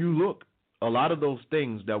 when you look, a lot of those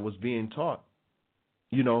things that was being taught,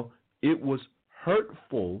 it was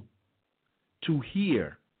hurtful to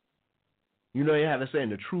hear. You have to say,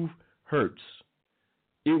 the truth hurts.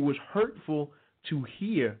 It was hurtful to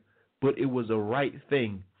hear, but it was a right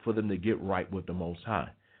thing for them to get right with the Most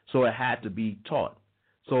High. So it had to be taught.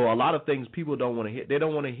 So a lot of things people don't want to hear. They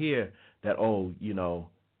don't want to hear that,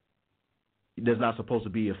 there's not supposed to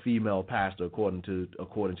be a female pastor according to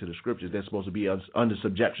the scriptures. They're supposed to be under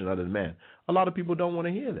subjection under the man. A lot of people don't want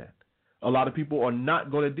to hear that. A lot of people are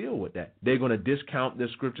not going to deal with that. They're going to discount the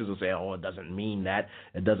scriptures and say, "Oh, it doesn't mean that.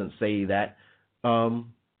 It doesn't say that."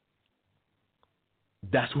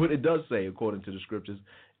 That's what it does say according to the scriptures,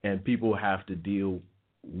 and people have to deal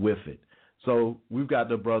with it. So we've got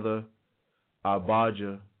the brother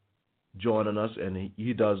Abaja joining us, and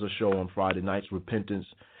he does a show on Friday nights. Repentance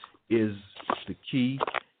is the key.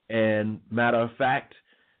 And matter of fact,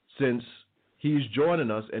 since he's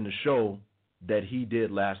joining us in the show that he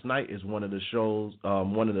did last night is one of the shows,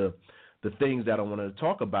 one of the things that I want to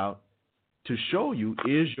talk about to show you,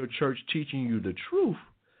 is your church teaching you the truth?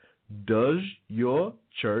 Does your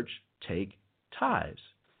church take tithes?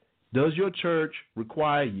 Does your church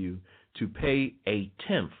require you to pay a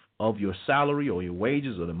tenth of your salary or your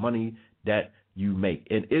wages or the money that you make?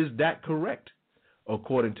 And is that correct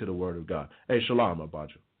according to the word of God? Hey, Shalom,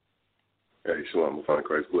 Abaja. Hey, Shalom, I find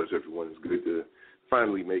Christ bless everyone. It's good to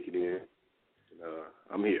finally make it in.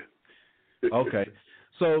 I'm here. Okay.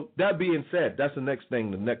 So that being said, that's the next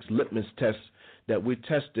thing, the next litmus test that we're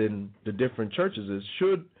testing the different churches is,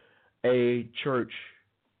 should a church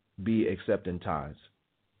be accepting tithes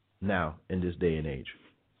now in this day and age?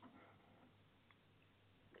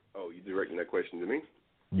 Oh, you directing that question to me?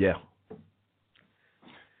 Yeah.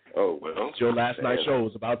 Oh, well. Your last night show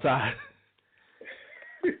was about tithes.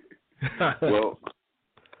 Well,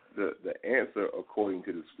 the answer according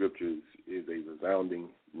to the scriptures is a resounding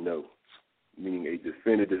no, meaning a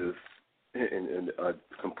definitive and a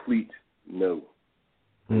complete no.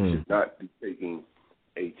 We should not be taking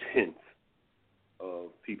a tenth of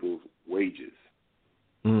people's wages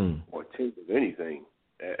or a tenth of anything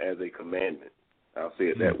as a commandment. I'll say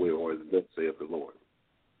it that way, or as thus saith the Lord.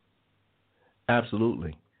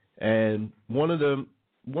 Absolutely. And one of the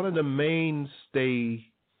mainstay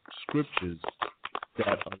scriptures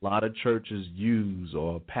that a lot of churches use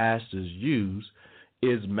or pastors use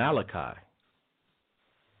is Malachi.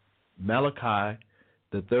 Malachi,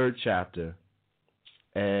 the 3rd chapter,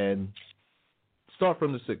 and start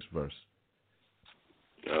from the 6th verse.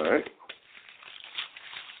 All right.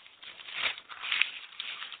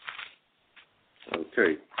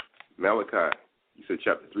 Okay. Malachi, you said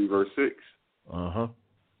chapter 3, verse 6? Uh-huh.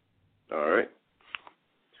 All right.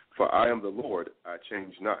 For I am the Lord, I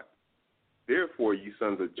change not. Therefore, you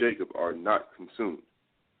sons of Jacob are not consumed.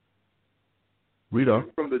 Read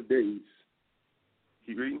on. From the days,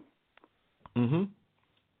 keep reading? Mm-hmm.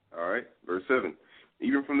 All right. Verse 7.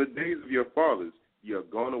 Even from the days of your fathers, you have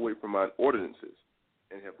gone away from mine ordinances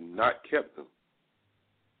and have not kept them.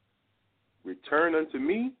 Return unto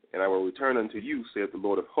me, and I will return unto you, saith the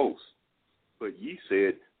Lord of hosts. But ye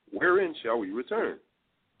said, wherein shall we return?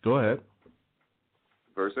 Go ahead.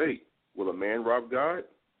 Verse 8. Will a man rob God?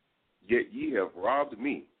 Yet ye have robbed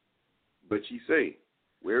me. But ye say,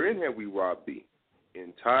 wherein have we robbed thee?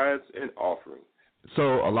 In tithes and offerings.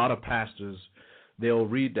 So a lot of pastors, they'll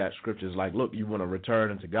read that scriptures like, look, you want to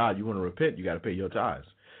return unto God, you want to repent, you got to pay your tithes.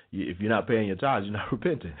 If you're not paying your tithes, you're not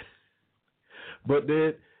repenting. But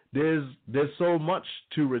there's so much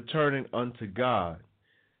to returning unto God.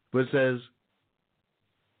 But it says,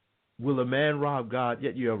 will a man rob God?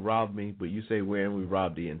 Yet you have robbed me, but you say, wherein we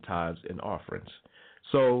robbed thee in tithes and offerings.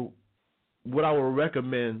 So what I would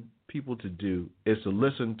recommend people to do is to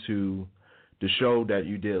listen to the show that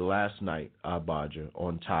you did last night, Abadja,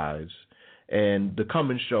 on tithes, and the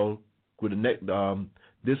coming show with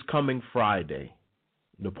this coming Friday,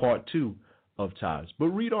 the part 2 of tithes. But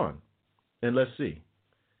read on, and let's see,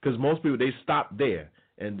 because most people, they stop there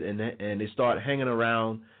and they start hanging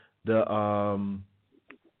around the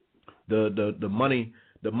money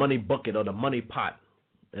bucket or the money pot.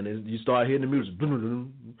 And you start hearing the music.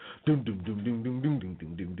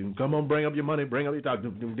 Come on, bring up your money, bring up your talk.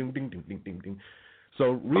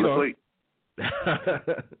 So read on.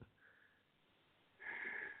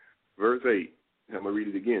 Verse 8. I'm going to read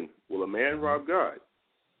it again. Will a man rob God?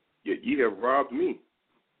 Yet ye have robbed me.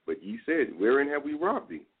 But ye said, wherein have we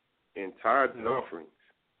robbed thee? In tithes and offerings.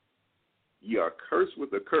 Ye are cursed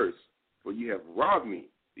with a curse, for ye have robbed me,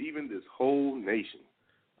 even this whole nation.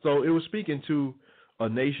 So it was speaking to a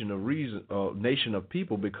nation of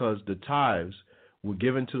people, because the tithes were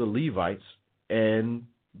given to the Levites, and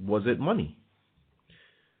was it money?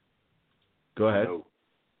 Go ahead. No.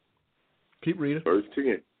 Keep reading. Verse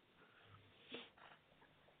 10.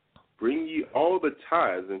 Bring ye all the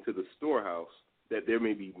tithes into the storehouse, that there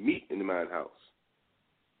may be meat in mine house.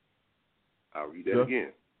 I'll read that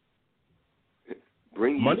again.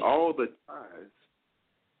 Bring ye all the tithes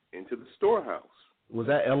into the storehouse. Was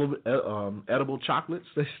that edible chocolates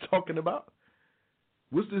that he's talking about?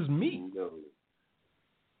 What's this meat? No.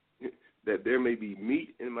 That there may be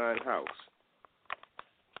meat in mine house.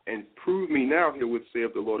 And prove me now herewith,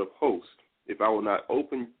 saith the Lord of hosts, if I will not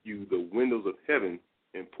open you the windows of heaven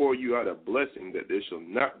and pour you out a blessing, that there shall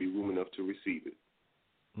not be room enough to receive it.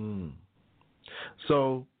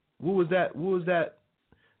 So what was that? What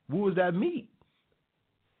was that meat?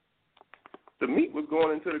 The meat was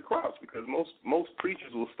going into the crops, because most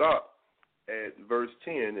preachers will stop at verse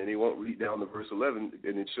 10 and they won't read down to verse 11,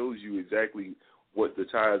 and it shows you exactly what the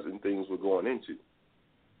tithes and things were going into.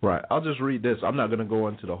 Right. I'll just read this. I'm not going to go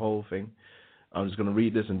into the whole thing. I'm just going to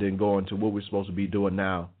read this and then go into what we're supposed to be doing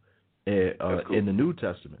now in the New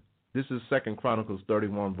Testament. This is 2 Chronicles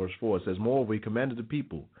 31, verse 4. It says, moreover, he commanded the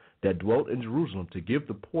people that dwelt in Jerusalem to give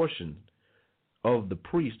the portion of the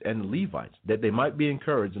priests and the Levites, that they might be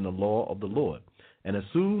encouraged in the law of the Lord. And as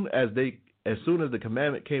soon as the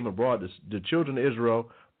commandment came abroad, the children of Israel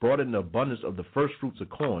brought in the abundance of the first fruits of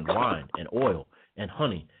corn, wine, and oil, and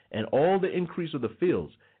honey, and all the increase of the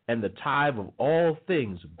fields, and the tithe of all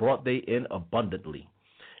things brought they in abundantly.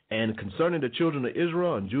 And concerning the children of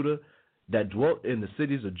Israel and Judah that dwelt in the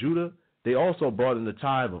cities of Judah, they also brought in the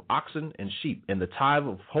tithe of oxen and sheep, and the tithe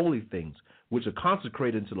of holy things, which are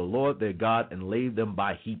consecrated to the Lord their God, and laid them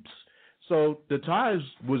by heaps. So the tithes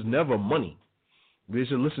was never money. You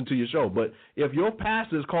should listen to your show. But if your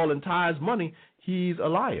pastor is calling tithes money, he's a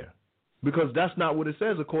liar, because that's not what it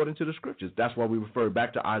says according to the scriptures. That's why we refer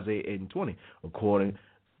back to Isaiah 8:20, according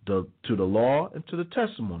to the law and to the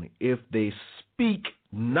testimony. If they speak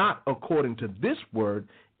not according to this word,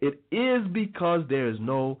 it is because there is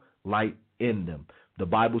no light in them. The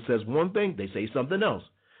Bible says one thing, they say something else.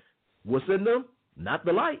 What's in them? Not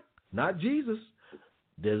the light, not Jesus.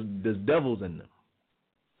 There's devils in them.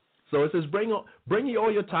 So it says, bring ye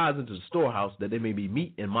all your tithes into the storehouse, that there may be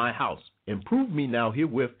meat in my house. And prove me now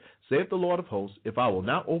herewith, saith the Lord of hosts, if I will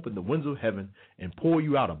not open the windows of heaven and pour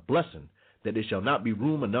you out a blessing, that there shall not be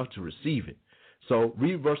room enough to receive it. So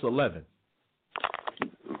read verse 11.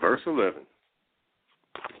 Verse 11.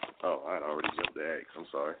 Oh, I already jumped the X. I'm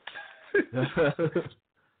sorry.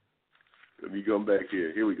 Let me come back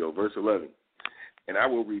here. Here we go. Verse 11. And I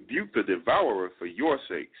will rebuke the devourer for your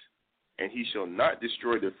sakes, and he shall not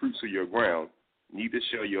destroy the fruits of your ground, neither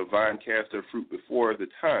shall your vine cast her fruit before the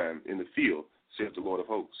time in the field, saith the Lord of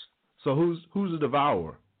hosts. So who's the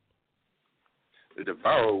devourer? The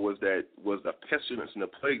devourer was the pestilence and the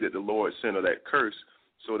plague that the Lord sent, or that curse,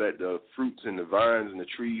 so that the fruits and the vines and the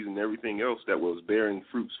trees and everything else that was bearing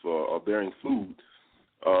fruits for or bearing food,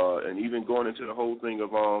 and even going into the whole thing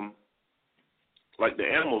of like the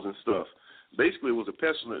animals and stuff. Basically, it was a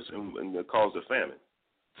pestilence and it caused a famine.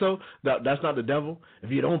 So that's not the devil.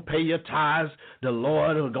 If you don't pay your tithes, the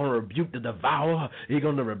Lord is going to rebuke the devourer. He's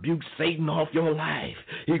going to rebuke Satan off your life.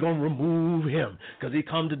 He's going to remove him because he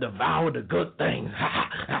come to devour the good things.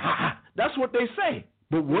 That's what they say.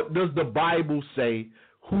 But what does the Bible say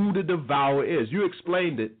who the devourer is? You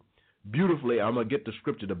explained it beautifully. I'm going to get the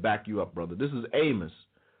scripture to back you up, brother. This is Amos,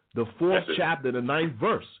 the 4th chapter, the 9th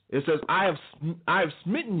verse. It says, I have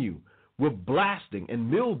smitten you with blasting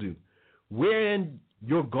and mildew, wherein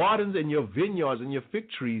your gardens and your vineyards and your fig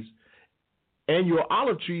trees and your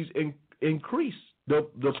olive trees increase. The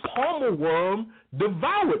palmer worm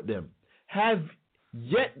devoured them. Have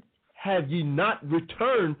ye not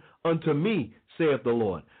returned unto me, saith the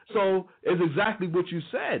Lord. So it's exactly what you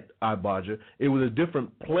said, Ibadja. It was the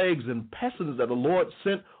different plagues and pestilence that the Lord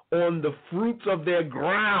sent on the fruits of their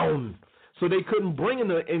ground. So they couldn't bring in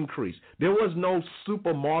the increase. There was no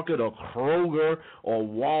supermarket or Kroger or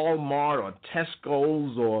Walmart or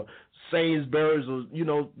Tesco's or Sainsbury's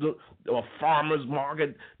or, or farmer's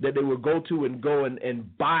market that they would go to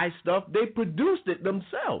and buy stuff. They produced it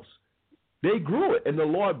themselves. They grew it, and the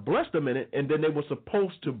Lord blessed them in it, and then they were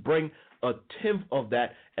supposed to bring 1/10 of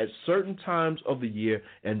that at certain times of the year,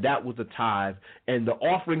 and that was the tithe. And the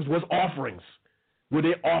offerings was offerings where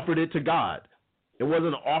they offered it to God. It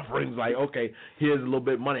wasn't offerings like, okay, here's a little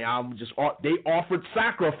bit of money. They offered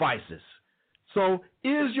sacrifices. So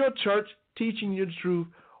is your church teaching you the truth,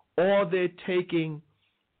 or they're taking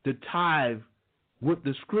the tithe, what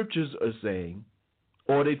the scriptures are saying,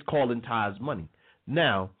 or they're calling tithes money?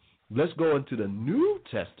 Now, let's go into the New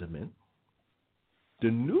Testament.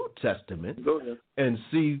 The New Testament, and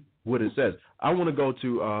see what it says. I want to go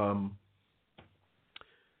to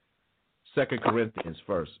 2 Corinthians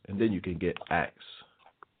first, and then you can get Acts.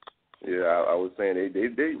 Yeah, I was saying they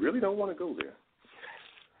really don't want to go there.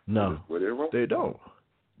 No, they don't.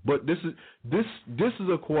 But this is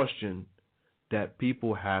a question that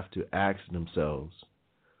people have to ask themselves.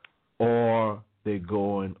 Are they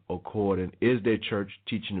going according? Is their church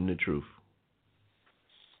teaching them the truth?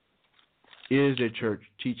 Is their church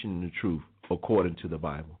teaching them the truth according to the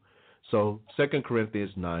Bible? So 2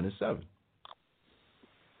 Corinthians 9 and 7.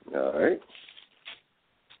 All right.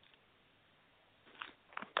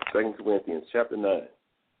 2 Corinthians chapter 9.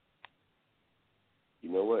 You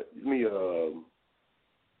know what? Let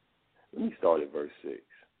me start at verse 6.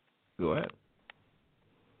 Go ahead.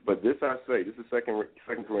 But this I say, this is 2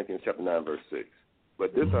 Corinthians chapter 9, verse 6.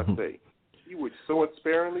 But this I say, he which soweth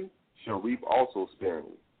sparingly shall reap also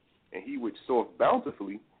sparingly, and he which soweth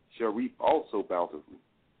bountifully shall reap also bountifully.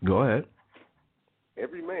 Go ahead.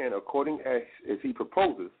 Every man according as he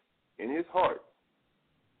proposeth in his heart,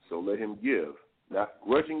 so let him give, not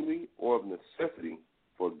grudgingly or of necessity,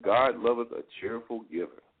 for God loveth a cheerful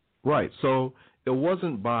giver. Right. So it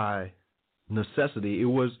wasn't by necessity. It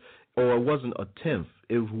wasn't 1/10.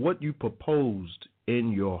 It was what you proposed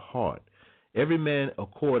in your heart. Every man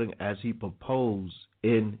according as he proposed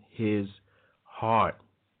in his heart,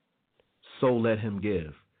 so let him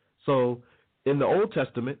give. So in the Old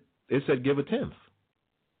Testament, it said give a tenth.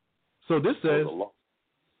 So this says,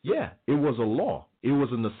 yeah, it was a law. It was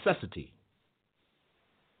a necessity.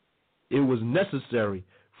 It was necessary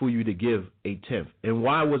for you to give a tenth. And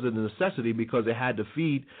why was it a necessity? Because it had to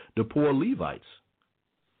feed the poor Levites.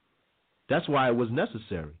 That's why it was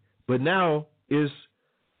necessary. But now is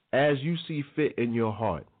as you see fit in your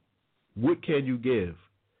heart. What can you give?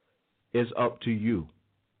 It's up to you.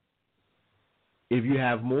 If you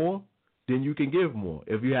have more, then you can give more.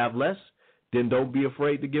 If you have less, then don't be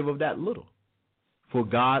afraid to give of that little. For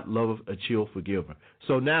God loveth a cheerful giver.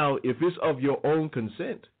 So now, if it's of your own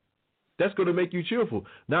consent, that's going to make you cheerful.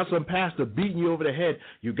 Now some pastor beating you over the head,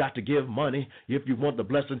 you got to give money. If you want the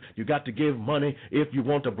blessing, you got to give money. If you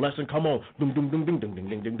want the blessing, come on. Ding, ding, ding, ding, ding,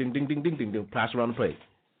 ding, ding, ding, ding, ding, ding, ding, ding, pass around the plate.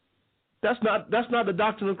 That's not the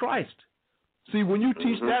doctrine of Christ. See, when you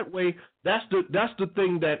teach that way, that's the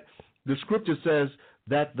thing that the scripture says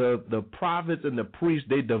that the prophets and the priests,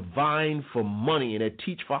 they divine for money and they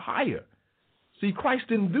teach for hire. See, Christ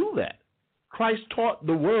didn't do that. Christ taught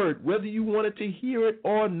the word, whether you wanted to hear it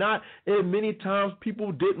or not, and many times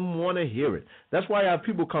people didn't want to hear it. That's why I have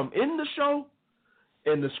people come in the show,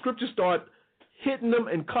 and the scriptures start hitting them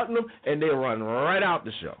and cutting them, and they run right out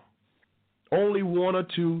the show. Only one or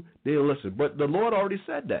two, they listen. But the Lord already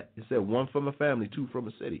said that. He said 1 from a family, 2 from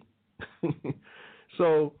a city.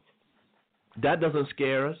 So that doesn't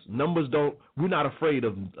scare us. Numbers don't. We're not afraid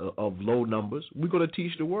of low numbers. We're going to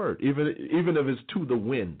teach the word, even if it's to the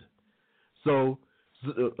wind. So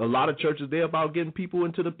a lot of churches, they're about getting people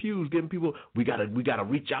into the pews, getting people. We gotta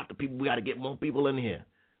reach out to people. We gotta get more people in here.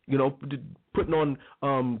 You know, putting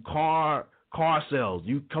on car sales.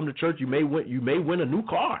 You come to church, you may win a new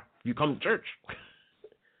car. You come to church.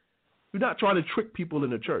 We're not trying to trick people in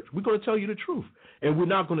the church. We're going to tell you the truth, and we're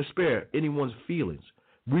not going to spare anyone's feelings.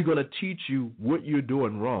 We're going to teach you what you're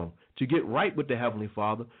doing wrong to get right with the Heavenly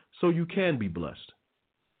Father, so you can be blessed.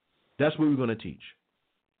 That's what we're going to teach.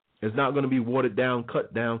 It's not going to be watered down,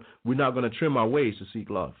 cut down. We're not going to trim our ways to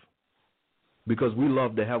seek love, because we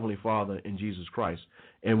love the Heavenly Father in Jesus Christ,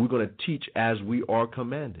 and we're going to teach as we are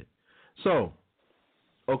commanded. So,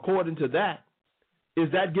 according to that,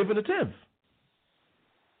 is that giving a tenth?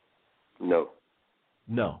 No,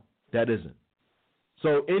 that isn't.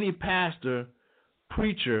 So any pastor,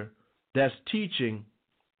 preacher that's teaching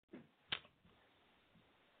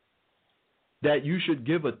that you should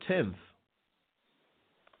give a tenth,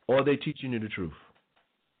 or are they teaching you the truth?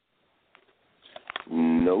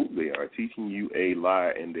 No, they are teaching you a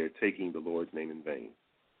lie, and they're taking the Lord's name in vain.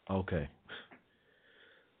 Okay.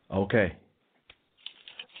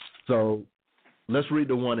 So let's read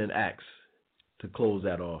the one in Acts to close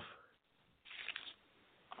that off.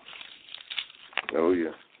 Oh,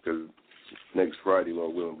 yeah, because next Friday,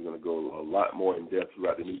 Lord willing, we're going to go a lot more in depth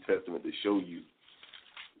throughout the New Testament to show you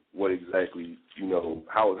what exactly,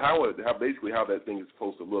 how basically how that thing is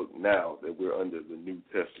supposed to look now that we're under the New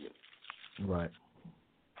Testament. Right.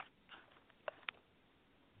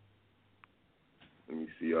 Let me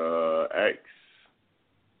see, Acts.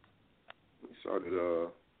 We started,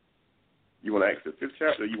 you want Acts the 5th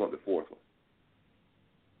chapter, or you want the 4th one?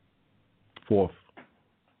 4th.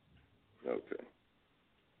 Okay.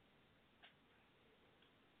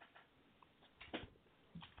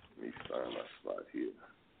 Let me find my spot here.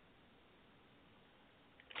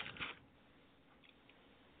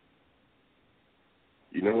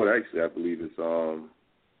 You know what? Actually, I believe it's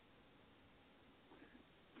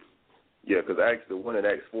because the one in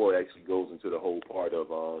Acts 4 actually goes into the whole part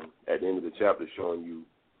of at the end of the chapter showing you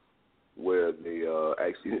where they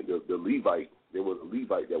actually the Levite, there was a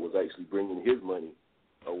Levite that was actually bringing his money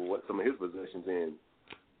or some of his possessions in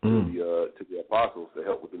to the apostles to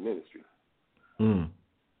help with the ministry.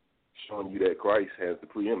 Showing you that Christ has the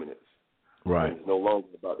preeminence. Right. And it's no longer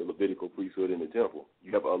about the Levitical priesthood in the temple.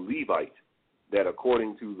 You have a Levite that,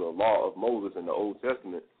 according to the law of Moses in the Old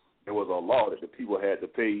Testament, there was a law that the people had to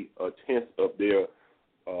pay a tenth of their,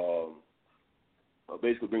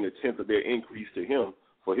 basically bring a tenth of their increase to him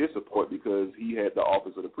for his support because he had the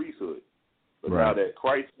office of the priesthood. But now that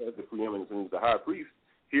Christ has the preeminence and is the high priest,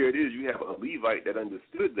 here it is, you have a Levite that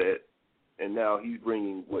understood that, and now he's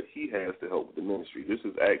bringing what he has to help with the ministry. This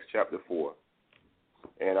is Acts chapter 4,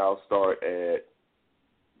 and I'll start at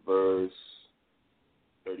verse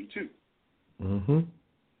 32.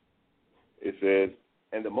 It says,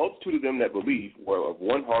 "And the multitude of them that believed were of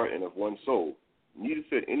one heart and of one soul. Neither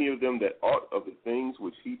said any of them that aught of the things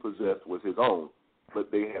which he possessed was his own,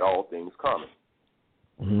 but they had all things common.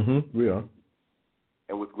 We are.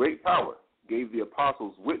 And with great power gave the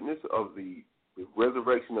apostles witness of the the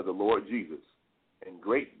resurrection of the Lord Jesus, and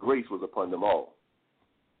great grace was upon them all.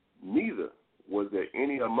 Neither was there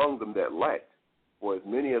any among them that lacked, for as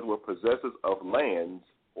many as were possessors of lands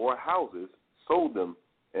or houses sold them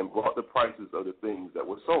and brought the prices of the things that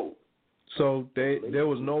were sold. So there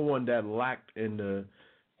was no one that lacked in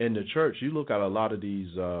the church. You look at a lot of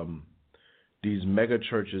these mega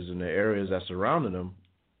churches in the areas that surrounding them.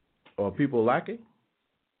 Are people lacking?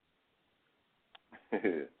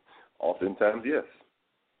 Oftentimes, yes.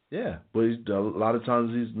 Yeah, but a lot of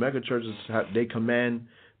times these mega churches they command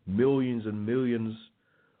millions and millions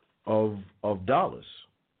of dollars.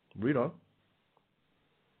 Read on.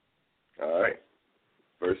 All right.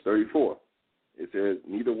 Verse 34. It says,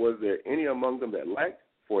 neither was there any among them that lacked,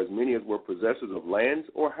 for as many as were possessors of lands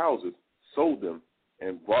or houses sold them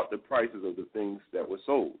and brought the prices of the things that were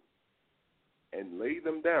sold, and laid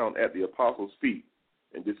them down at the apostles' feet,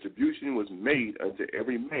 and distribution was made unto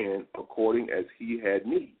every man according as he had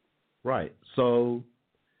need. Right. So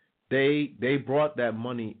they brought that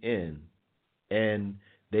money in, and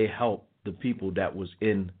they helped the people that was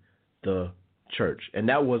in the church, and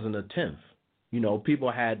that wasn't a tenth. You know, people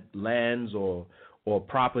had lands or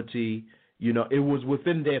property. You know, it was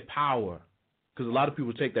within their power, because a lot of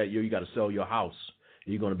people take that you got to sell your house,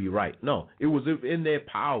 and you're going to be right. No, it was in their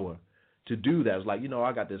power to do that. It's like,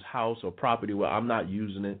 I got this house or property where I'm not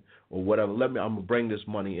using it or whatever. I'm going to bring this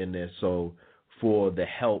money in there so for the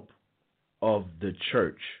help of the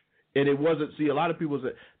church. And it wasn't, a lot of people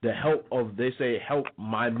say the help of, they say help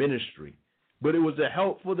my ministry, but it was the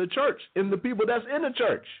help for the church and the people that's in the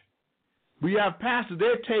church. We have pastors,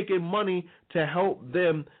 they're taking money to help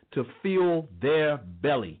them to fill their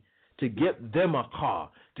belly, to get them a car,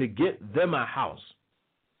 to get them a house.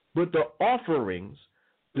 But the offerings,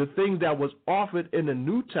 the thing that was offered in the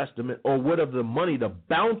New Testament, or whatever the money, the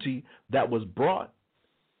bounty that was brought,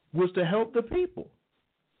 was to help the people.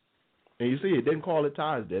 And you see, it didn't call it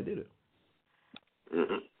tithes there, did it?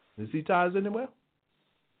 Mm-mm. You see tithes anywhere?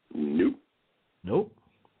 Nope. Nope.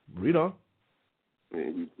 Read on.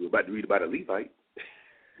 We're about to read about a Levite.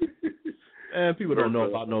 And people don't know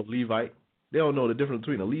about no Levite. They don't know the difference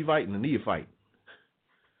between a Levite and a Neophite.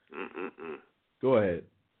 Mm-mm-mm. Go ahead.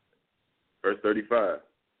 Verse 35.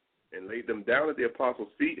 And laid them down at the apostles'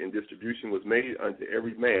 feet, and distribution was made unto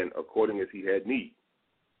every man according as he had need.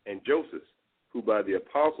 And Joseph, who by the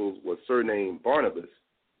apostles was surnamed Barnabas,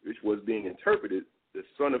 which was being interpreted, the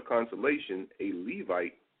son of consolation, a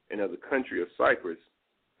Levite, and of the country of Cyprus,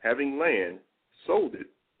 having land, sold it,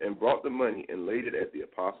 and brought the money and laid it at the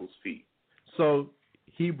apostles' feet. So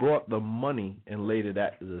he brought the money and laid it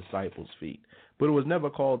at the disciples' feet. But it was never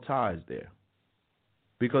called tithes there,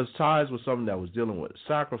 because tithes was something that was dealing with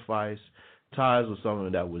sacrifice. Tithes was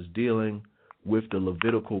something that was dealing with the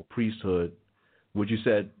Levitical priesthood, which you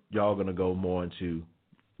said y'all going to go more into,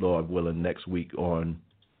 Lord willing, next week on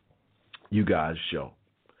you guys' show.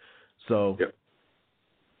 So yep.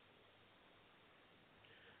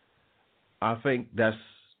 I think that's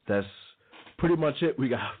pretty much it. We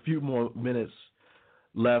got a few more minutes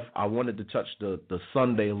left. I wanted to touch the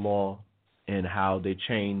Sunday law and how they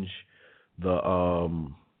change the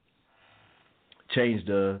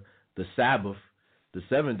Sabbath, the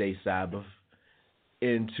 7-day Sabbath,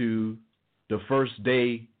 into the first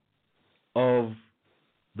day of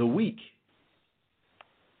the week.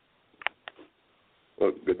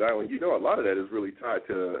 Well, Godwin, a lot of that is really tied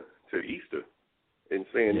to Easter and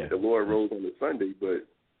saying that the Lord rose on the Sunday, but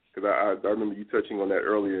because I remember you touching on that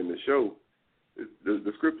earlier in the show,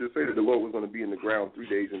 the scriptures say that the Lord was going to be in the ground 3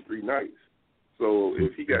 days and 3 nights. So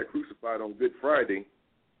if he got crucified on Good Friday,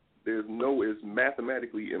 it's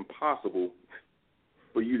mathematically impossible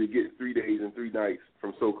for you to get 3 days and 3 nights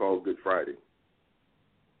from so-called Good Friday.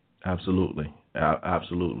 Absolutely,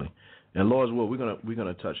 absolutely. And Lord's will, we're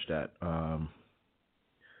gonna touch that.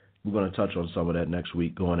 We're gonna touch on some of that next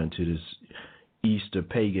week, going into this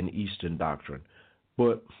pagan Eastern doctrine.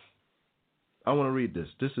 But I want to read this.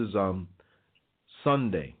 This is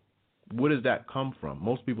Sunday. Where does that come from?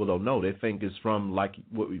 Most people don't know. They think it's from, like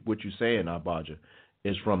what you're saying, Abaja,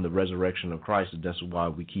 is from the resurrection of Christ, and that's why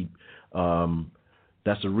we keep.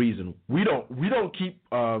 That's the reason we don't keep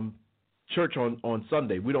church on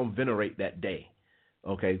Sunday. We don't venerate that day.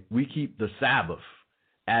 Okay, we keep the Sabbath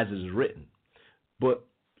as is written. But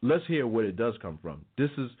let's hear where it does come from.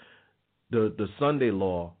 This is the Sunday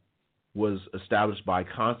law was established by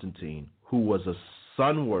Constantine, who was a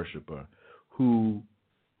sun worshiper, who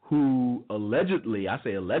allegedly, I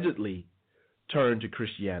say allegedly, turned to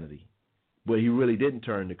Christianity. But he really didn't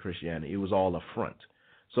turn to Christianity. It was all a front.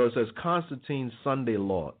 So it says Constantine's Sunday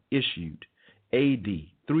law, issued AD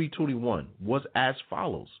 321, was as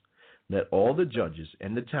follows. Let all the judges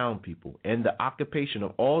and the town people and the occupation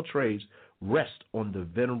of all trades rest on the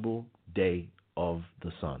venerable day of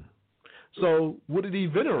the sun. So what did he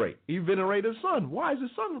venerate? He venerated the sun. Why is he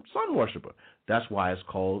sun worshiper? That's why it's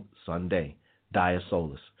called Sunday, Dia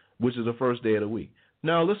Solis, which is the first day of the week.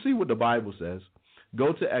 Now let's see what the Bible says.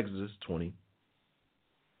 Go to Exodus 20.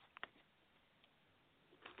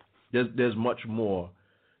 There's much more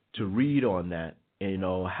to read on that. You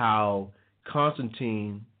know, how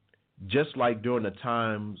Constantine, just like during the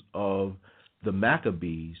times of the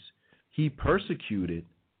Maccabees, he persecuted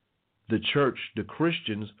the church, the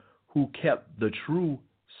Christians who kept the true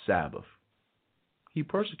Sabbath. He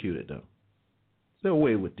persecuted them. They're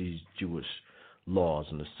away with these Jewish laws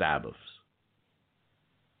and the Sabbaths.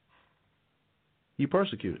 He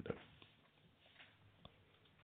persecuted them.